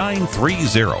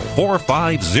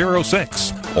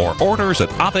 734-930-4506 or orders at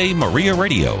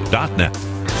AveMariaRadio.net.